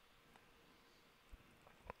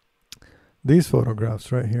 These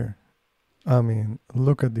photographs right here. I mean,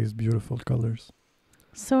 look at these beautiful colors.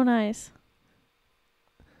 So nice.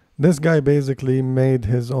 This guy basically made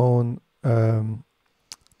his own,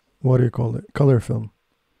 what do you call it? Color film.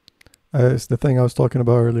 It's the thing I was talking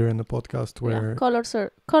about earlier in the podcast where... Yeah,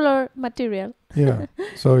 color material. Yeah.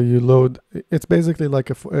 So you load... It's basically like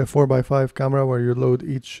a 4x5 camera where you load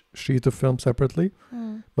each sheet of film separately.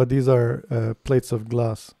 But these are plates of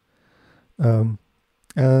glass.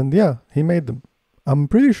 And yeah, he made them. I'm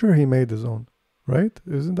pretty sure he made his own, right?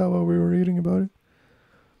 Isn't that what we were reading about it?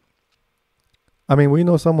 I mean, we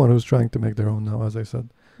know someone who's trying to make their own now, as I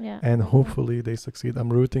said. Yeah. And hopefully they succeed.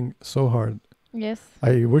 I'm rooting so hard. Yes.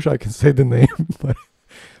 I wish I can say the name, but,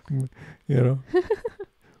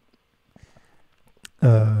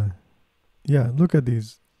 yeah, look at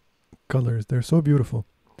these colors. They're so beautiful.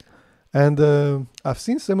 And I've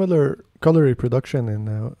seen similar color reproduction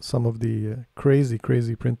in some of the crazy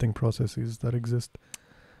printing processes that exist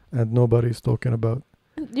and nobody's talking about.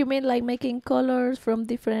 You mean like making colors from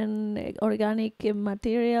different organic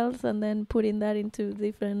materials and then putting that into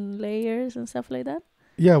different layers and stuff like that?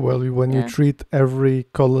 Yeah, well, when you treat every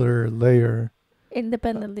color layer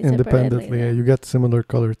independently, you get similar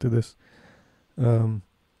color to this.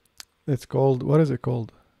 It's called, what is it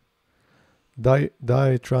called? Dye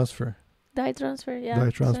transfer. Dye transfer, yeah.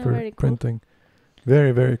 Dye transfer printing. Cool.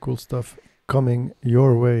 Very, very cool stuff coming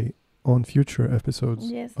your way on future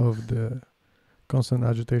episodes of the Constant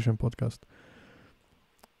Agitation podcast.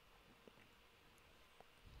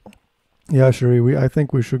 Yeah, Sheree, I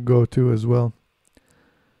think we should go too as well.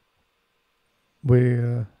 We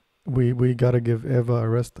gotta give Eva a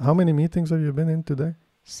rest. How many meetings have you been in today?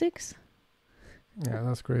 6. Yeah,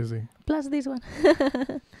 that's crazy. Plus this one.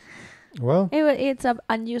 Well, it's an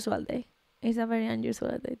unusual day. It's a very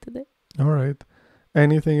unusual day today. All right.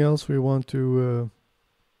 Anything else we want to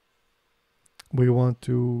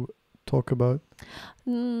talk about?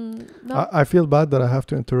 No. I feel bad that I have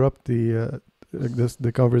to interrupt the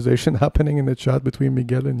the conversation happening in the chat between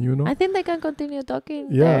Miguel and Yuno. I think they can continue talking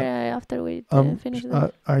Yeah. there after we finish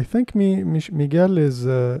this. I think Miguel is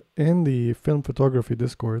in the film photography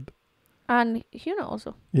Discord. And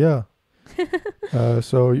also. Yeah.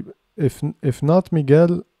 So if not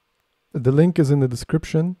Miguel, the link is in the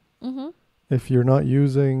description. Mm-hmm. If you're not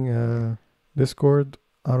using Discord,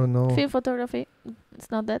 I don't know. Film photography. It's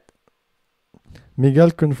not that.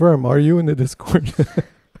 Miguel, confirm. Are you in the Discord?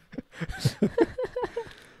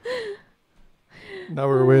 Now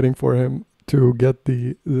we're waiting for him to get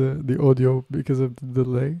the audio because of the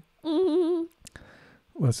delay. Mm-hmm.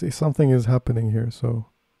 Let's see. Something is happening here, so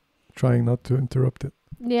trying not to interrupt it.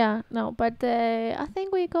 Yeah, no, but I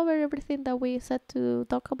think we covered everything that we said to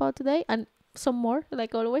talk about today and some more,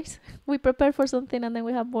 like always. We prepare for something and then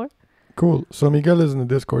we have more. Cool. So Miguel is in the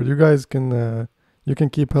Discord. You guys can you can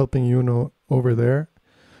keep helping over there.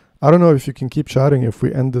 I don't know if you can keep chatting if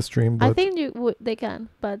we end the stream. But I think they can,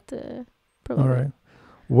 but probably. all right.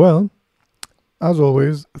 Well, as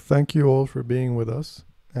always, thank you all for being with us.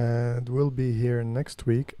 And we'll be here next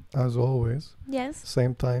week, as always. Yes.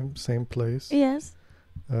 Same time, same place. Yes.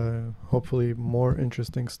 Hopefully more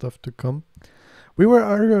interesting stuff to come. We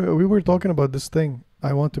were talking about this thing.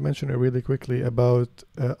 I want to mention it really quickly about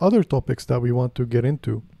other topics that we want to get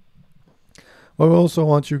into. But we also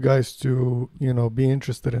want you guys to, be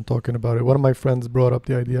interested in talking about it. One of my friends brought up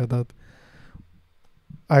the idea that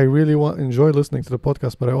I really enjoy listening to the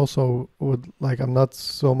podcast, but I also I'm not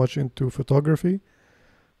so much into photography.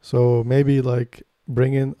 So maybe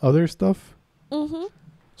bring in other stuff. Mm-hmm.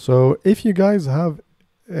 So if you guys have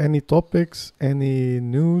any topics, any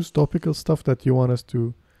news, topical stuff that you want us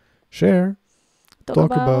to share,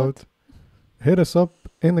 talk about, hit us up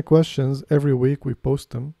in the questions. Every week we post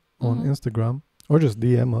them on Instagram, or just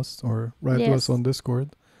DM us or write to us on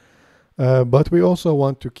Discord. But we also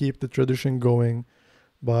want to keep the tradition going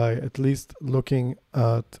by at least looking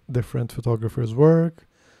at different photographers' work,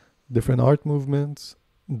 different art movements,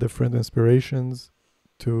 different inspirations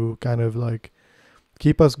to kind of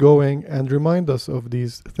keep us going and remind us of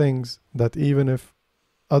these things that even if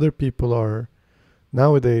other people are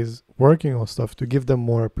nowadays working on stuff, to give them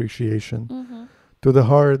more appreciation to the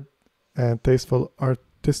hard and tasteful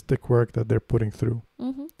artistic work that they're putting through,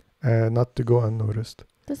 and not to go unnoticed.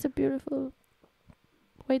 That's a beautiful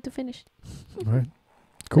way to finish. Right.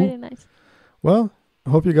 Cool. Very nice. Well,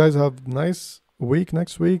 hope you guys have a nice week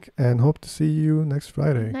next week and hope to see you next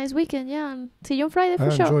Friday. Nice weekend, yeah. And see you on Friday for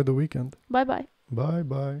sure. Enjoy the weekend. Bye-bye.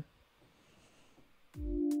 Bye-bye.